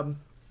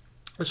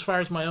 as far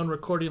as my own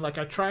recording, like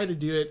I try to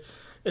do it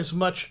as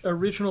much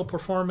original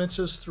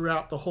performances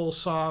throughout the whole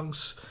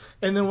songs,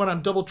 and then when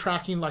I'm double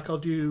tracking, like I'll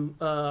do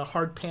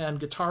hard pan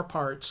guitar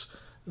parts,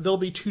 there'll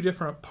be 2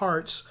 different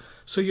parts,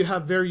 so you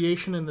have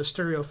variation in the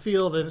stereo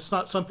field, and it's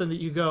not something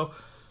that you go,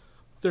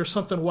 there's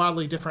something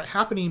wildly different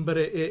happening, but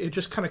it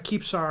just kind of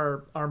keeps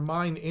our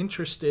mind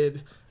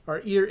interested, our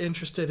ear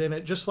interested in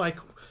it, just like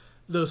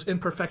those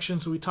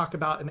imperfections we talk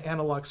about in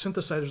analog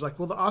synthesizers. Like,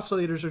 well, the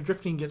oscillators are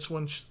drifting against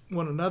one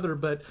another,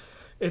 but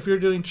if you're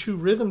doing 2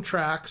 rhythm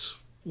tracks,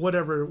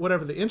 whatever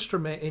the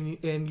instrument,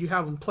 and you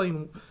have them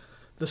playing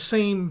the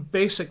same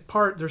basic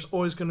part, there's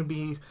always going to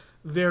be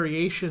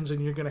variations,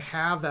 and you're going to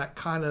have that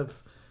kind of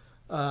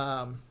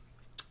what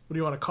do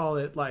you want to call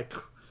it, like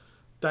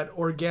that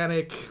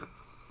organic,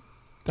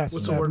 that's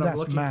what's the word I'm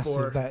looking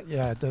massive for?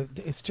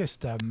 It's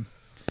just a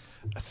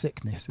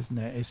thickness, isn't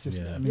it? It's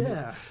just Yeah.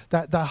 it's,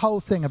 that the whole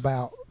thing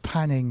about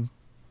panning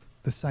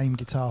the same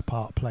guitar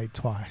part played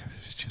twice,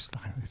 it's just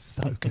like, it's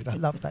so good. I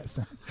love that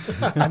sound.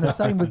 And the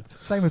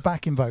same with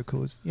backing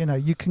vocals.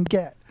 You can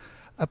get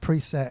a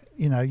preset,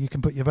 you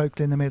can put your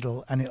vocal in the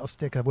middle and it'll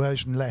stick a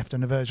version left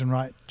and a version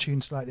right,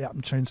 tune slightly up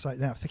and tune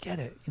slightly down. Forget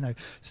it,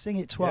 sing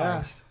it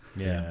twice.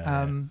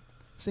 Yeah.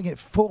 Sing it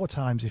 4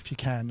 times if you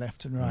can,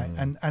 left and right,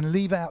 and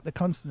leave out the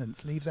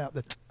consonants, leaves out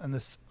the t and the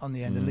s on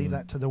the end, and leave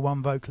that to the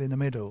one vocal in the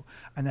middle,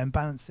 and then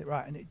balance it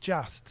right, and it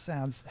just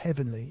sounds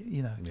heavenly.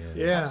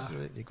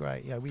 Absolutely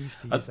great. Yeah, we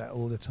used to use that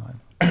all the time.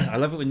 I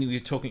love it when you were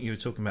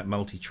talking about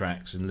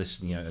multi-tracks and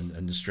listening,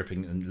 and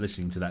stripping and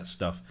listening to that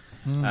stuff.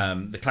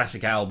 The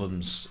Classic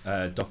Albums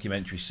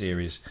documentary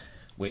series,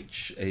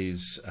 which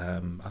is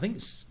I think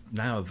it's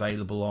now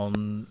available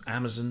on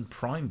Amazon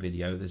Prime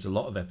Video. There's a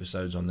lot of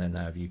episodes on there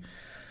now.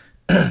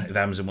 If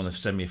Amazon want to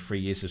send me a free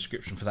year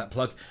subscription for that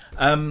plug.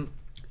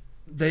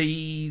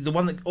 The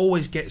one that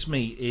always gets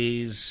me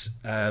is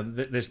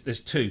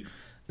there's 2.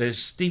 There's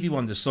Stevie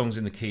Wonder's Songs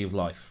in the Key of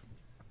Life,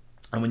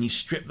 and when you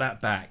strip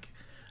that back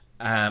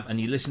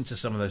and you listen to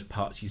some of those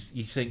parts,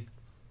 you think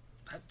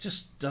that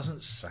just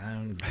doesn't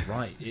sound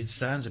right. It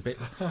sounds a bit,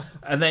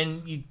 and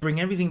then you bring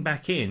everything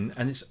back in,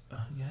 and it's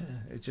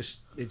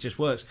it just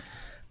works.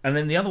 And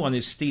then the other one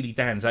is Steely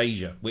Dan's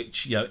Asia,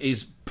 which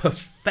is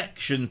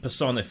perfection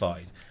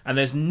personified, and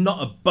there's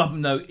not a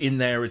bum note in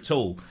there at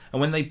all. And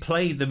when they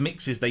play the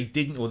mixes, they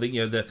didn't, or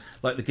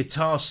the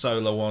guitar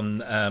solo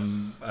on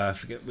I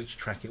forget which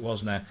track it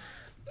was now,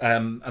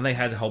 and they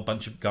had a whole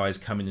bunch of guys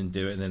come in and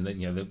do it, and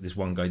then this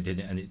one guy did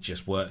it, and it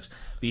just works.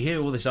 But you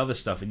hear all this other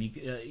stuff, and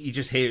you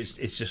just hear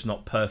it's just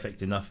not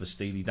perfect enough for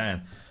Steely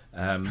Dan.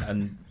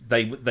 And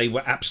they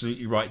were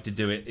absolutely right to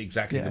do it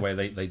exactly the way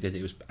they did it.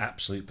 It was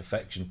absolute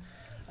perfection.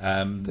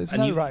 There's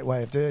no right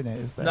way of doing it,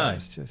 is there? No.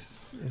 It's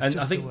just I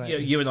the think way.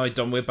 you and I,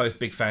 Don, we're both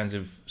big fans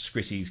of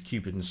Scritty's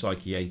Cupid and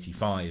Psyche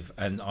 85,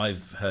 and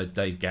I've heard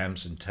Dave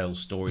Gamson tell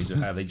stories of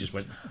how they just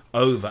went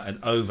over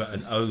and over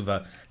and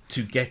over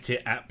to get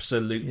it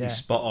absolutely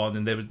spot on,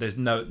 and there's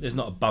not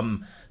a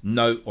bum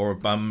note or a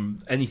bum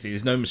anything.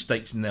 There's no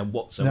mistakes in there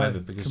whatsoever. No,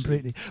 because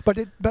completely.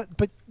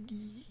 But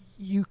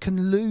you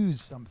can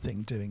lose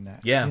something doing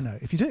that. Yeah.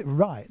 If you do it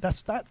right,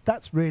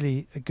 that's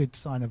really a good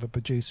sign of a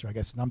producer, I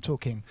guess. And I'm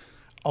talking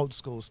old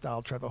school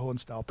style, Trevor Horn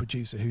style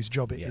producer whose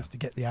job it is to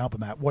get the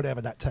album out,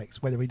 whatever that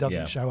takes, whether he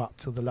doesn't show up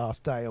till the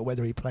last day or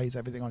whether he plays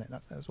everything on it.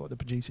 That's what the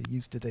producer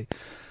used to do.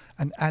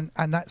 And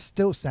that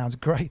still sounds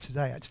great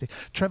today, actually.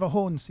 Trevor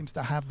Horn seems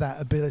to have that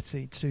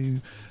ability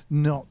to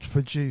not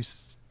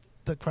produce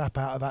the crap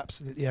out of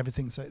absolutely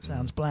everything so it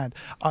sounds bland.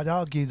 I'd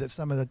argue that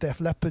some of the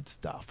Def Leppard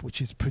stuff, which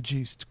is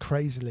produced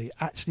crazily,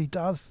 actually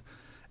does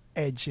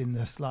edge in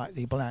the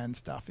slightly bland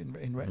stuff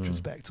in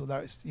retrospect, although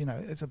it's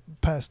it's a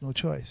personal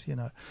choice,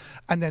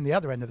 and then the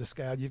other end of the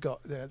scale, you've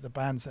got the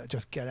bands that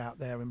just get out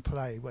there and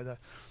play, whether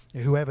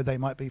whoever they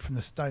might be, from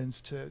the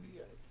Stones to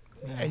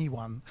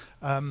anyone,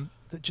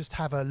 that just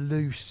have a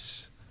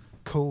loose,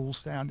 cool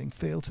sounding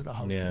feel to the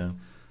whole thing.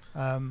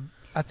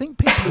 I think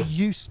people are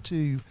used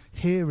to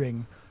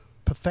hearing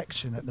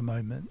perfection at the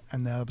moment,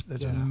 and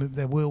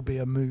there will be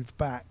a move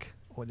back,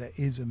 or there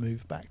is a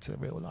move back to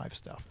real life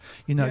stuff.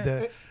 You know,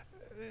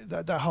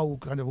 the whole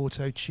kind of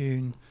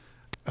auto-tune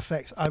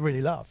effects I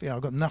really love. I've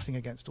got nothing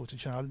against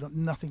auto-tune. I've got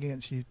nothing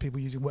against people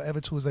using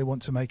whatever tools they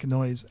want to make a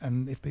noise,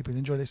 and if people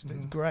enjoy listening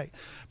to it, great.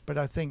 But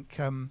I think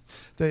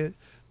the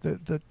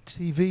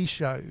TV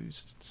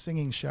shows,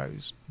 singing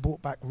shows,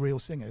 brought back real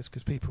singers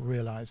because people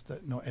realised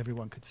that not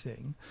everyone could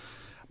sing.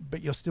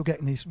 But you're still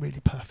getting these really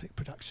perfect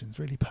productions,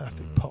 really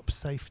perfect pop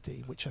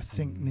safety, which I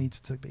think needs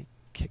to be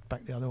kicked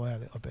back the other way a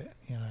little bit.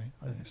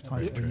 I think it's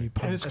time for a new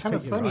punk. And it's kind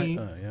of funny.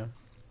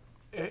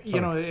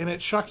 You know, and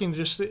it's shocking.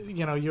 Just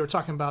you were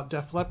talking about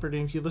Def Leppard,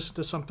 and if you listen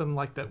to something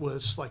like that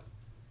was like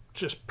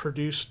just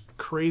produced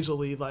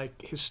crazily,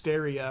 like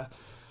Hysteria,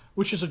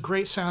 which is a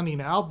great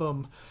sounding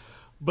album,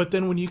 but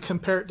then when you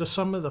compare it to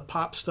some of the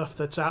pop stuff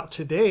that's out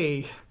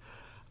today,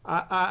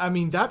 I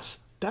mean that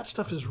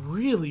stuff is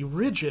really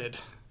rigid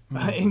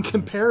in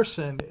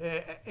comparison,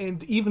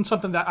 and even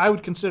something that I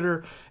would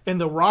consider in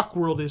the rock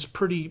world is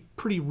pretty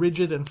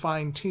rigid and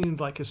fine tuned,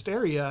 like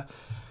Hysteria.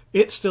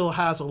 It still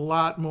has a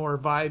lot more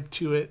vibe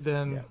to it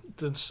than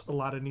a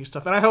lot of new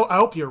stuff. And I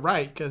hope you're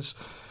right, because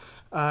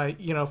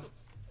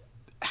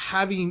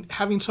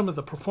having some of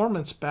the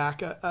performance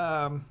back,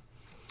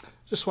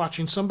 just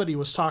watching, somebody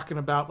was talking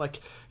about, like,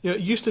 it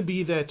used to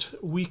be that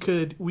we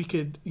could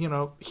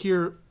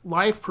hear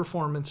live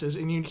performances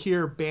and you'd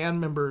hear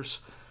band members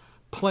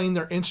playing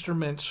their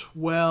instruments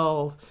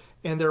well,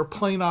 and they're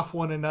playing off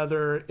one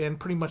another. And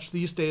pretty much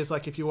these days,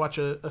 like if you watch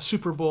a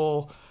Super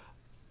Bowl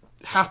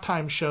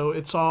halftime show,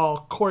 it's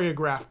all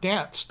choreographed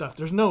dance stuff.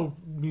 There's no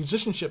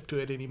musicianship to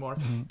it anymore.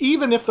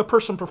 Even if the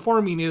person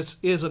performing is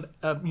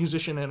a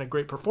musician and a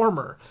great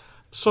performer,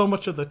 so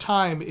much of the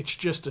time it's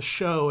just a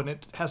show and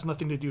it has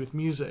nothing to do with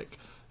music.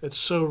 It's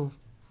so,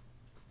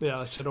 like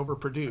I said,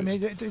 overproduced. I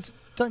mean,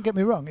 don't get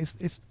me wrong.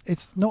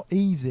 It's not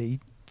easy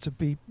to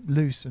be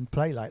loose and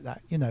play like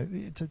that.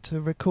 To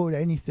record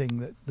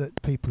anything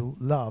that people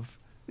love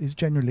is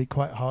generally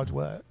quite hard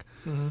work.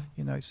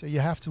 So you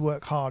have to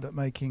work hard at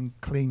making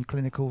clean,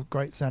 clinical,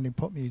 great sounding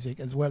pop music,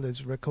 as well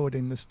as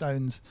recording the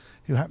Stones,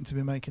 who happen to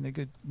be making a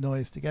good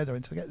noise together.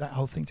 And to get that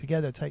whole thing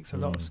together takes a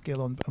lot of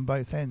skill on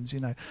both ends.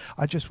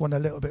 I just want a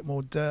little bit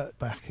more dirt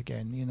back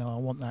again. I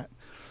want that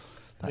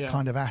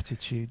kind of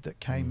attitude that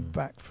came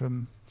back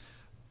from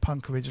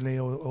punk originally,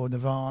 or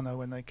Nirvana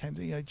when they came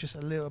to, just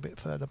a little bit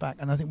further back.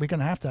 And I think we're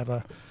going to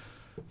have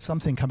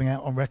something coming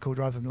out on record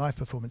rather than live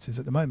performances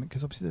at the moment,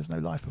 because obviously there's no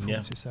live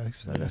performances.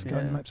 So let's go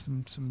and make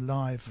some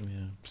live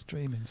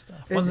streaming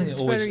stuff. One thing that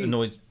always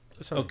annoys.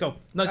 Sorry. Oh, go.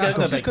 No, go. I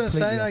was just going to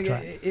say, like,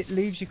 it it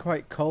leaves you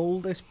quite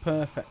cold. This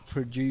perfect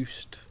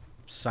produced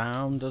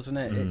sound, doesn't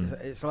it?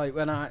 It's like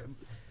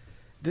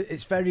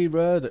it's very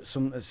rare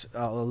that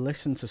I'll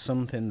listen to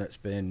something that's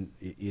been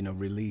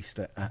released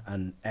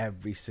and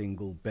every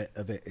single bit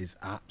of it is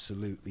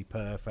absolutely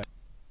perfect.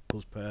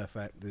 It's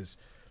perfect.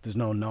 There's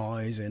no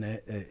noise in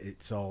it.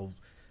 It's all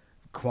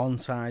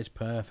quantized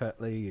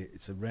perfectly.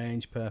 It's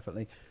arranged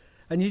perfectly,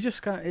 and it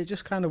just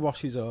kind of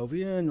washes over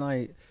you.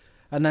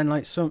 And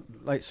then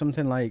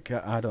something like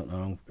I don't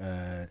know,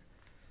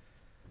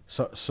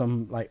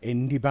 some like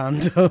indie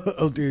band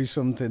will do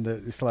something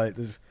that it's like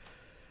there's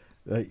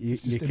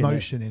it's just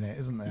emotion in it,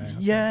 isn't there?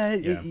 Yeah.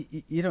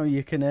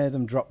 You can hear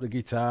them drop the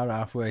guitar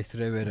halfway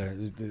through it. Or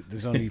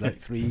there's only like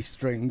 3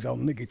 strings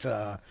on the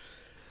guitar.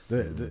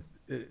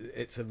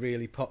 It's a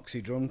really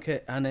poxy drum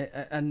kit,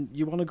 and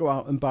you want to go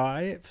out and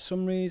buy it for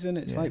some reason.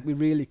 It's like we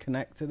really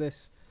connect to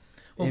this.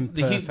 Well,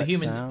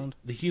 sound.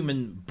 The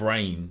human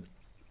brain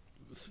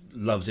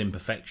loves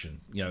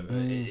imperfection.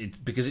 It's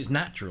because it's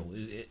natural.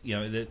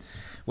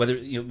 Whether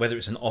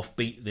it's an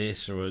offbeat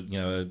this or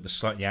a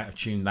slightly out of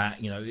tune that,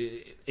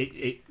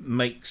 it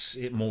makes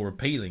it more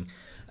appealing.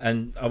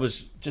 And I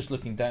was just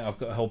looking down. I've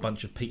got a whole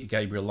bunch of Peter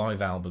Gabriel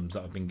live albums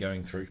that I've been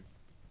going through,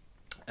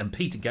 and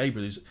Peter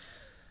Gabriel is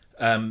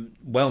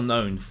well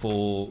known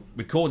for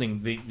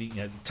recording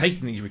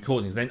taking these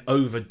recordings, then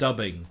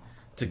overdubbing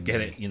to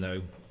get it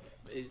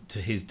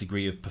to his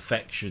degree of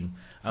perfection.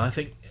 And I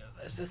think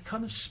it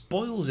kind of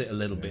spoils it a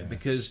little bit,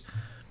 because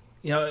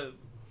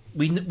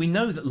we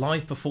know that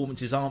live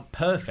performances aren't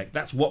perfect.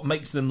 That's what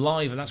makes them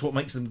live, and that's what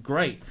makes them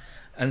great.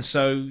 And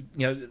so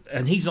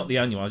and he's not the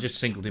only one. I just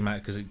singled him out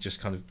because it just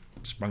kind of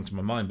sprung to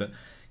my mind. But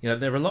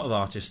there are a lot of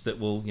artists that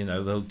will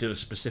they'll do a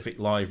specific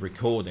live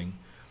recording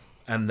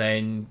and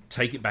then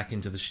take it back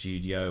into the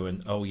studio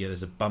and,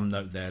 there's a bum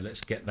note there,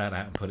 let's get that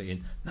out and put it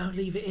in. No,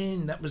 leave it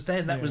in. That was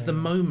there. That was the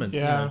moment.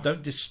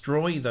 Don't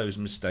destroy those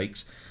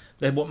mistakes.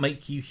 They're what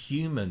make you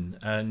human.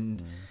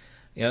 And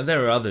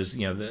there are others.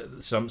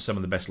 Some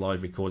of the best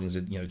live recordings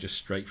are just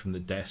straight from the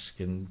desk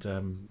and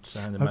sound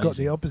amazing. I've got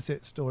the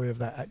opposite story of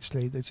that,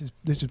 actually. This is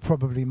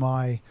probably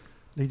my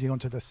leading on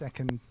to the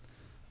second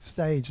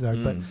stage,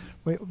 though.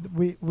 But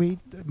me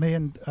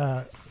and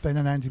Ben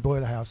and Andy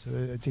Boilerhouse,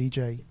 a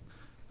DJ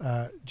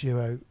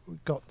duo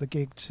got the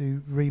gig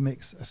to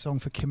remix a song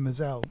for Kim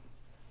Mazel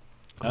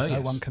called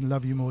No One Can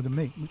Love You More Than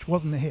Me, which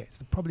wasn't a hit.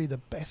 It's probably the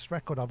best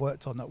record I've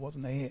worked on that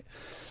wasn't a hit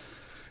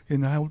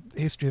in the whole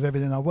history of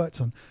everything I worked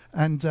on.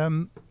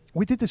 And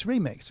we did this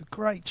remix, a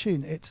great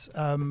tune. It's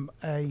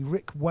a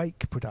Rick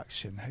Wake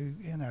production, who,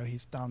 you know,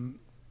 he's done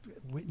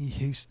Whitney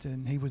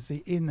Houston. He was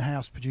the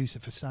in-house producer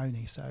for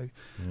Sony, so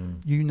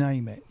you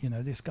name it, you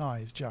know, this guy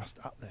is just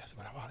up there. So,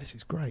 wow, this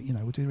is great, you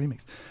know, we'll do the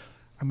remix.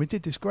 And we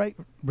did this great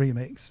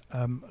remix,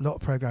 a lot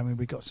of programming,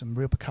 we got some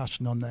real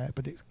percussion on there,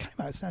 but it came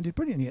out, it sounded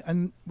brilliant.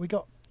 And we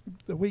got,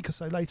 a week or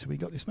so later, we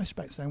got this message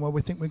back saying, well,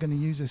 we think we're going to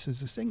use this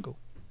as a single.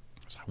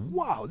 I was like,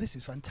 wow, this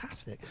is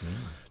fantastic.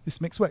 This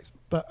mix works.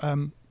 But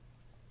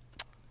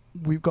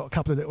we've got a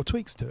couple of little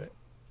tweaks to it.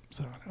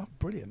 So, oh,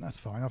 brilliant, that's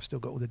fine. I've still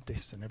got all the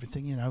discs and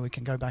everything, you know, we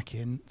can go back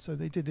in. So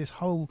they did this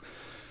whole,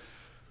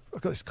 I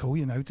got this call,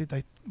 you know,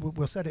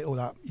 we'll set it all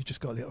up. You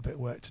just got a little bit of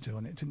work to do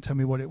on it. Didn't tell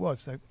me what it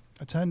was. So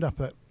I turned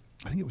up at,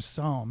 I think it was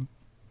Psalm.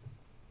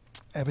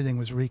 Everything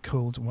was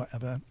recalled and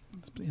whatever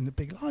in the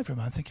big live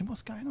room. I'm thinking,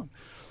 what's going on?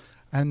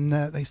 And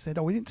they said,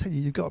 oh, we didn't tell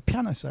you, you've got a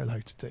piano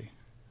solo to do.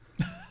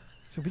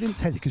 So we didn't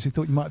tell you because we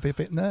thought you might be a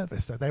bit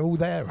nervous. So they're all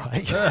there,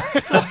 right?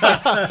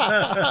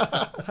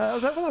 I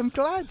was like, well,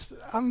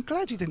 I'm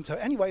glad you didn't tell.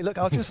 Anyway, look,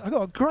 I've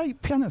got a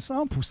great piano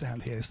sample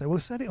sound here, so we'll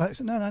set it. Like,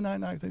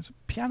 no. There's a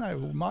piano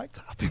all mic'd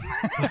up. They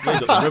got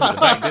the room at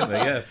the back, didn't they?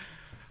 Yeah.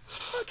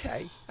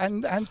 Okay,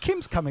 and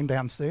Kim's coming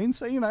down soon,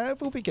 so you know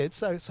it will be good.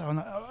 So I'm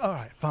like, oh, all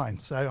right, fine.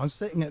 So I'm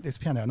sitting at this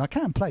piano, and I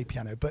can play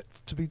piano, but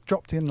to be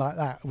dropped in like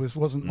that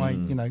wasn't my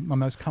my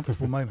most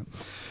comfortable moment.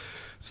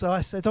 So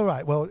I said, all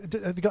right, well,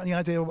 have you got any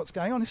idea of what's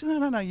going on? He said,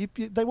 no.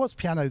 There was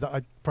piano that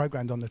I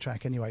programmed on the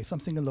track anyway,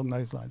 something along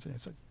those lines.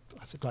 So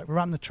I said, like,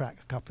 run the track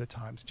a couple of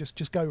times.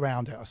 Just go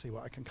round it. I'll see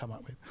what I can come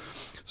up with.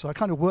 So I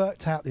kind of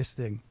worked out this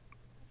thing.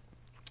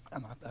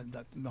 And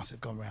that must have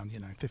gone around,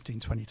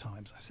 15, 20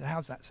 times. I said,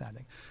 how's that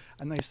sounding?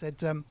 And they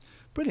said,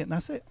 brilliant,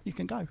 that's it, you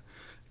can go.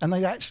 And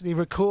they actually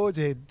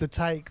recorded the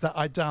take that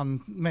I'd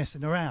done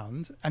messing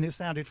around, and it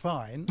sounded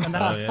fine. And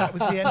that was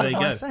the end of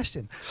my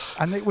session.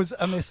 And it was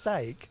a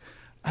mistake.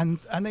 And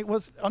it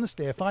was,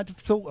 honestly, if I'd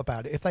thought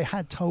about it, if they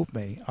had told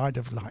me, I'd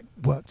have like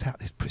worked out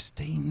this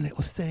pristine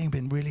little thing,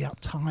 been really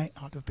uptight,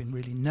 I'd have been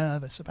really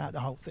nervous about the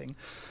whole thing.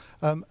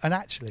 And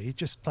actually,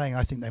 just playing,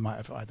 I think they might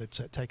have either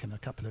taken a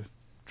couple of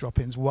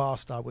drop-ins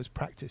whilst I was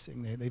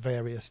practicing the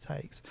various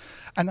takes.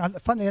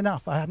 And funnily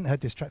enough, I hadn't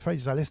heard this track for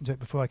ages. I listened to it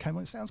before I came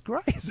on. It sounds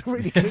great. It's a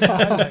really good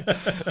solo.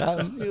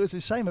 It was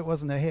a shame it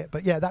wasn't a hit.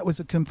 But yeah, that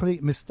was a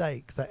complete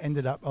mistake that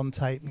ended up on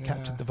tape and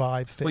captured the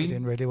vibe, fitted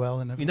in really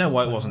well. And you know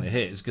why it wasn't a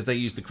hit? It's because they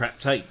used the crap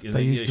tape.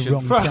 They used the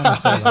wrong piano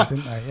solo,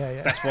 didn't they?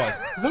 Yeah. That's why.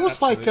 There was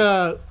like,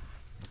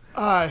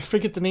 I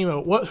forget the name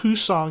of it.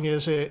 Whose song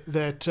is it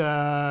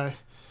that...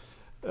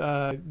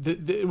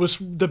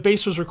 the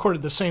bass was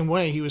recorded the same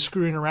way. He was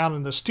screwing around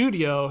in the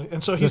studio,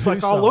 and so he's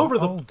like all over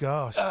the. Oh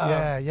gosh,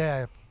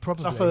 yeah,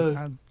 probably.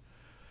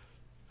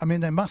 I mean,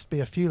 there must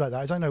be a few like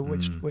that. I don't know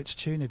which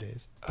tune it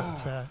is,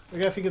 but I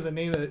gotta think of the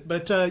name of it.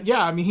 But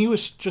yeah, I mean, he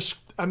was just.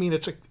 I mean,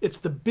 it's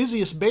the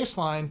busiest bass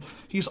line.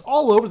 He's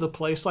all over the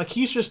place. Like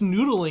he's just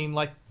noodling,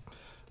 like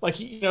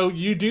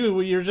you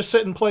do. You're just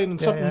sitting playing and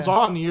something's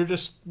on. And you're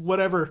just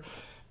whatever,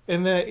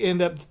 and then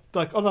end up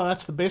like, oh no,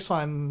 that's the bass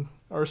line.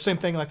 Or same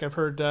thing, like I've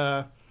heard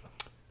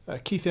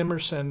Keith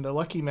Emerson, the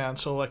Lucky Man.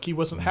 So like he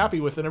wasn't happy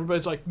with it.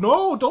 Everybody's like,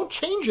 no, don't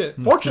change it.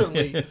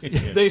 Fortunately,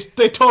 they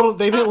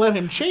didn't let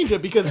him change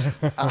it because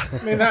I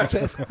mean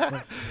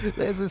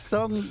there's a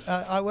song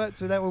I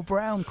worked with Errol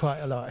Brown quite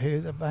a lot.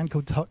 Who's a band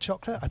called Hot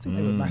Chocolate. I think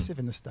they were massive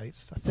in the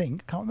States. I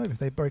can't remember if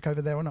they broke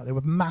over there or not. They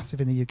were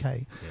massive in the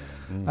UK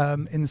in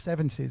the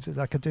 70s,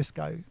 like a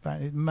disco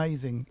band.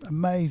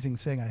 Amazing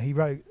singer. He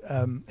wrote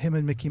him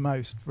and Mickey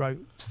Most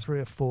wrote 3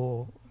 or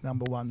 4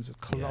 number ones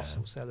of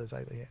colossal sellers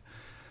over here.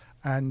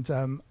 And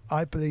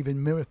I Believe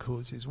in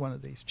Miracles is one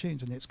of these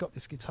tunes, and it's got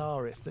this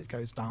guitar riff that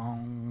goes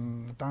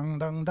dong, dong,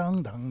 dong,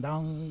 dong, dong,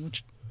 dong,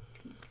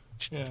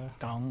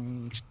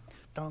 dong,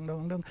 dong,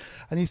 dong, dong.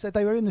 And he said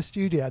they were in the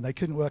studio and they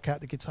couldn't work out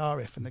the guitar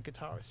riff, and the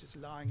guitarist just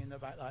lying in the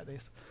back like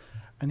this.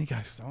 And he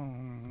goes,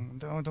 dong,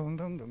 dong, dong,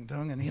 dong, dong,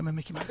 dong, and him and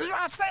Mickey,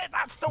 that's it,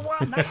 that's the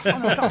one, that's the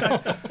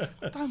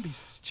one. Don't be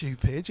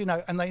stupid,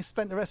 And they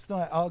spent the rest of the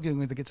night arguing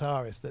with the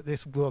guitarist that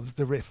this was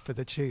the riff for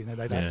the tune, and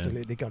they'd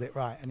absolutely got it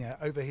right. And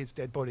over his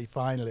dead body,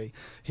 finally,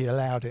 he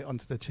allowed it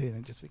onto the tune,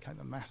 and it just became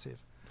a massive,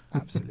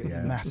 absolutely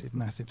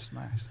massive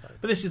smash. So.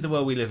 But this is the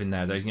world we live in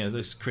nowadays.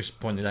 As Cryss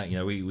pointed out,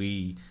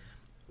 we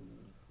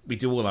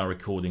do all our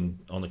recording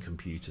on a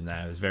computer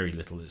now. There's very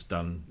little that's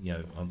done,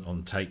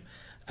 on tape.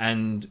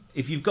 And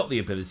if you've got the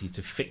ability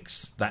to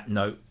fix that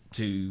note,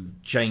 to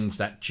change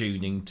that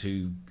tuning,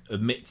 to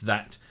omit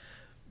that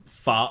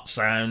fart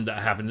sound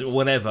that happens, or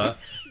whatever,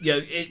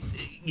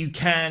 you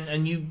can,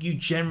 and you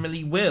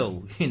generally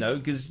will,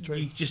 because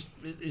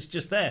it's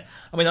just there.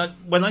 I mean,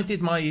 when I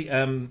did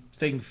my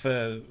thing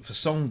for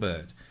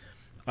Songbird,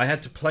 I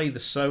had to play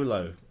the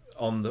solo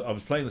I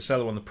was playing the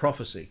solo on the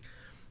Prophecy,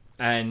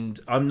 and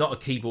I'm not a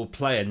keyboard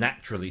player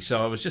naturally,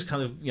 so I was just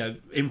kind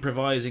of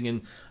improvising,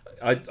 and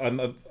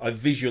I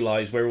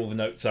visualise where all the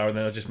notes are, and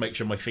then I just make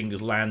sure my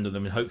fingers land on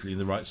them, and hopefully in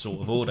the right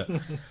sort of order.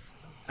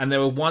 And there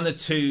were one or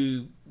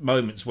two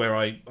moments where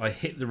I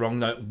hit the wrong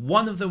note.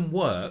 One of them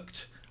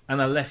worked,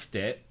 and I left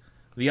it.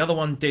 The other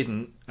one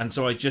didn't, and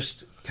so I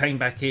just came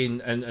back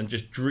in and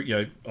just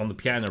drew on the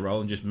piano roll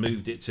and just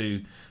moved it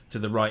to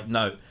the right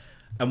note.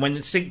 And when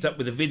it's synced up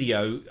with the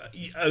video,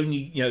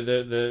 only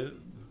the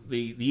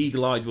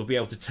eagle-eyed will be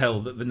able to tell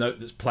that the note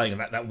that's playing,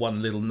 that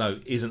one little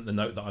note, isn't the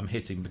note that I'm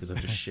hitting because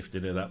I've just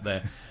shifted it up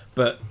there.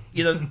 But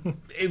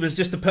it was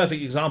just a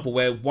perfect example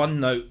where one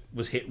note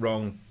was hit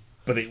wrong,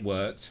 but it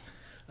worked,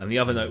 and the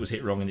other note was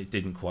hit wrong and it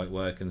didn't quite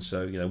work, and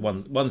so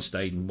one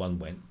stayed and one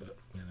went. But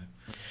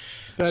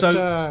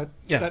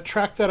that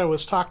track that I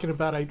was talking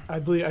about, I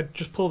believe I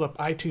just pulled up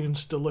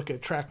iTunes to look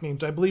at track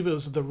names. I believe it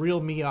was The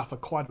Real Me off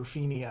of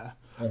Quadrophenia.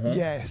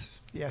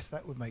 Yes,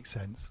 that would make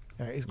sense.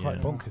 Yeah, it is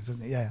quite bonkers,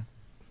 isn't it? Yeah,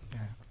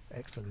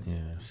 excellent.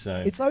 Yeah, so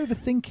it's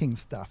overthinking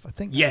stuff. I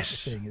think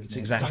that's the thing, isn't it's it?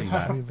 exactly Don't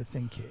that.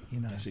 overthink it.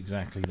 That's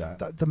exactly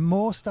that. The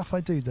more stuff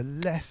I do, the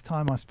less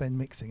time I spend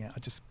mixing it. I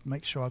just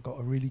make sure I've got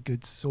a really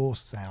good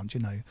source sound.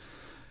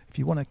 If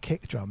you want a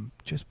kick drum,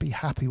 just be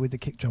happy with the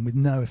kick drum with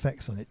no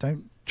effects on it.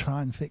 Don't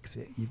try and fix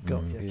it. You've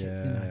got your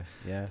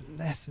kick,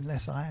 less and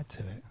less I add to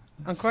it.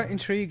 I'm quite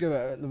intrigued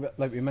about,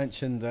 like we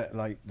mentioned, that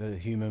like the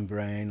human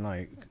brain,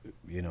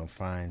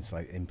 finds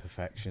like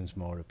imperfections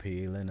more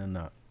appealing and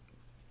that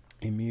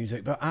in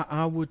music. But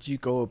how would you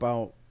go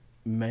about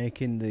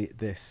making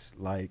this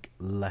like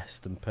less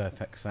than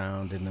perfect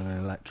sound in an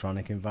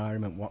electronic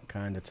environment? What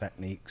kind of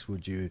techniques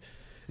would you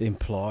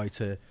employ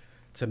to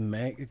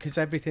make? Because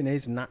everything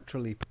is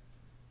naturally,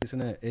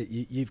 isn't it?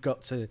 You've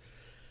got to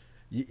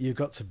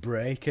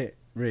break it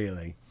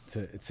really.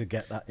 To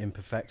get that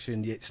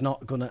imperfection. It's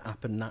not going to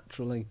happen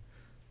naturally.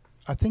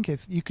 I think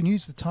you can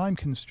use the time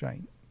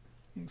constraint.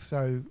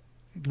 So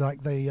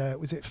like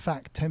was it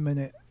FAC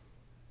 10-minute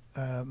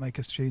make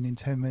us tune in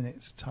 10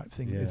 minutes type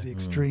thing is the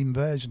extreme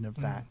version of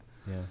that.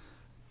 Yeah.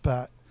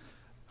 But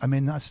I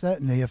mean, I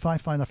certainly, if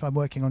I'm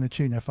working on a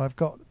tune, if I've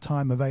got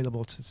time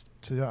available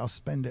to I'll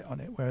spend it on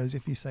it. Whereas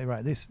if you say,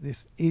 right,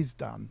 this is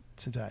done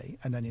today,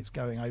 and then it's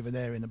going over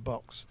there in a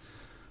box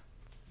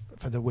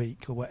for the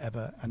week or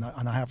whatever, and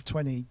I have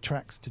 20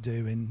 tracks to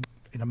do in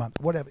a month,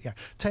 whatever,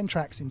 10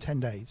 tracks in 10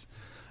 days,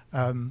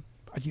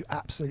 you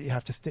absolutely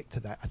have to stick to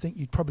that. I think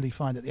you'd probably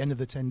find at the end of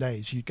the 10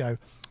 days you'd go,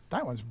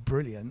 that one's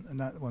brilliant and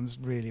that one's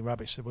really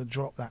rubbish, so we'll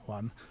drop that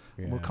one.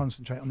 We'll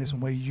concentrate on this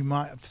one, where you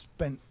might have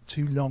spent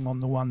too long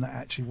on the one that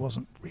actually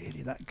wasn't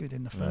really that good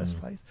in the first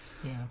place.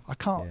 I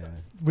can't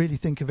really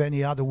think of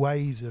any other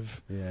ways of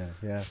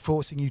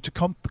forcing you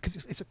to because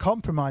it's a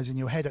compromise in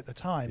your head at the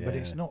time, but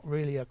it's not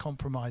really a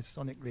compromise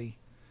sonically.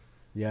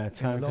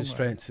 Time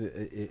constraints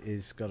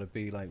is got to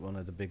be like one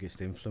of the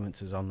biggest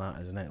influences on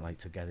that, isn't it? Like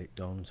to get it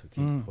done, to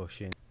keep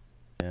pushing.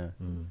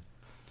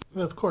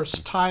 Of course,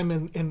 time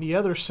in the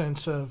other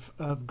sense of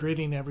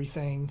gridding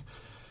everything.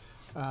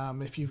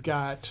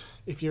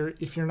 If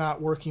you're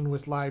not working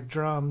with live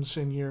drums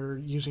and you're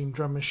using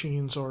drum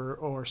machines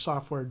or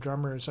software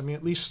drummers, I mean,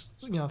 at least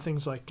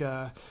things like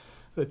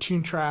the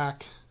tune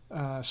track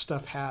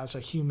stuff has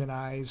a human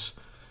eyes,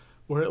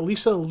 or at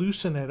least they'll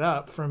loosen it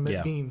up from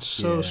it being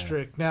so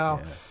strict.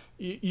 Now,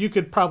 you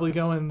could probably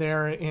go in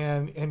there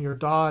and your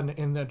DAW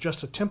and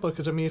adjust the tempo,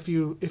 because I mean, if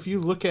you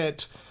look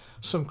at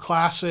some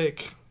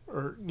classic,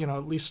 or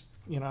at least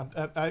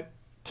I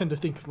tend to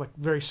think like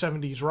very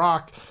 70s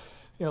rock.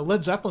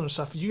 Led Zeppelin and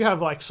stuff, you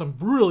have like some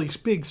really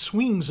big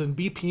swings in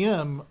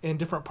BPM in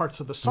different parts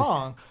of the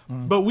song,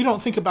 but we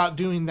don't think about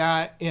doing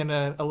that in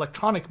an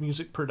electronic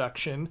music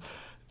production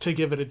to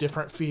give it a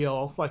different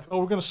feel. Like, oh,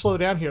 we're going to slow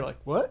down here. Like,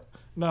 what?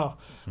 No.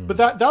 But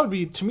that would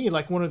be, to me,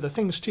 like one of the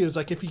things too, is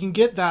like if you can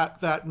get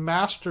that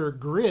master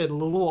grid a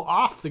little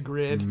off the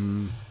grid,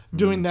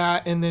 doing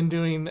that, and then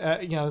doing,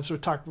 as we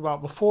talked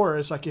about before,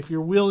 is like if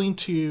you're willing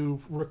to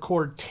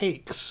record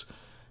takes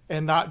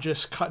and not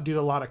just do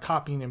a lot of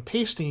copying and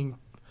pasting,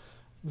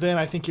 then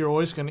I think you're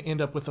always going to end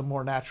up with a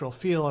more natural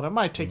feel. And it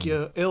might take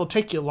it'll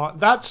take you long.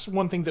 That's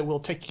one thing that will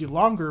take you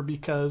longer,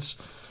 because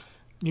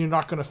you're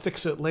not going to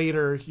fix it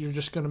later. You're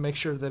just going to make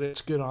sure that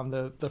it's good on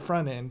the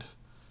front end.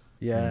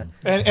 Yeah.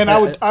 And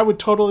I would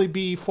totally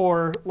be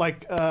for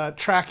like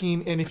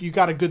tracking, and if you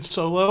got a good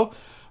solo,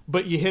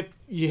 but you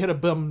hit a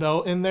bum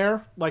note in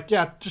there, like,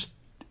 just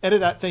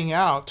edit that thing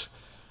out,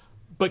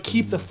 but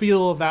keep the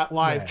feel of that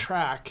live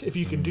track if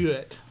you can do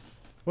it.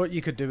 What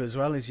you could do as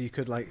well is you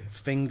could like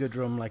finger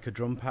drum like a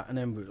drum pattern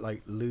in, but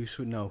like loose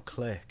with no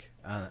click,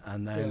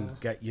 and then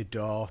get your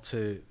DAW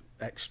to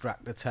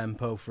extract the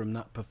tempo from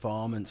that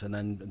performance, and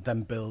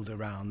then build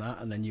around that,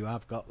 and then you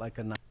have got like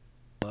a nice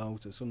flow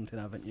to something,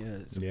 haven't you?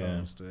 As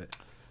opposed to it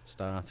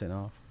starting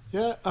off.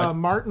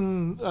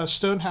 Martin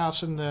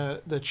Stonehouse in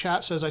the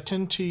chat says, I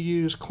tend to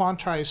use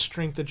quantized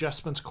strength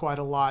adjustments quite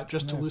a lot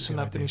just to loosen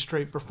up any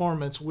straight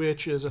performance,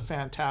 which is a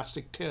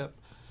fantastic tip.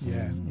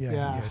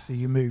 So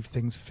you move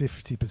things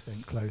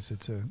 50% closer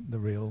to the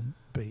real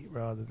beat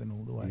rather than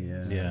all the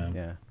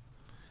way.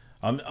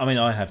 I mean,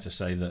 I have to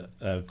say that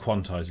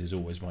quantize is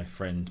always my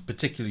friend,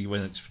 particularly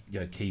when it's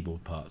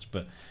keyboard parts.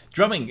 But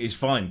drumming is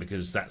fine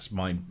because that's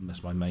my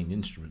main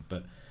instrument.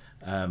 But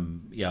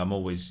I'm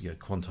always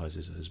quantize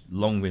has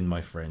long been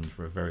my friend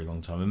for a very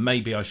long time, and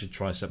maybe I should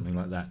try something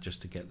like that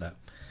just to get that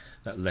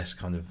less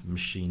kind of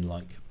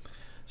machine-like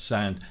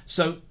sound.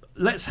 So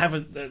let's have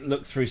a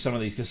look through some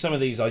of these, because some of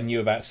these I knew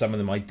about, some of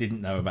them I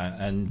didn't know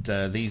about, and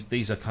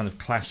these are kind of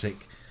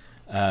classic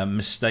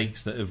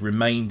mistakes that have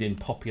remained in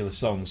popular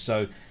songs.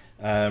 So.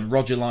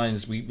 Roger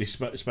Lyons, we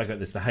spoke about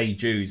this, the Hey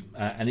Jude,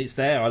 and it's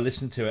there. I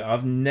listened to it.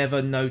 I've never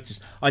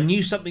noticed. I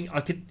knew something.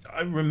 I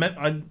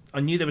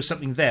knew there was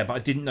something there, but I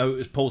didn't know it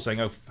was Paul saying,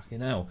 "Oh fucking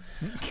hell."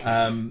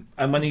 And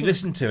when he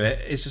listened to it,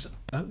 it's just,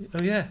 oh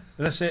yeah,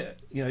 that's it.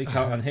 You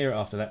can't unhear it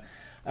after that.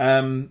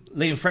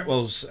 Liam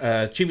Fretwell's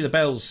Tubular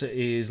Bells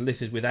is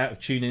littered with out of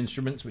tune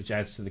instruments, which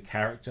adds to the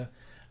character.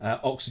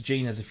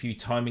 Oxygen has a few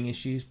timing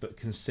issues, but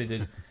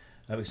considering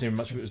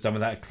much of it was done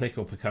without a click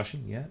or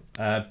percussion.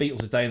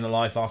 Beatles: A Day in the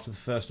Life after the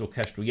first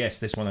orchestral. Yes,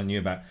 this one I knew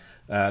about.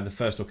 The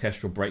first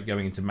orchestral break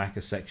going into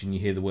Macca's section, you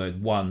hear the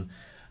word one.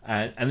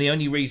 And the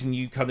only reason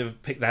you kind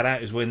of pick that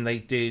out is when they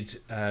did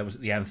was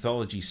it the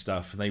anthology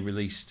stuff, and they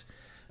released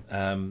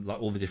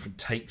like all the different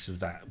takes of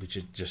that, which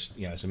is just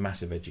it's a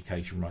massive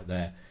education right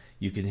there.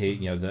 You can hear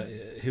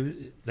who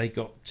they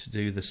got to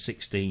do the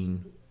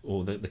 16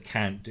 or the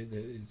count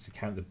to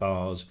count the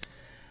bars.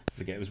 I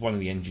forget, it was one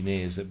of the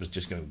engineers that was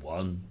just going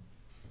 1,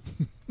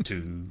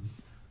 2,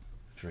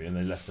 3, and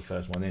they left the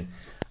first one in.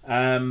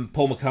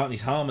 Paul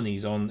McCartney's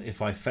harmonies on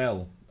If I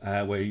Fell,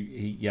 where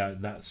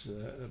that's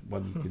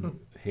one you can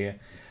hear.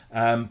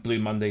 Blue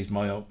Monday's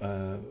my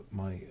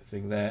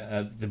thing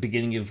there. The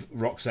beginning of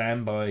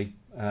Roxanne by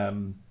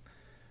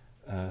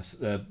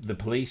the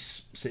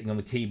Police, sitting on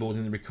the keyboard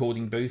in the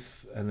recording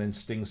booth, and then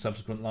Sting's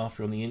subsequent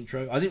laughter on the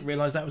intro. I didn't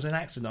realise that was an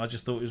accident. I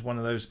just thought it was one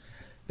of those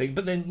things.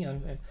 But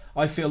then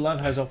I Feel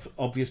Love has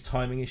obvious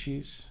timing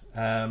issues.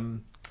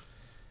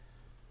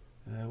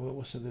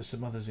 There's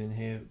some others in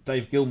here.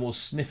 Dave Gilmour's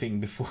sniffing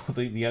before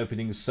the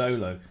opening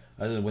solo.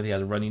 I don't know whether he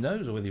had a runny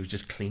nose or whether he was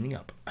just cleaning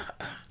up.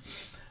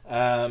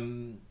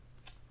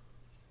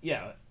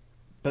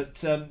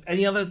 But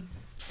any other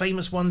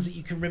famous ones that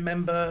you can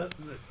remember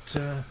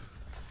that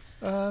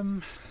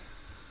one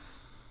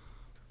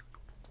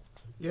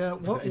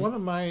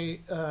of my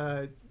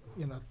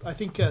I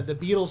think the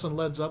Beatles and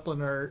Led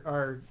Zeppelin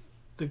are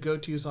the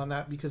go-tos on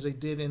that, because they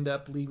did end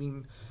up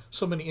leaving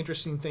so many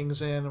interesting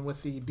things in. And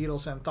with the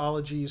Beatles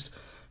anthologies,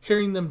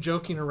 hearing them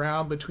joking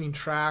around between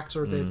tracks,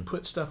 or they'd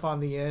put stuff on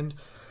the end,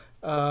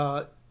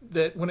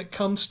 that when it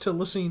comes to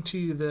listening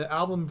to the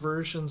album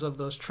versions of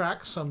those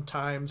tracks,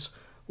 sometimes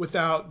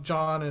without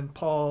John and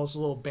Paul's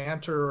little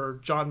banter, or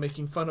John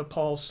making fun of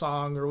Paul's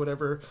song or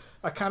whatever,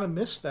 I kind of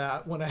miss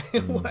that when I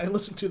when I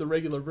listen to the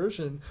regular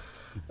version.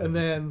 And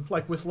then,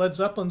 like with Led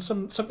Zeppelin,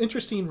 some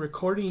interesting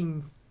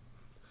recording,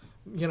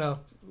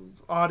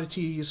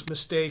 oddities,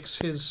 mistakes.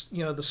 His,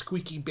 the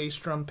squeaky bass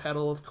drum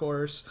pedal, of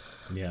course.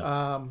 Yeah.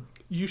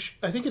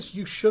 I think it's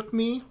 "You Shook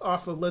Me"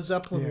 off of Led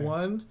Zeppelin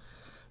 1.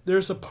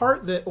 There's a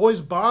part that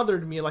always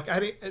bothered me. And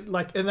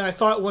then I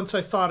thought, once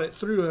I thought it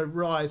through, I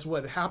realized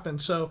what had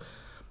happened. So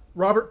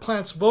Robert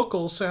Plant's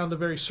vocals sound a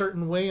very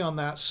certain way on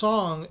that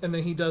song, and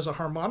then he does a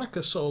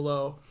harmonica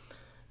solo.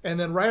 And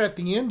then right at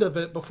the end of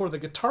it, before the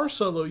guitar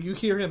solo, you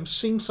hear him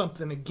sing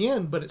something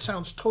again, but it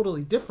sounds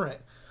totally different.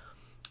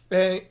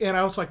 And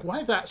I was like,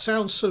 why that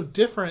sounds so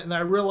different? And I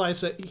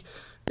realized that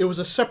it was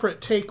a separate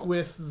take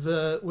with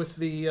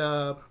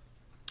the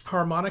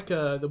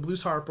harmonica, the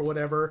blues harp or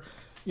whatever.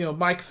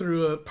 Mike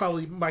threw a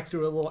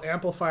little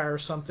amplifier or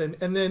something,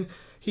 and then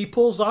he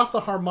pulls off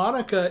the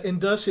harmonica and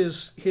does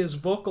his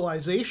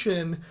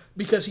vocalization,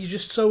 because he's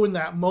just so in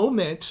that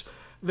moment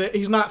that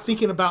he's not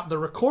thinking about the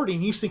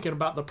recording, he's thinking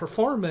about the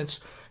performance,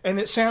 and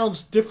it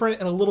sounds different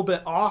and a little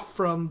bit off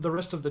from the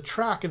rest of the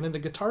track. And then the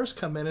guitars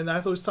come in, and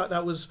I always thought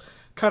that was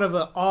kind of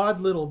an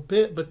odd little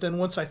bit, but then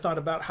once I thought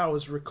about how it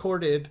was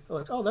recorded, I'm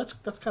like, oh, that's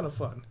kind of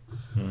fun.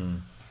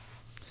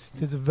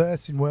 There's a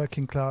verse in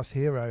Working Class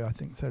Hero, I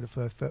think, so the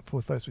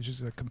fourth verse, which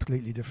is a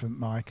completely different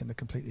mic and a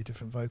completely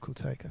different vocal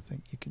take. I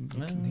think you can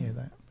hear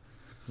that.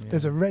 Yeah.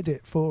 There's a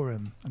Reddit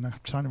forum, and I'm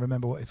trying to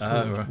remember what it's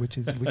called, right. which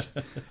is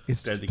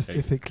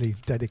specifically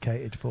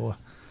dedicated for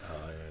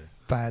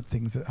bad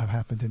things that have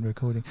happened in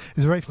recording.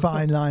 There's a very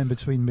fine line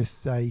between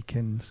mistake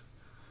and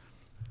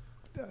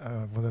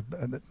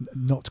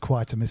not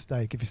quite a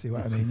mistake, if you see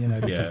what I mean,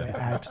 because they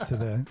add to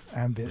the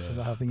ambience of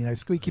the whole thing.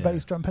 Squeaky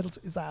bass drum pedals,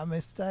 is that a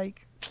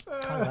mistake?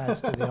 Kind of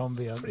adds to the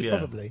ambience,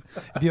 probably.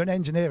 If you're an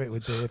engineer, it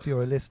would be. If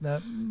you're a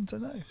listener, I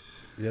don't know.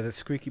 Yeah, the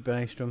squeaky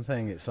bass drum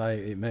thing, it's like,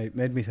 it made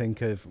me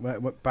think of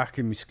back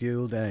in my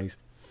school days.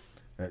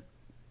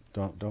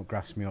 Don't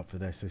grass me up for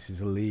this. This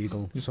is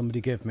illegal.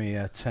 Somebody give me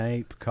a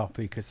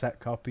cassette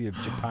copy of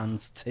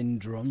Japan's Tin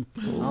Drum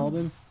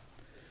album.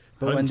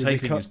 But when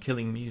taping is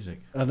killing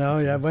music. I know,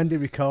 yeah. When they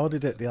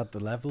recorded it, they had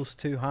the levels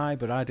too high,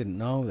 but I didn't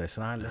know this,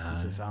 and I listened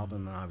to this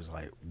album, and I was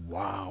like,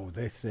 "Wow,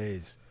 this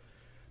is.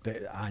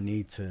 I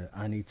need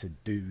to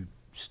do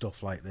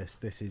stuff like this.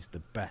 This is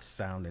the best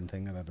sounding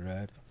thing I've ever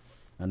heard.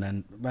 And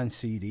then when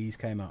CDs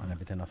came out and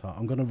everything, I thought,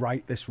 I'm going to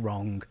write this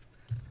wrong.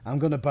 I'm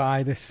going to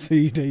buy this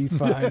CD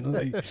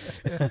finally.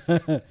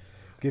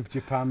 Give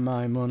Japan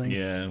my money.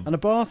 Yeah. And I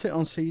bought it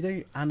on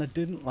CD and I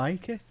didn't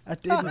like it. I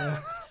didn't.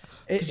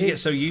 Because you get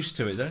so used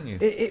to it, don't you?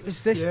 It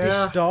was this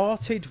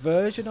distorted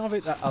version of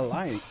it that I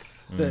liked.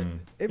 That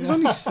it was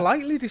only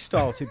slightly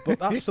distorted, but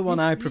that's the one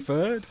I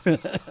preferred.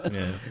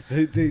 Yeah.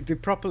 The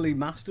properly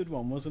mastered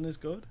one wasn't as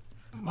good.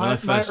 My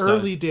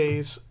early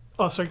days.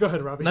 Oh, sorry. Go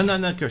ahead, Robbie.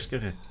 No, Chris, go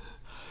ahead.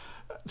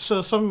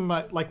 So some of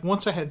my, like,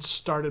 once I had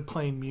started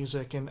playing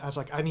music, and I was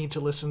like, I need to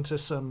listen to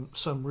some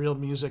real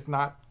music,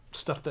 not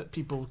stuff that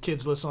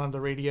kids listen on the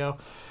radio.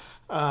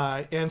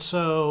 And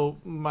so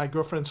my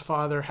girlfriend's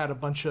father had a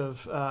bunch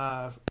of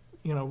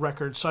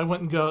records. So I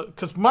went and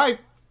because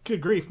good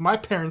grief, my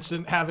parents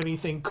didn't have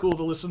anything cool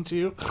to listen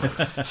to.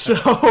 so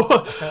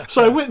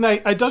I went and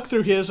I dug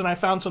through his, and I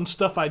found some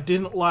stuff I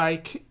didn't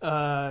like,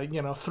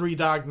 Three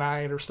Dog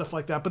Night or stuff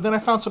like that. But then I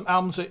found some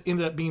albums that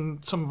ended up being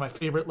some of my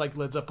favorite, like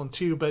Led Zeppelin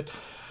 2. But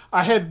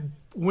I had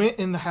went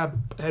and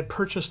had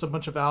purchased a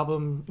bunch of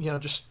LPs.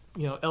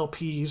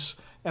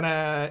 And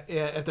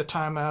at the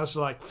time I was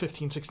like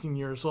 15, 16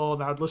 years old,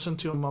 and I would listen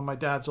to them on my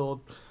dad's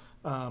old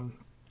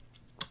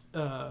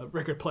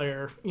record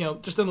player,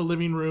 just in the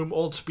living room,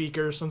 old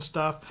speakers and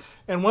stuff.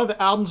 And one of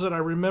the albums that I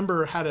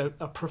remember had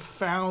a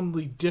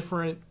profoundly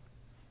different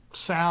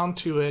sound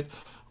to it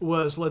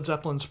was Led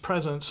Zeppelin's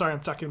Presence. Sorry,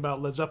 I'm talking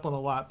about Led Zeppelin a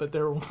lot, but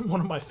they're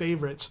one of my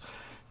favorites.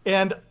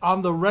 And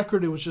on the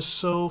record, it was just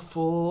so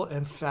full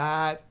and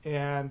fat,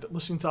 and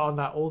listening to all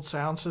that old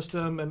sound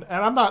system. And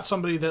I'm not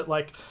somebody that,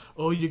 like,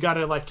 oh, you got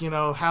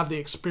to, have the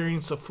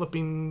experience of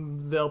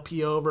flipping the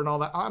LP over and all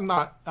that. I'm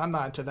not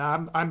into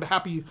that. I'm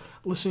happy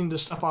listening to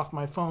stuff off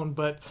my phone.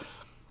 But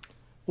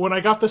when I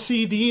got the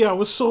CD, I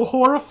was so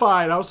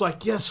horrified. I was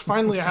like, yes,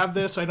 finally I have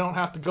this. I don't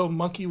have to go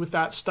monkey with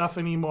that stuff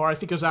anymore. I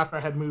think it was after I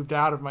had moved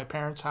out of my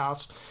parents'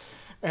 house.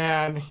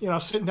 And,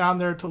 sitting down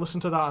there to listen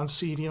to that on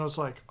CD, and I was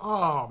like,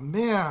 oh,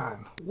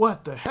 man,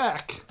 what the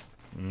heck?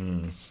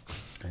 Yeah.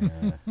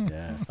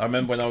 I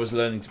remember when I was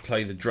learning to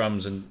play the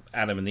drums, and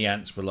Adam and the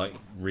Ants were, like,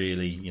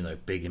 really,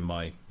 big in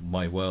my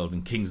world,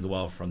 and Kings of the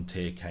Wild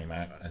Frontier came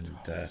out. And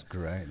It's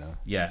great, though.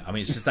 Yeah, I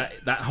mean, it's just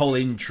that whole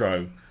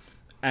intro.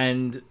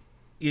 And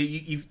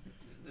you've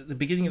the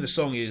beginning of the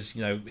song is,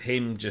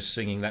 him just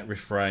singing that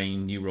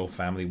refrain, New Royal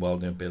Family,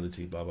 World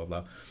Nobility, blah, blah,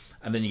 blah.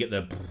 And then you get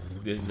the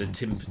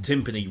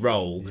timpani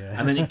roll,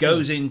 and then it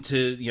goes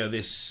into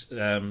this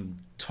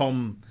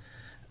tom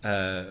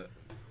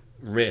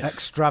riff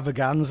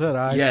extravaganza,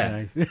 I'd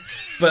say.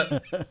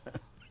 But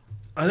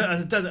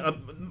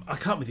I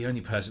can't be the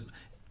only person.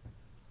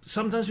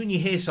 Sometimes when you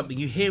hear something,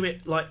 you hear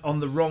it like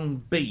on the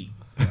wrong beat.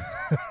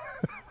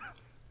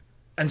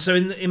 And so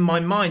in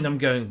my mind, I'm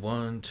going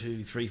 1,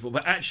 2, 3, 4,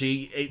 but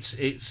actually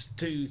it's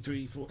 2,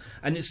 3, 4,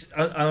 and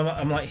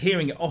I'm like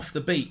hearing it off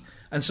the beat.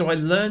 And so I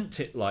learnt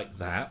it like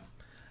that,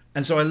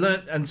 and so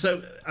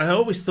I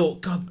always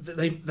thought, God,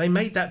 they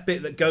made that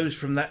bit that goes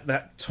from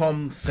that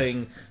tom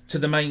thing to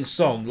the main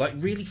song like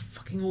really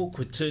fucking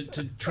awkward to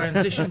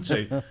transition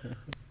to.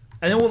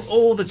 And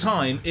all the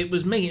time it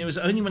was me. It was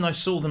only when I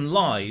saw them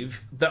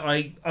live that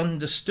I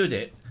understood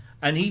it.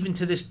 And even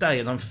to this day,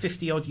 and I'm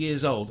 50 odd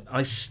years old,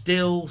 I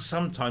still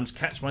sometimes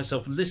catch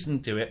myself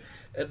listening to it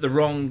on the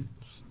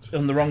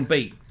wrong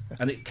beat.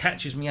 And it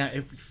catches me out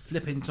every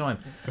flipping time.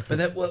 But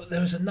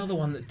there was another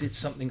one that did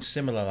something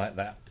similar like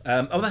that.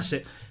 That's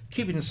it.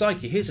 Cupid and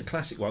Psyche. Here's a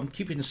classic one.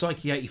 Cupid and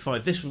Psyche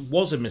 85. This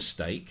was a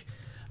mistake.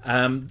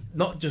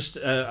 Not just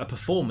a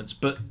performance,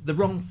 but the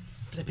wrong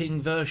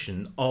flipping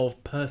version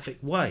of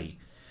Perfect Way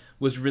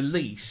was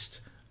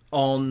released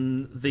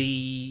on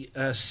the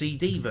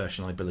CD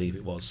version, I believe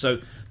it was. So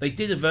they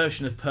did a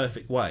version of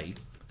Perfect Way,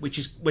 which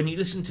is when you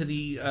listen to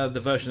the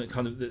version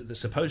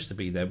that's supposed to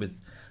be there with.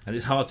 And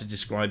it's hard to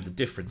describe the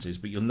differences,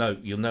 but you'll know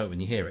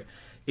when you hear it.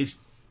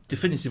 It's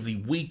definitively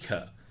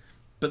weaker,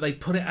 but they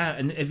put it out,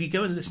 and if you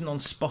go and listen on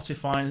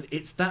Spotify,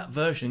 it's that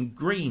version.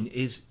 Green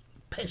is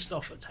pissed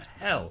off to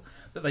hell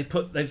that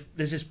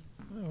there's this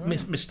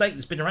mistake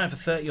that's been around for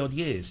 30 odd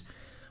years,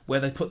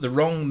 where they put the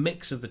wrong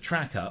mix of the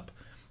track up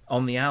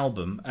on the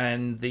album,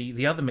 and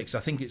the other mix, I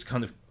think it's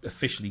kind of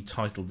officially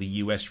titled the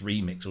US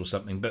remix or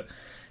something, but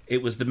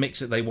it was the mix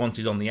that they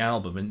wanted on the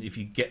album. And if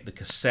you get the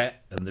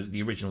cassette and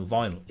the original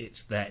vinyl,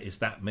 it's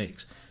that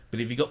mix. But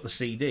if you got the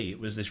CD, it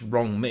was this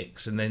wrong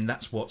mix, and then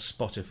that's what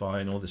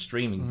Spotify and all the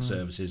streaming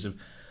services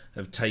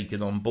have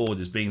taken on board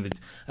as being the.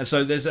 And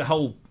so there's a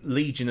whole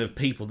legion of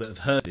people that have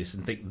heard this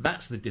and think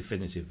that's the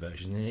definitive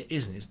version, and it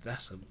isn't.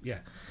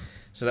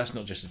 So that's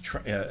not just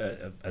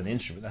an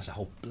instrument; that's a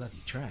whole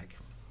bloody track.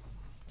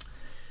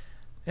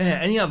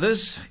 Yeah, any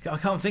others? I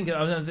can't think of.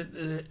 I don't know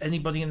that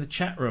anybody in the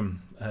chat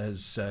room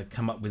has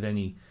come up with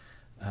any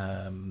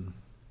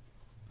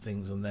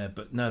things on there,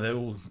 but no, they're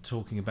all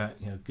talking about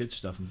good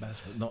stuff and bad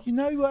stuff, but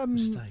not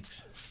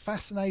mistakes.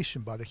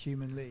 Fascination by the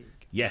Human League.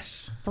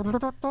 Yes. That's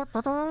always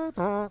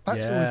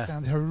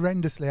sounded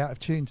horrendously out of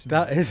tune to me.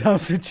 That is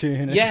out of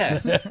tune.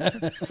 Yeah.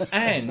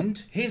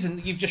 And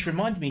you've just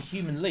reminded me,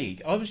 Human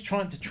League. I was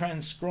trying to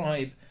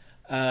transcribe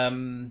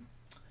Love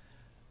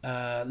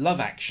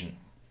Action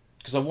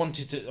because I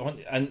wanted to,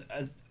 and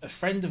a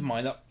friend of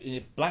mine up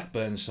in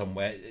Blackburn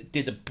somewhere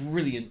did a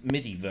brilliant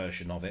MIDI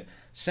version of it,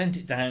 sent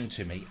it down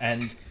to me,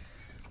 and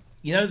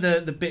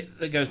the bit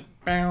that goes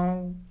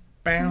bow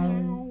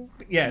bow,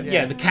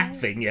 yeah, the cat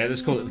thing,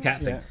 let's call it the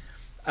cat thing.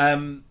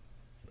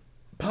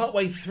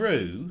 Partway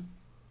through,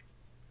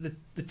 the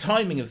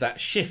timing of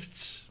that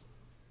shifts,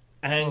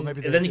 and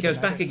then it goes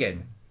back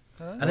again,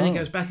 and then it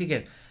goes back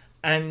again,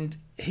 and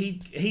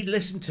he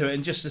listened to it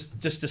and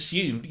just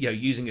assumed,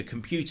 using a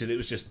computer, that it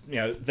was just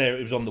there,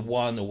 it was on the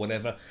one or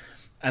whatever,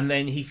 and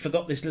then he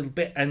forgot this little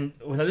bit, and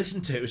when I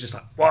listened to it, it was just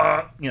like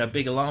what,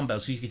 big alarm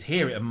bells, so you could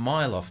hear it a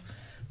mile off.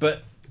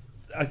 But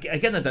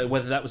again, I don't know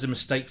whether that was a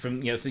mistake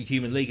from for the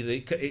Human League.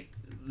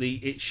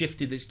 It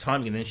shifted its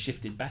timing and then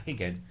shifted back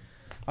again.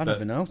 I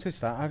never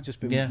noticed that. I've just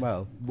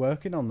been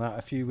working on that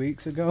a few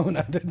weeks ago, and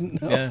I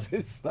didn't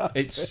notice that.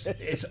 It's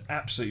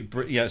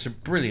absolutely it's a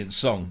brilliant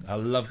song. I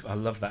love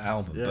that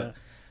album. Yeah. But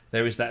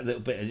there is that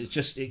little bit, and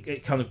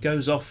it kind of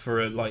goes off for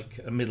a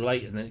middle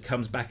eight, and then it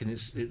comes back, and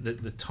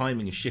the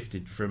timing is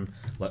shifted from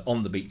like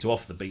on the beat to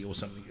off the beat or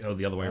something, or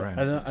the other way around.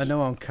 I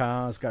know on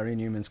Cars, Gary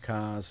Newman's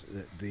Cars,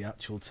 the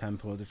actual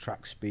tempo of the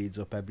track speeds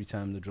up every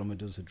time the drummer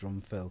does a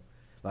drum fill.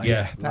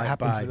 That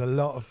happens with a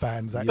lot of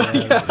bands,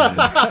 actually.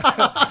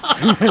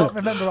 I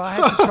remember I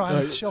had to try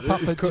and chop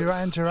up a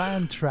Duran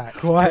Duran track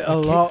quite a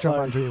lot drum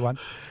under it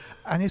once,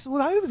 and it's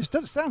all over. This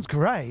sounds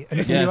great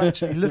until you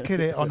actually look at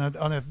it on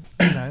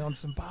on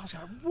some bars.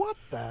 You're like, what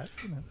that?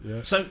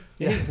 So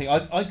here's the thing.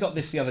 I got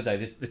this the other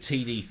day, the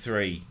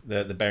TD3,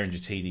 the Behringer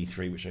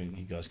TD3, which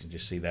you guys can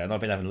just see there, and I've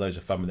been having loads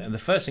of fun with it. And the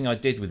first thing I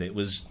did with it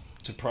was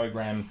to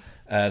program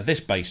this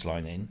bass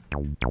line in.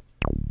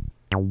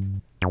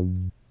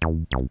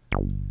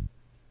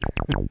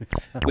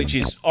 Which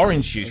is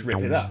Orange Juice, Rip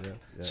It Up.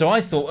 So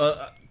I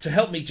thought to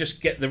help me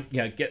just get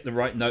the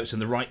right notes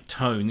and the right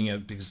tone,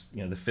 because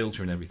the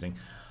filter and everything,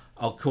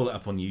 I'll call it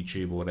up on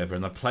YouTube or whatever,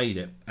 and I played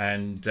it,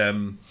 and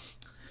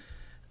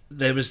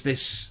there was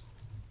this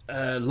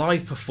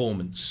live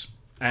performance,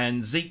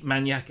 and Zeke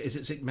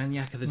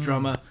Maniaca, the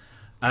drummer,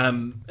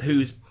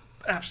 who's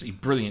absolutely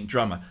brilliant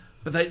drummer,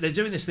 but they're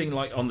doing this thing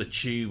like on the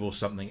tube or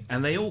something,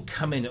 and they all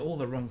come in at all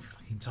the wrong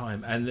fucking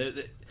time,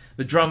 and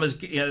the drummers,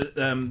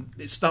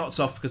 it starts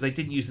off because they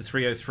didn't use the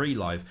 303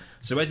 live.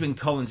 So Edwyn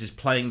Collins is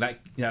playing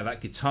that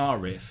guitar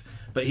riff,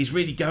 but he's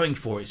really going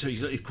for it. So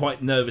he's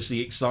quite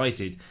nervously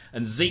excited,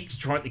 and Zeke's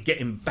trying to get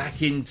him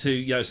back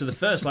into So the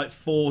first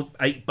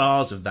 4-8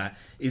 bars of that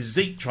is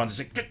Zeke trying to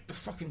say, "Get the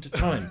fuck into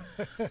time,"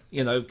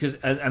 because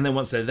and then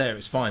once they're there,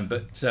 it's fine.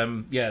 But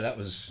that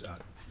was I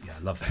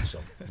love that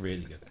song,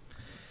 really good.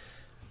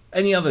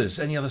 Any other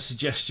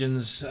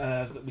suggestions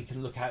that we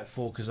can look out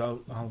for? Because I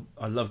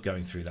love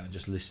going through that and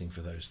just listening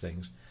for those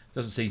things.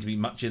 Doesn't seem to be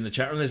much in the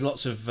chat room. There's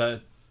lots of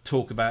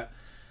talk about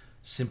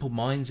Simple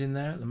Minds in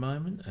there at the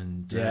moment,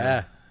 and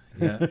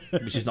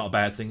which is not a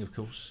bad thing, of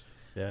course.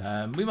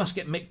 Yeah, we must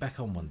get Mick back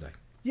on one day.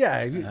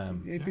 Yeah,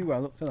 he'd be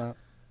well up for that.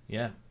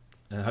 Yeah,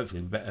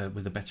 hopefully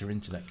with a better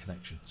internet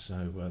connection.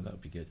 So that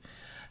would be good.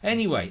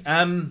 Anyway,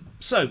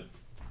 so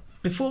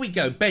before we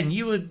go, Ben,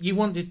 you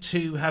wanted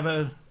to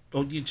have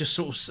or you just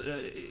sort of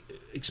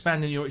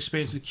expanding your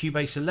experience with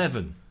Cubase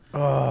 11,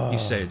 you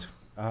said.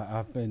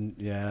 I've been,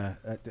 I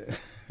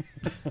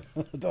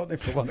don't know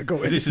if I want to go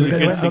into this. Is a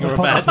good thing or a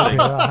bad thing?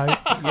 I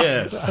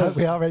hope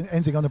we are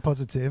ending on a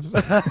positive.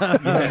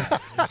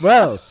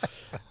 Well,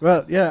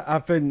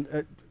 I've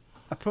been,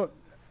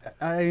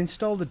 I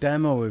installed a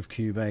demo of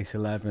Cubase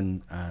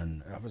 11,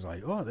 and I was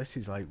like, oh, this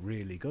is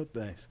really good,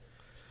 this.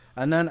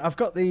 And then I've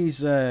got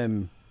these...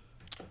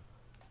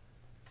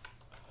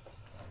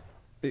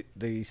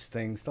 these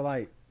things, they're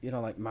like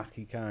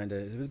Mackie kind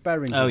of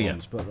Behringer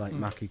ones, but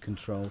Mackie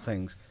control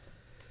things,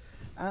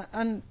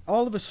 and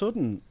all of a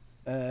sudden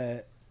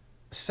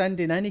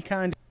sending any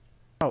kind of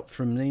out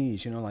from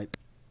these,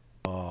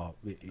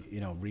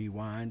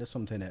 rewind or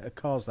something, it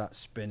caused that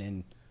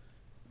spinning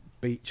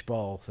beach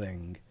ball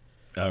thing.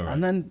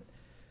 And then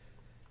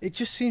it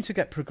just seemed to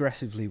get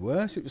progressively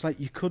worse. It was like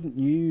you couldn't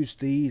use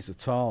these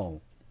at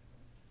all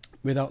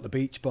without the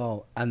beach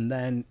ball, and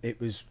then it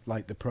was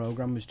like the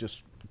program was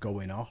just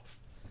going off.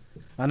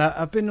 And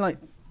I've been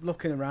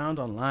looking around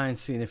online,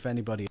 seeing if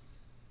anybody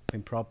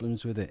having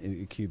problems with it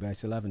in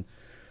Cubase 11,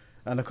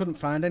 and I couldn't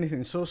find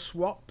anything, so I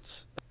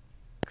swapped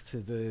to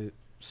the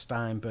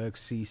Steinberg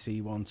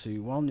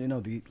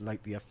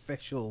CC121, the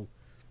official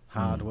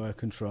hardware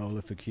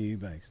controller for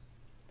Cubase,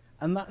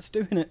 and that's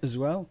doing it as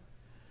well.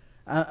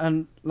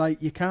 And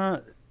you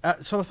can't.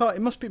 So I thought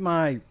it must be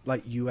my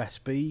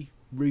USB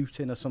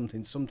routing or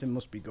something. Something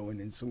must be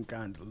going in some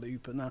kind of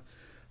loop and that.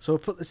 So I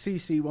put the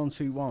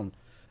CC121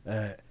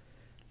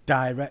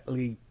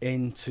 directly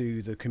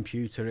into the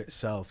computer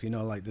itself. You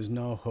know, like there's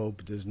no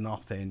hub, there's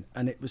nothing,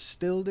 and it was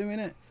still doing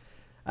it.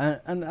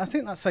 And I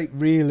think that's like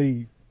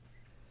really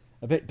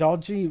a bit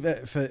dodgy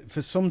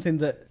for something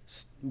that,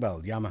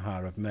 well,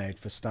 Yamaha have made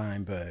for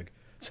Steinberg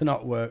to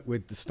not work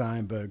with the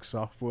Steinberg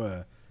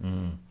software.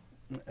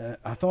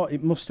 I thought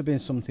it must have been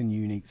something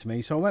unique to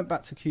me. So I went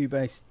back to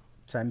Cubase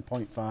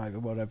 10.5 or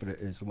whatever it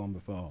is, the one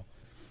before,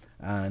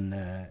 and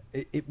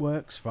it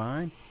works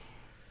fine.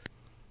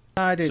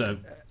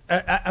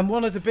 And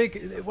one of the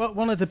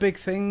big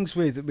things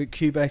with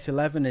Cubase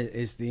 11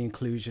 is the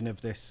inclusion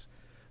of this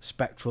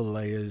spectral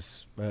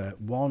layers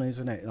 1,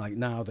 isn't it? Like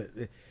now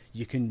that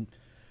you can,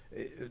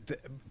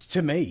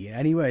 to me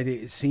anyway,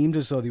 it seemed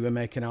as though they were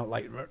making out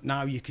like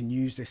now you can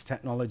use this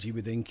technology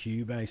within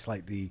Cubase,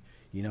 like the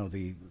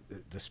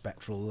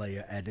spectral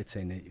layer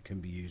editing that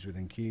can be used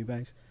within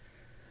Cubase.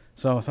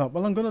 So I thought,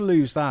 well, I'm going to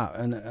lose that,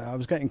 and I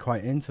was getting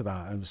quite into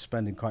that. I was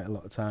spending quite a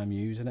lot of time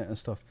using it and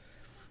stuff.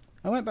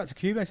 I went back to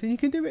Cubase, and you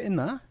can do it in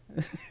that.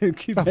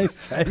 Cubase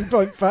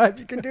 10.5,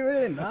 you can do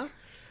it in that.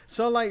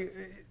 So like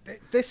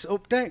this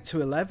update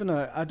to 11,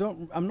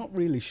 I'm not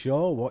really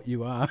sure what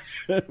you are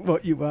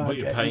what you're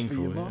paying for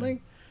your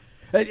money.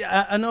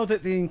 I know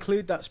that they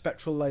include that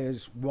spectral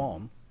layers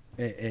 1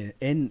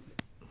 in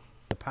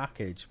the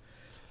package,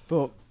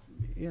 but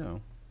you know,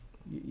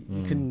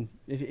 you can,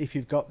 if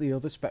you've got the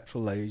other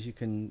spectral layers, you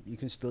can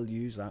still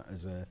use that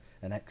as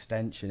an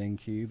extension in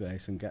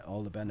Cubase and get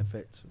all the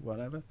benefits,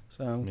 whatever.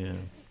 So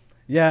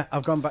yeah,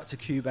 I've gone back to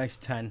Cubase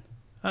 10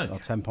 or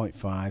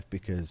 10.5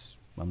 because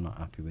I'm not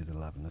happy with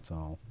 11 at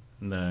all.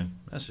 No,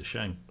 that's a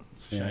shame.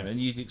 It's a shame, and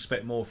you'd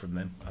expect more from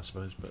them, I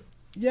suppose. But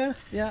yeah,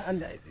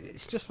 and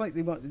it's just like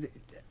they want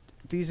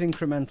these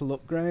incremental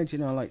upgrades. You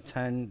know, like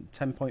 10,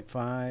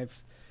 10.5,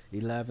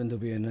 11. There'll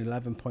be an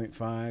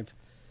 11.5.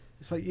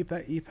 It's like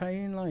you're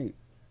paying like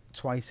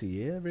twice a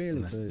year,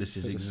 really. This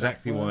is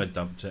exactly why I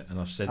dumped it, and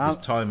I've said this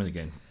time and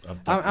again.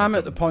 I'm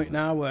at the point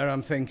now where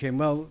I'm thinking,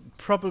 well,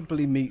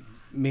 probably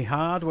me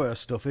hardware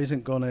stuff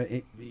isn't gonna,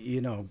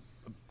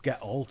 get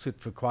altered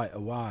for quite a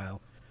while.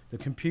 The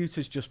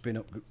computer's just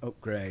been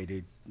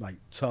upgraded, like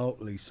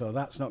totally, so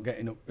that's not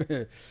getting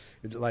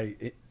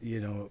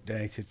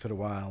updated for a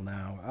while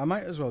now. I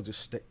might as well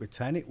just stick with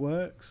 10. It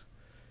works.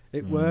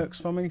 It works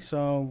for me.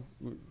 So,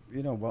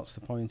 what's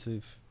the point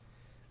of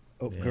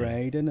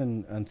upgrading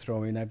and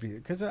throwing everything?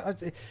 Because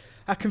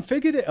I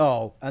configured it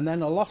all and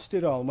then I lost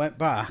it all and went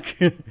back,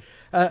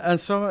 and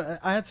so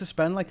I had to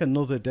spend like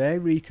another day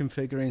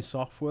reconfiguring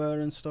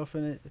software and stuff,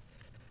 and it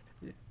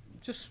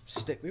just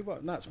stick with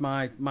what. That's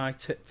my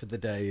tip for the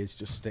day, is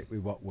just stick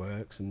with what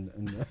works and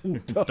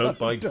don't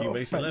buy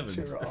Cubase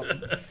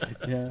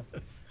 11.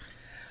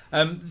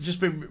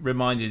 Just been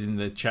reminded in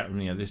the chat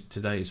room,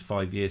 today is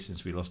 5 years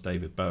since we lost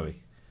David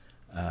Bowie,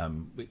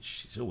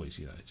 which is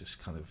always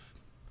just kind of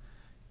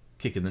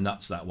kicking the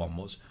nuts. That one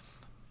was.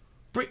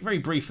 Very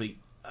briefly,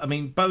 I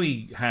mean,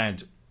 Bowie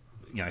had,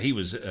 he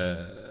was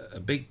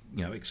a big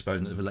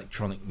exponent of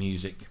electronic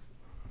music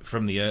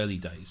from the early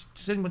days.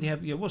 Does anybody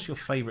have, what's your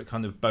favourite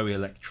kind of Bowie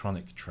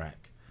electronic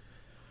track?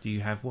 Do you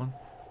have one?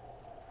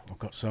 I've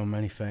got so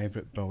many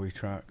favourite Bowie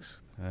tracks,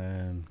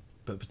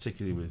 but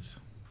particularly with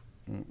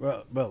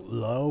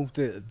Logue,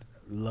 the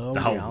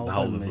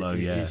whole of Logue,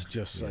 is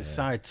just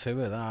side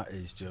 2 of that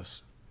is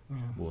just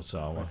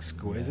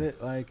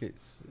exquisite. Like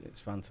it's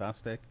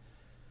fantastic.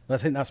 I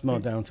think that's more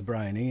down to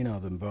Brian Eno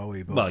than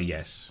Bowie. But, well,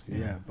 yes,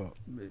 but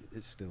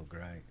it's still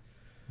great.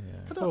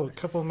 A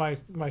couple of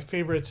my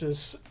favorites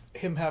is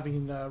him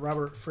having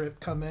Robert Fripp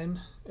come in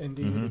and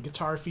do the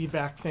guitar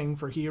feedback thing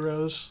for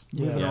Heroes,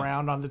 moving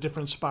around on the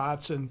different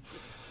spots. And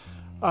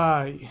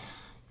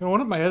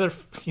one of my other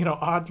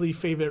oddly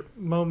favorite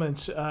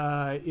moments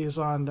is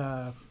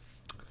on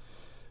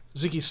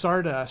Ziggy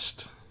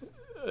Stardust.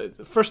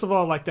 First of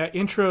all, like that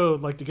intro,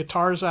 like the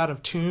guitar's out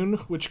of tune,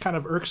 which kind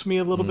of irks me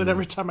a little bit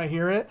every time I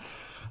hear it.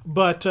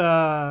 But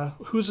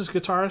who's his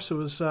guitarist? It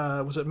was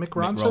it Mick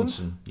Ronson? Mick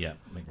Ronson, yeah,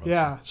 Mick Ronson.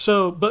 Yeah.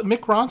 So, but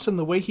Mick Ronson,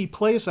 the way he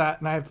plays that,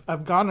 and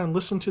I've gone and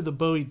listened to the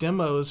Bowie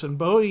demos, and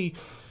Bowie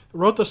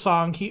wrote the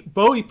song.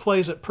 Bowie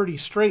plays it pretty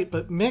straight,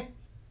 but Mick,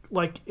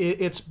 like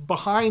it's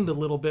behind a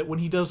little bit when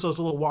he does those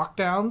little walk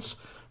downs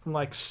from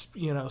like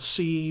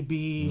C,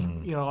 B,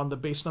 on the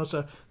bass notes.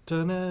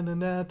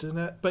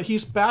 But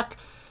he's back.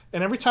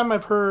 And every time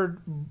I've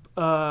heard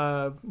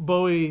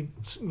Bowie,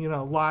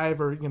 live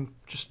or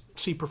just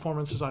see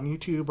performances on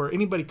YouTube or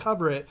anybody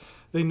cover it,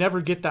 they never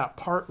get that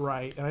part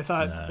right. And I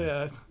thought,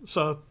 there's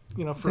a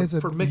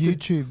Mick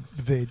YouTube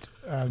vid.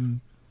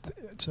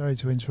 Sorry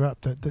to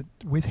interrupt. That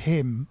with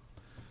him,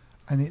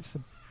 and it's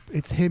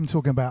him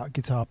talking about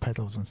guitar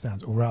pedals and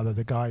sounds, or rather,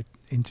 the guy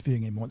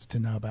interviewing him wants to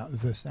know about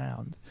the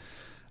sound,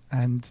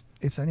 and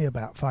it's only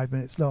about 5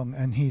 minutes long,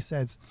 and he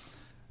says,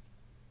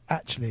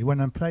 actually, when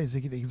I'm playing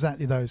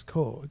exactly those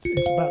chords,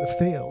 it's about the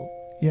feel.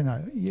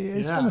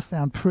 It's going to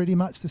sound pretty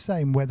much the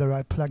same whether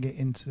I plug it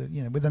into,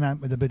 with an amp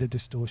with a bit of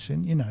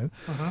distortion,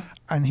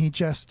 and he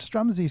just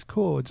strums these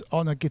chords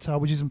on a guitar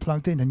which isn't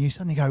plugged in, and you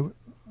suddenly go,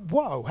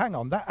 whoa, hang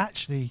on,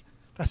 that's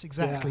That's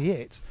exactly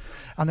it.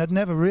 And I'd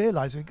never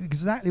realised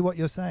exactly what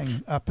you're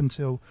saying up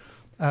until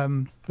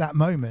that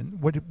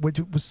moment, which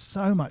was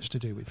so much to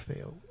do with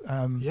feel.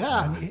 And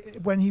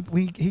when he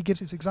gives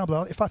this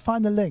example, if I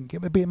find the link,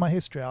 it would be in my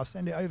history. I'll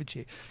send it over to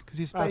you, because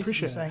he's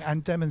basically saying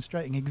and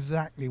demonstrating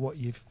exactly what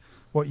you've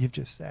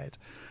just said.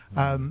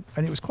 And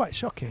it was quite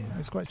shocking.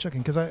 It's quite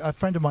shocking, because a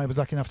friend of mine was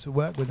lucky enough to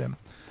work with him.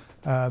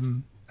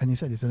 And he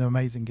said he's an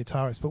amazing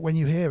guitarist, but when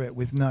you hear it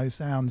with no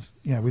sounds,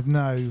 with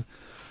no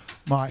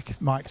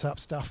mics up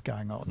stuff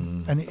going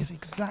on, and it is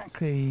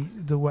exactly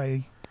the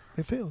way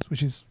it feels,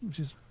 which is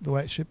the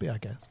way it should be, I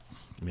guess.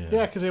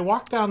 Yeah, because they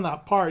walk down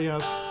that part,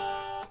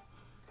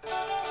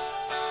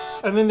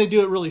 and then they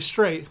do it really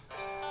straight.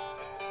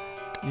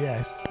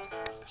 Yes.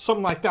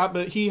 Something like that,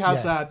 but he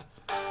has that.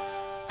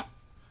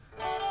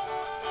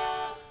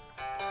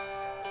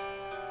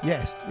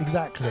 Yes,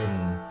 exactly.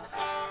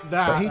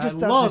 That, but he just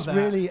does this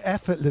really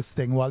effortless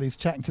thing while he's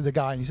chatting to the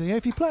guy, and he says,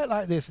 if you play it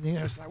like this, and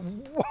it's like,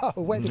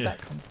 whoa, where did that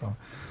come from?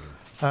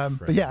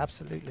 But yeah,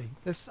 absolutely.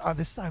 There's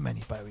so many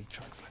Bowie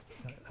tracks like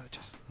that are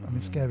just,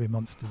 Scary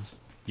Monsters.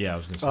 Yeah, I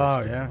was going to say.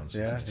 Oh Scary yeah, Monsters.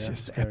 yeah, It's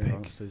just Scary epic.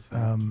 Monsters,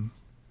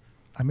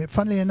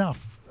 Funnily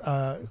enough,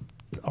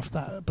 off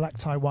that Black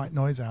Tie White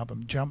Noise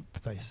album,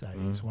 Jump, they say,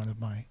 is one of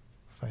my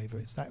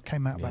favourites. That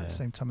came out about the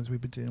same time as we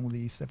were doing all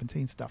the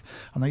E17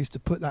 stuff, and I used to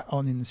put that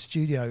on in the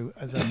studio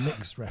as a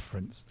mix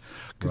reference,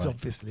 because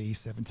obviously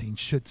E17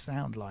 should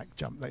sound like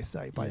Jump, they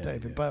say, by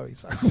David Bowie.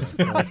 So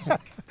the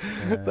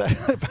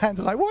band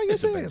are like, what are you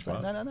doing? It's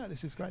like, no,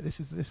 this is great. This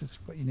is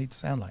what you need to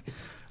sound like.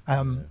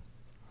 And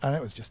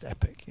it was just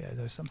epic. Yeah,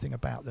 there's something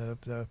about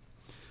the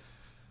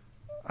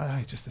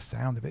just the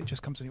sound of it. It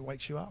just comes and it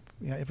wakes you up.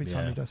 Every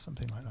time he does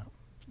something like that.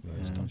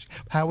 Astonishing.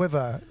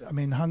 However,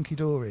 Hunky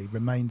Dory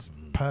remains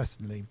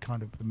personally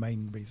kind of the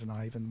main reason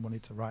I even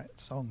wanted to write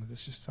songs.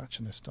 It's just such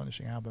an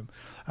astonishing album,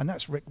 and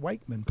that's Rick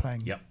Wakeman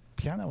playing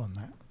piano on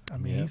that.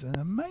 He's an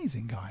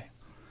amazing guy.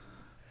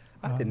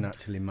 I didn't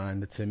actually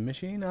mind the Tin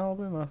Machine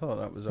album. I thought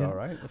that was all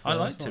right. I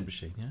like Tin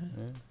Machine.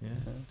 Yeah,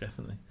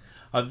 definitely.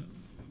 I've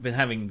been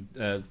having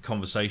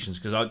conversations,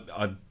 because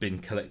I've been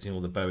collecting all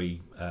the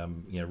Bowie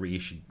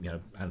reissue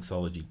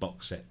anthology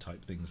box set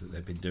type things that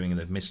they've been doing, and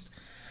they've missed.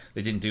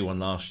 They didn't do one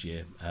last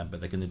year, but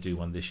they're going to do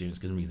one this year. It's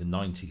going to be the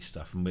 90s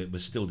stuff, and we're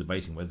still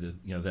debating whether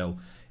they'll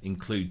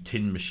include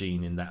Tin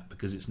Machine in that,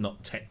 because it's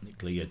not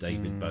technically a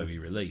David Bowie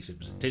release. It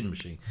was a Tin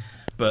Machine,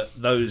 but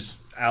those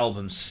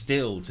albums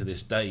still to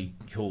this day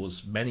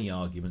cause many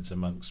arguments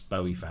amongst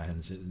Bowie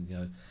fans.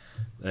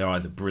 They're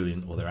either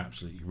brilliant or they're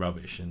absolutely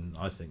rubbish, and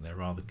I think they're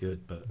rather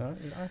good. But I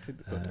think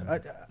they're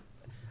good.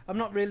 I'm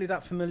not really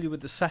that familiar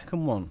with the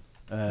second one,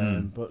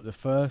 but the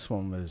first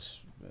one was.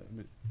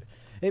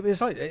 It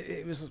was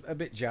a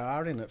bit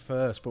jarring at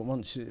first, but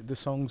once the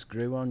songs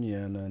grew on you,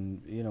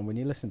 and when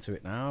you listen to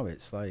it now,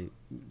 it's like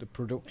the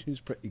production is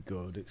pretty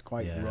good. It's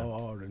quite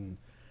raw, and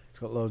it's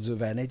got loads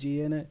of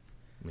energy in it.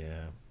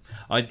 Yeah,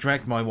 I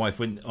dragged my wife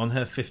on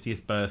her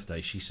 50th birthday.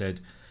 She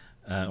said,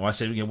 I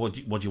said, what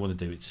do you want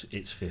to do?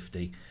 It's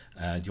 50. Do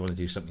you want to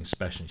do something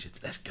special? And she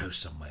said, let's go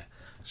somewhere.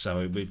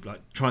 So we're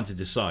like trying to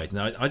decide.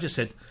 Now I just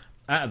said,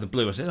 out of the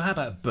blue, I said, how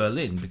about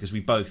Berlin? Because we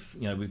both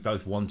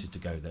wanted to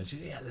go there. She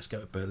said, yeah, let's go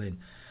to Berlin.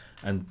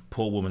 And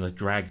poor woman, I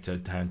dragged her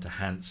down to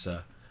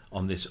Hansa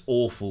on this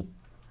awful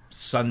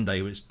Sunday.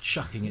 It was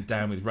chucking it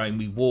down with rain.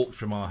 We walked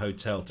from our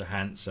hotel to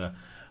Hansa,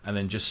 and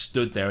then just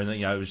stood there. And then,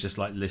 it was just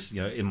like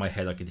listening. In my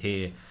head, I could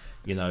hear,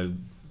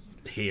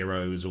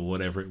 Heroes or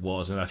whatever it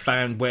was. And I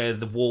found where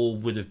the wall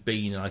would have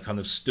been, and I kind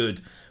of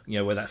stood,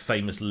 where that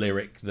famous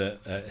lyric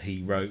that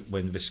he wrote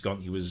when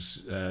Visconti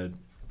was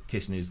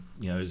kissing his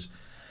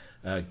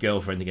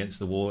girlfriend against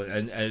the wall,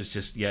 and it's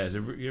just it's a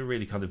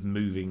really kind of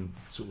moving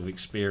sort of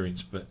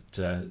experience, but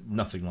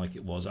nothing like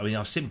it was.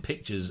 I've seen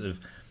pictures of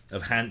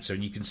Hansa,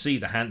 and you can see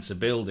the Hansa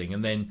building,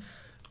 and then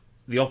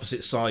the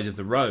opposite side of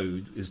the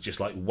road is just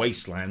like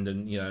wasteland,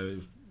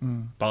 and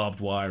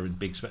barbed wire and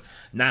big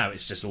now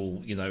it's just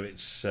all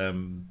it's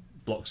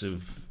blocks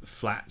of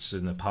flats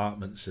and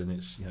apartments, and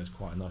it's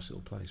quite a nice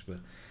little place. But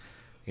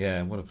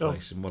what a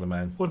place and what a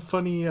man. One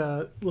funny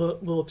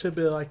little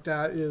tidbit like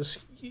that is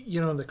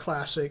the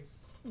classic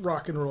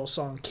rock and roll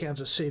song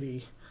Kansas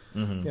City,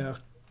 going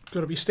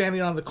to be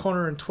standing on the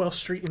corner in 12th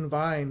Street and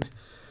Vine.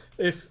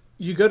 If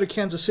you go to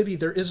Kansas City,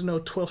 there is no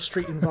 12th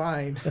Street and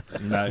Vine.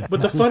 No.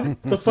 But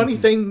the funny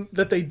thing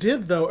that they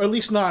did, though, or at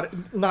least not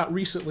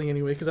recently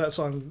anyway, because that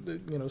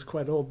song is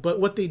quite old.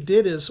 But what they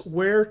did is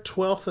where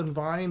 12th and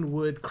Vine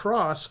would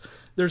cross,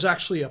 there's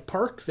actually a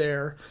park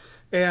there.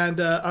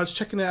 And I was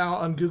checking it out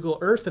on Google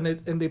Earth, and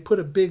they put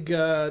a big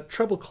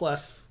treble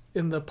clef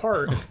in the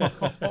park.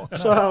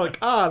 So I'm like,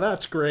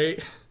 that's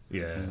great.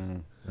 Yeah,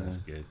 that's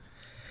good.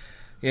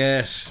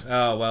 Yes.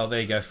 Oh well,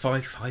 there you go.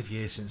 5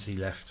 years since he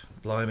left.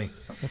 Blimey,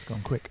 that's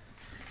gone quick.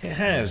 It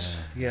has.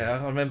 Yeah,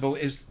 I remember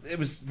it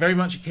was very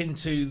much akin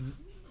to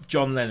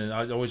John Lennon.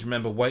 I always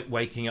remember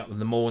waking up in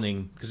the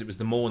morning, because it was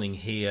the morning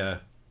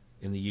here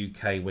in the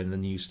UK when the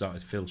news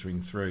started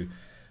filtering through.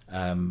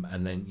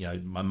 And then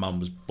my mum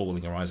was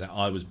bawling her eyes out.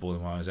 I was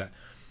bawling my eyes out.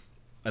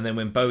 And then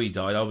when Bowie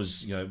died, I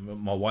was,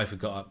 my wife had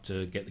got up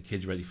to get the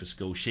kids ready for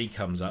school. She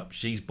comes up,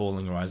 she's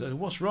bawling her eyes out.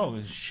 What's wrong?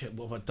 And, shit,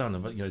 what have I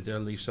done? Did I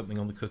leave something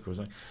on the cooker or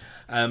something?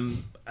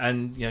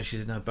 And she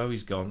said, no,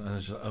 Bowie's gone. And I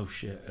was like, oh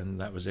shit.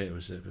 And that was it. It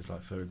was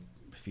like for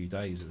a few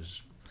days. It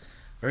was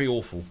very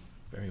awful,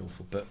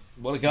 but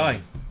what a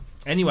guy.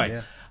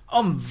 Anyway,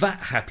 on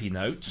that happy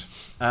note,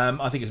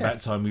 I think it's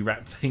about time we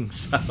wrap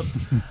things up.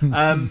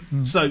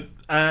 So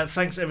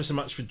thanks ever so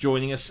much for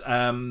joining us.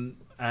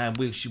 And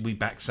we should be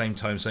back same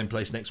time, same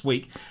place next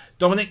week.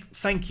 Dominic,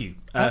 thank you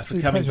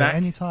for coming back.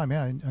 Anytime,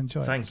 I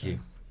enjoy it. Thank you.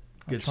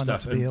 Good stuff.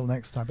 Not to be ill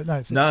next time, but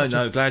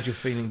glad you're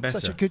feeling better.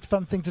 Such a good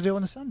fun thing to do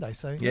on a Sunday.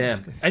 So yeah.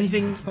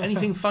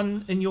 Anything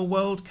fun in your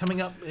world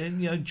coming up?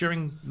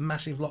 During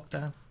massive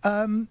lockdown.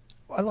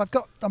 Well,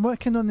 I'm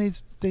working on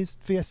these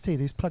VST,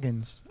 these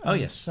plugins. Oh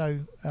yes. So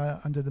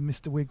under the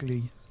Mr.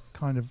 Wiggly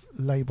kind of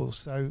label.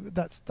 So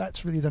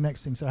that's really the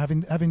next thing. So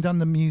having done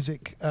the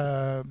music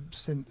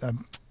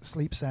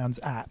Sleep Sounds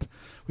app,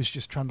 which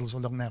just trundles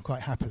along now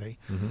quite happily.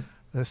 Mm-hmm.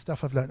 The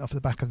stuff I've learnt off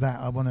the back of that,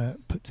 I want to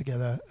put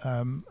together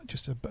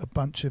just a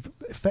bunch of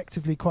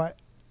effectively quite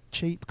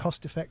cheap,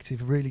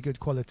 cost-effective, really good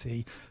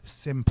quality,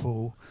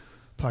 simple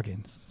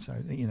plugins. So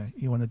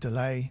you want a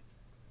delay.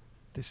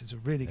 This is a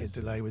really good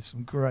delay with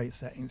some great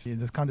settings.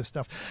 The kind of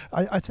stuff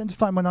I tend to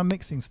find when I'm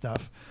mixing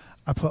stuff,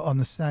 I put on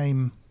the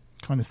same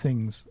kind of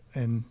things,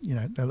 and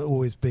there'll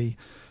always be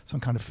some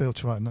kind of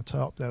filter on the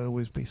top. There'll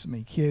always be some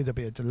EQ. There'll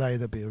be a delay.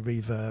 There'll be a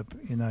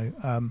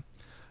reverb.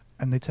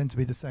 And they tend to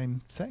be the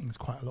same settings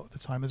quite a lot of the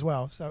time as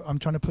well. So I'm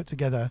trying to put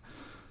together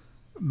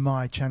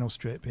my channel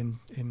strip in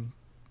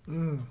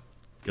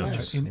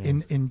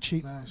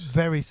cheap,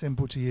 very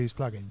simple to use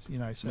plugins.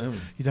 So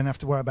you don't have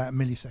to worry about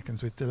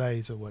milliseconds with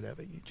delays or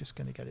whatever. You're just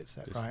going to get it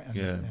set right.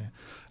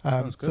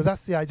 And, so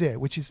that's the idea,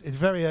 which is it's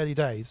very early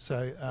days.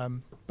 So,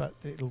 but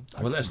it'll.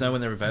 Well, let us know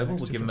when they're available.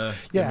 We'll give them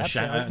a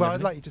shout out. Well,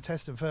 I'd like you to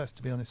test them first,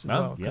 to be honest, as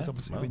well, because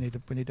obviously we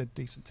need a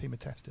decent team of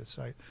testers.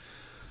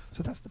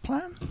 So that's the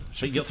plan.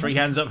 So you got 3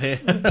 hands up here.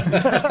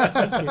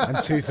 Thank you.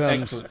 And 2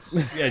 thumbs.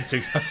 Yeah,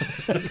 2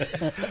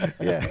 thumbs.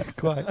 Yeah,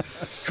 quite.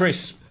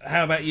 Chris,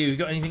 how about you?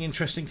 Got anything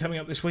interesting coming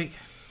up this week?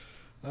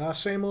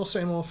 Same old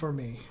for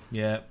me.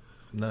 Yeah,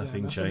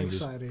 nothing changes.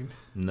 Exciting.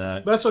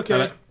 No. But that's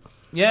okay.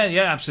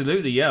 Yeah,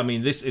 absolutely. Yeah, I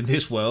mean, in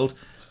this world,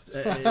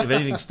 if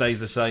anything stays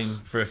the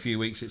same for a few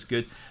weeks, it's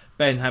good.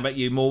 Ben, how about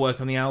you? More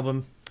work on the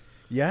album?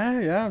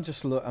 Yeah. I'm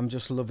just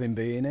loving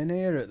being in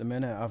here at the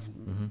minute.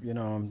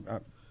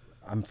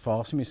 I'm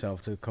forcing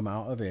myself to come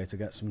out of here to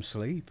get some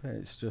sleep.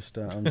 It's just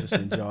I'm just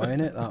enjoying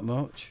it that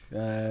much.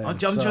 I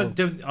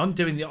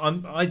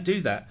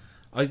do that.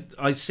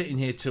 I sit in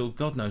here till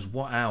God knows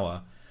what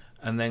hour,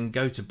 and then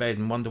go to bed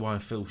and wonder why I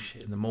feel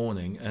shit in the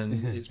morning,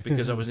 and it's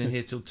because I was in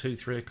here till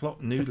 2-3 o'clock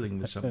noodling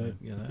with something.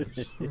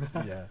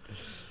 Yeah.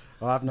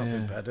 Well, I've not been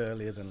in bed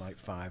earlier than like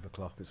 5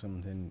 o'clock or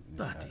something.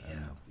 Bloody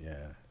hell. Yeah,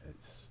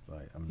 it's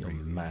like You're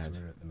really mad into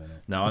it at the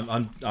minute.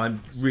 No,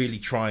 I'm really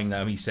trying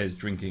now. He says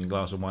drinking a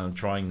glass of wine. I'm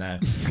trying now.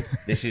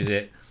 This is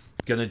it.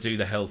 Gonna do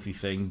the healthy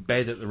thing.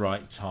 Bed at the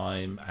right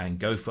time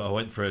and I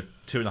went for a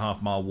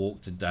 2.5 mile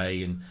walk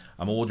today, and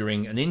I'm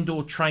ordering an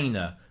indoor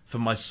trainer for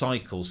my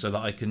cycle so that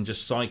I can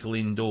just cycle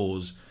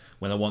indoors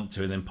when I want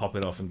to, and then pop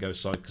it off and go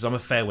cycle. Because I'm a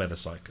fair weather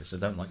cyclist. I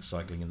don't like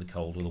cycling in the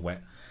cold or the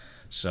wet.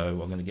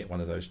 So I'm going to get one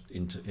of those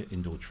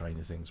indoor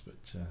trainer things.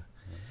 But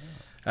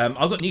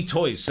I've got new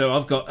toys. So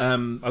I've got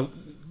I'm going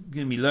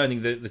to be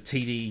learning the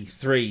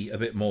TD3 a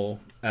bit more.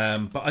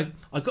 But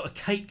I got a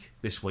cake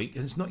this week,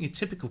 and it's not your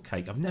typical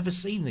cake. I've never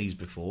seen these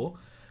before.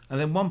 And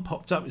then one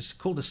popped up. It's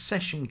called a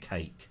session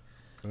cake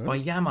by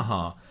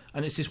Yamaha,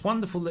 and it's this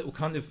wonderful little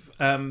kind of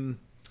I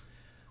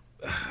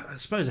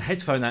suppose a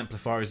headphone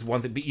amplifier is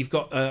one thing, but you've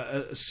got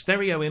a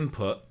stereo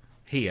input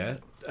here.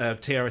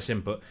 TRS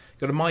input,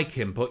 got a mic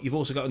input, you've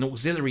also got an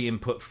auxiliary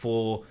input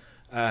for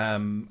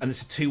and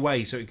it's a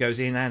 2-way, so it goes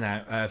in and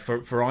out for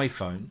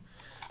iPhone,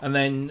 and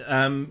then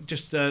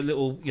just a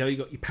little, you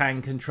got your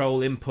pan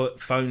control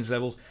input, phones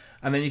levels,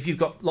 and then if you've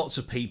got lots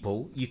of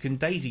people, you can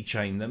daisy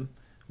chain them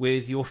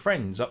with your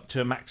friends up to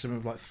a maximum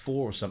of like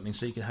 4 or something,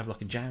 so you can have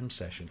like a jam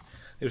session.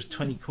 It was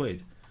 20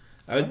 quid.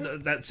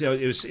 That's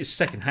it's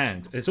second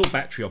hand, it's all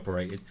battery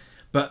operated,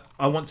 but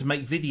I want to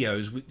make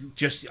videos with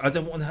I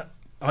don't want to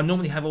I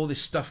normally have all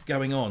this stuff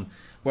going on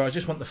where I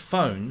just want the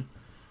phone,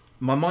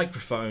 my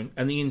microphone,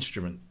 and the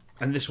instrument,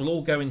 and this will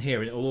all go in here,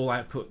 and it will all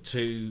output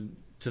to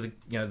the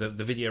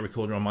the video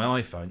recorder on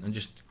my iPhone, and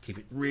just keep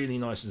it really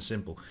nice and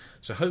simple.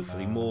 So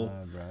hopefully more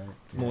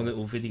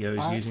little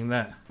videos using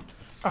that.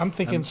 I'm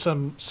thinking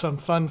some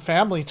fun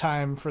family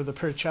time for the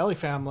Puricelli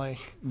family.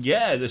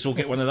 Yeah, let's all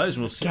get one of those,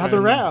 and we'll sit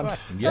gather around.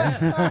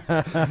 Yeah,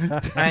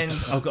 and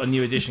I've got a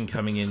new edition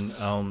coming in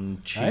on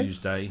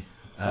Tuesday.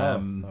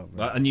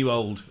 A new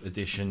old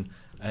edition.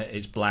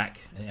 It's black.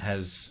 It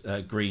has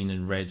green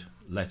and red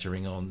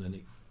lettering on, and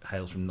it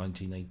hails from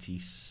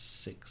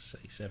 1986,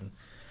 87.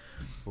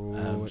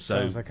 It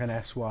sounds like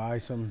an SY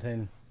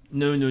something.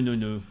 No.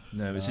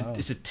 It's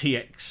a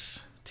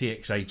TX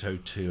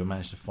TX802. I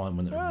managed to find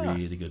one at a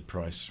really good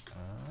price.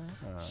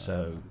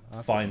 So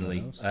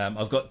finally,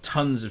 I've got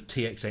tons of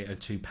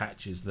TX802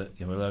 patches that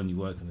will only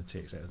work on the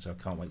TX802. So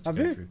I can't wait to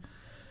go through.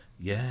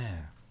 Yeah.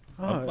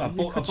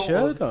 You could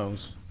share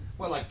those.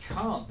 Well, I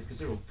can't because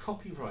they're all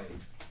copyrighted.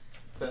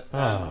 But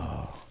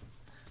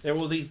they're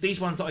all these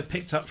ones that I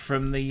picked up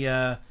from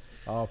the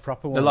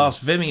proper ones. The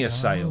last Vimeo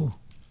sale,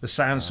 the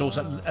sound source,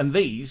 and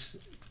these.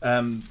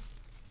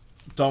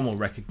 Dom will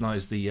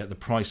recognise the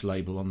price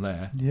label on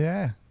there.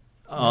 Yeah.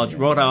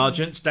 Rod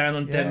Argent's down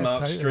on Denmark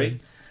totally.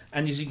 Street,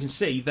 and as you can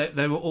see,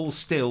 they were all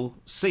still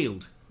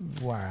sealed.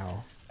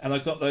 Wow. And I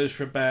got those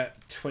for about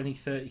 20,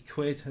 30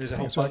 quid. There's a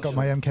whole That's where I got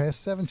my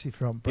MKS70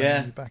 from,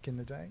 brand new back in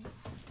the day.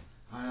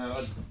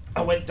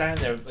 I went down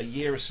there a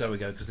year or so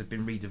ago because they've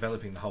been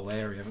redeveloping the whole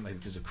area, haven't they?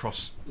 Because of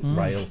cross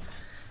rail,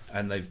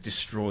 and they've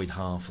destroyed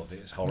half of it.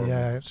 It's horrible.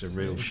 Yeah, it's a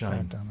real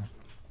shame.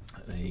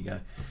 There you go.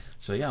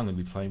 So yeah, I'm going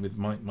to be playing with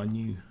my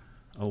new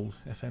old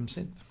FM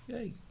synth.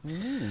 Yay.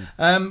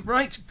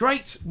 Right,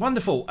 great,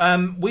 wonderful.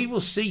 We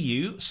will see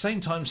you same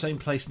time, same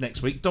place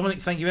next week. Dominic,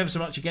 thank you ever so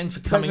much again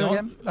for coming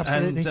on.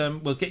 Absolutely.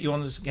 And we'll get you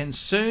on again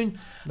soon.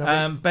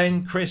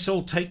 Ben, Chris,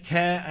 all take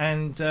care,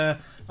 and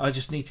I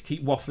just need to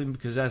keep waffling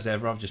because as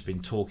ever I've just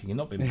been talking and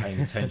not been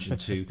paying attention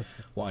to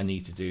what I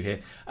need to do here.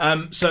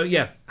 So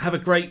yeah, have a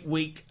great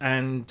week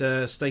and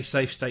stay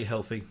safe, stay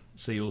healthy.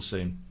 See you all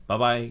soon. Bye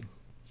bye.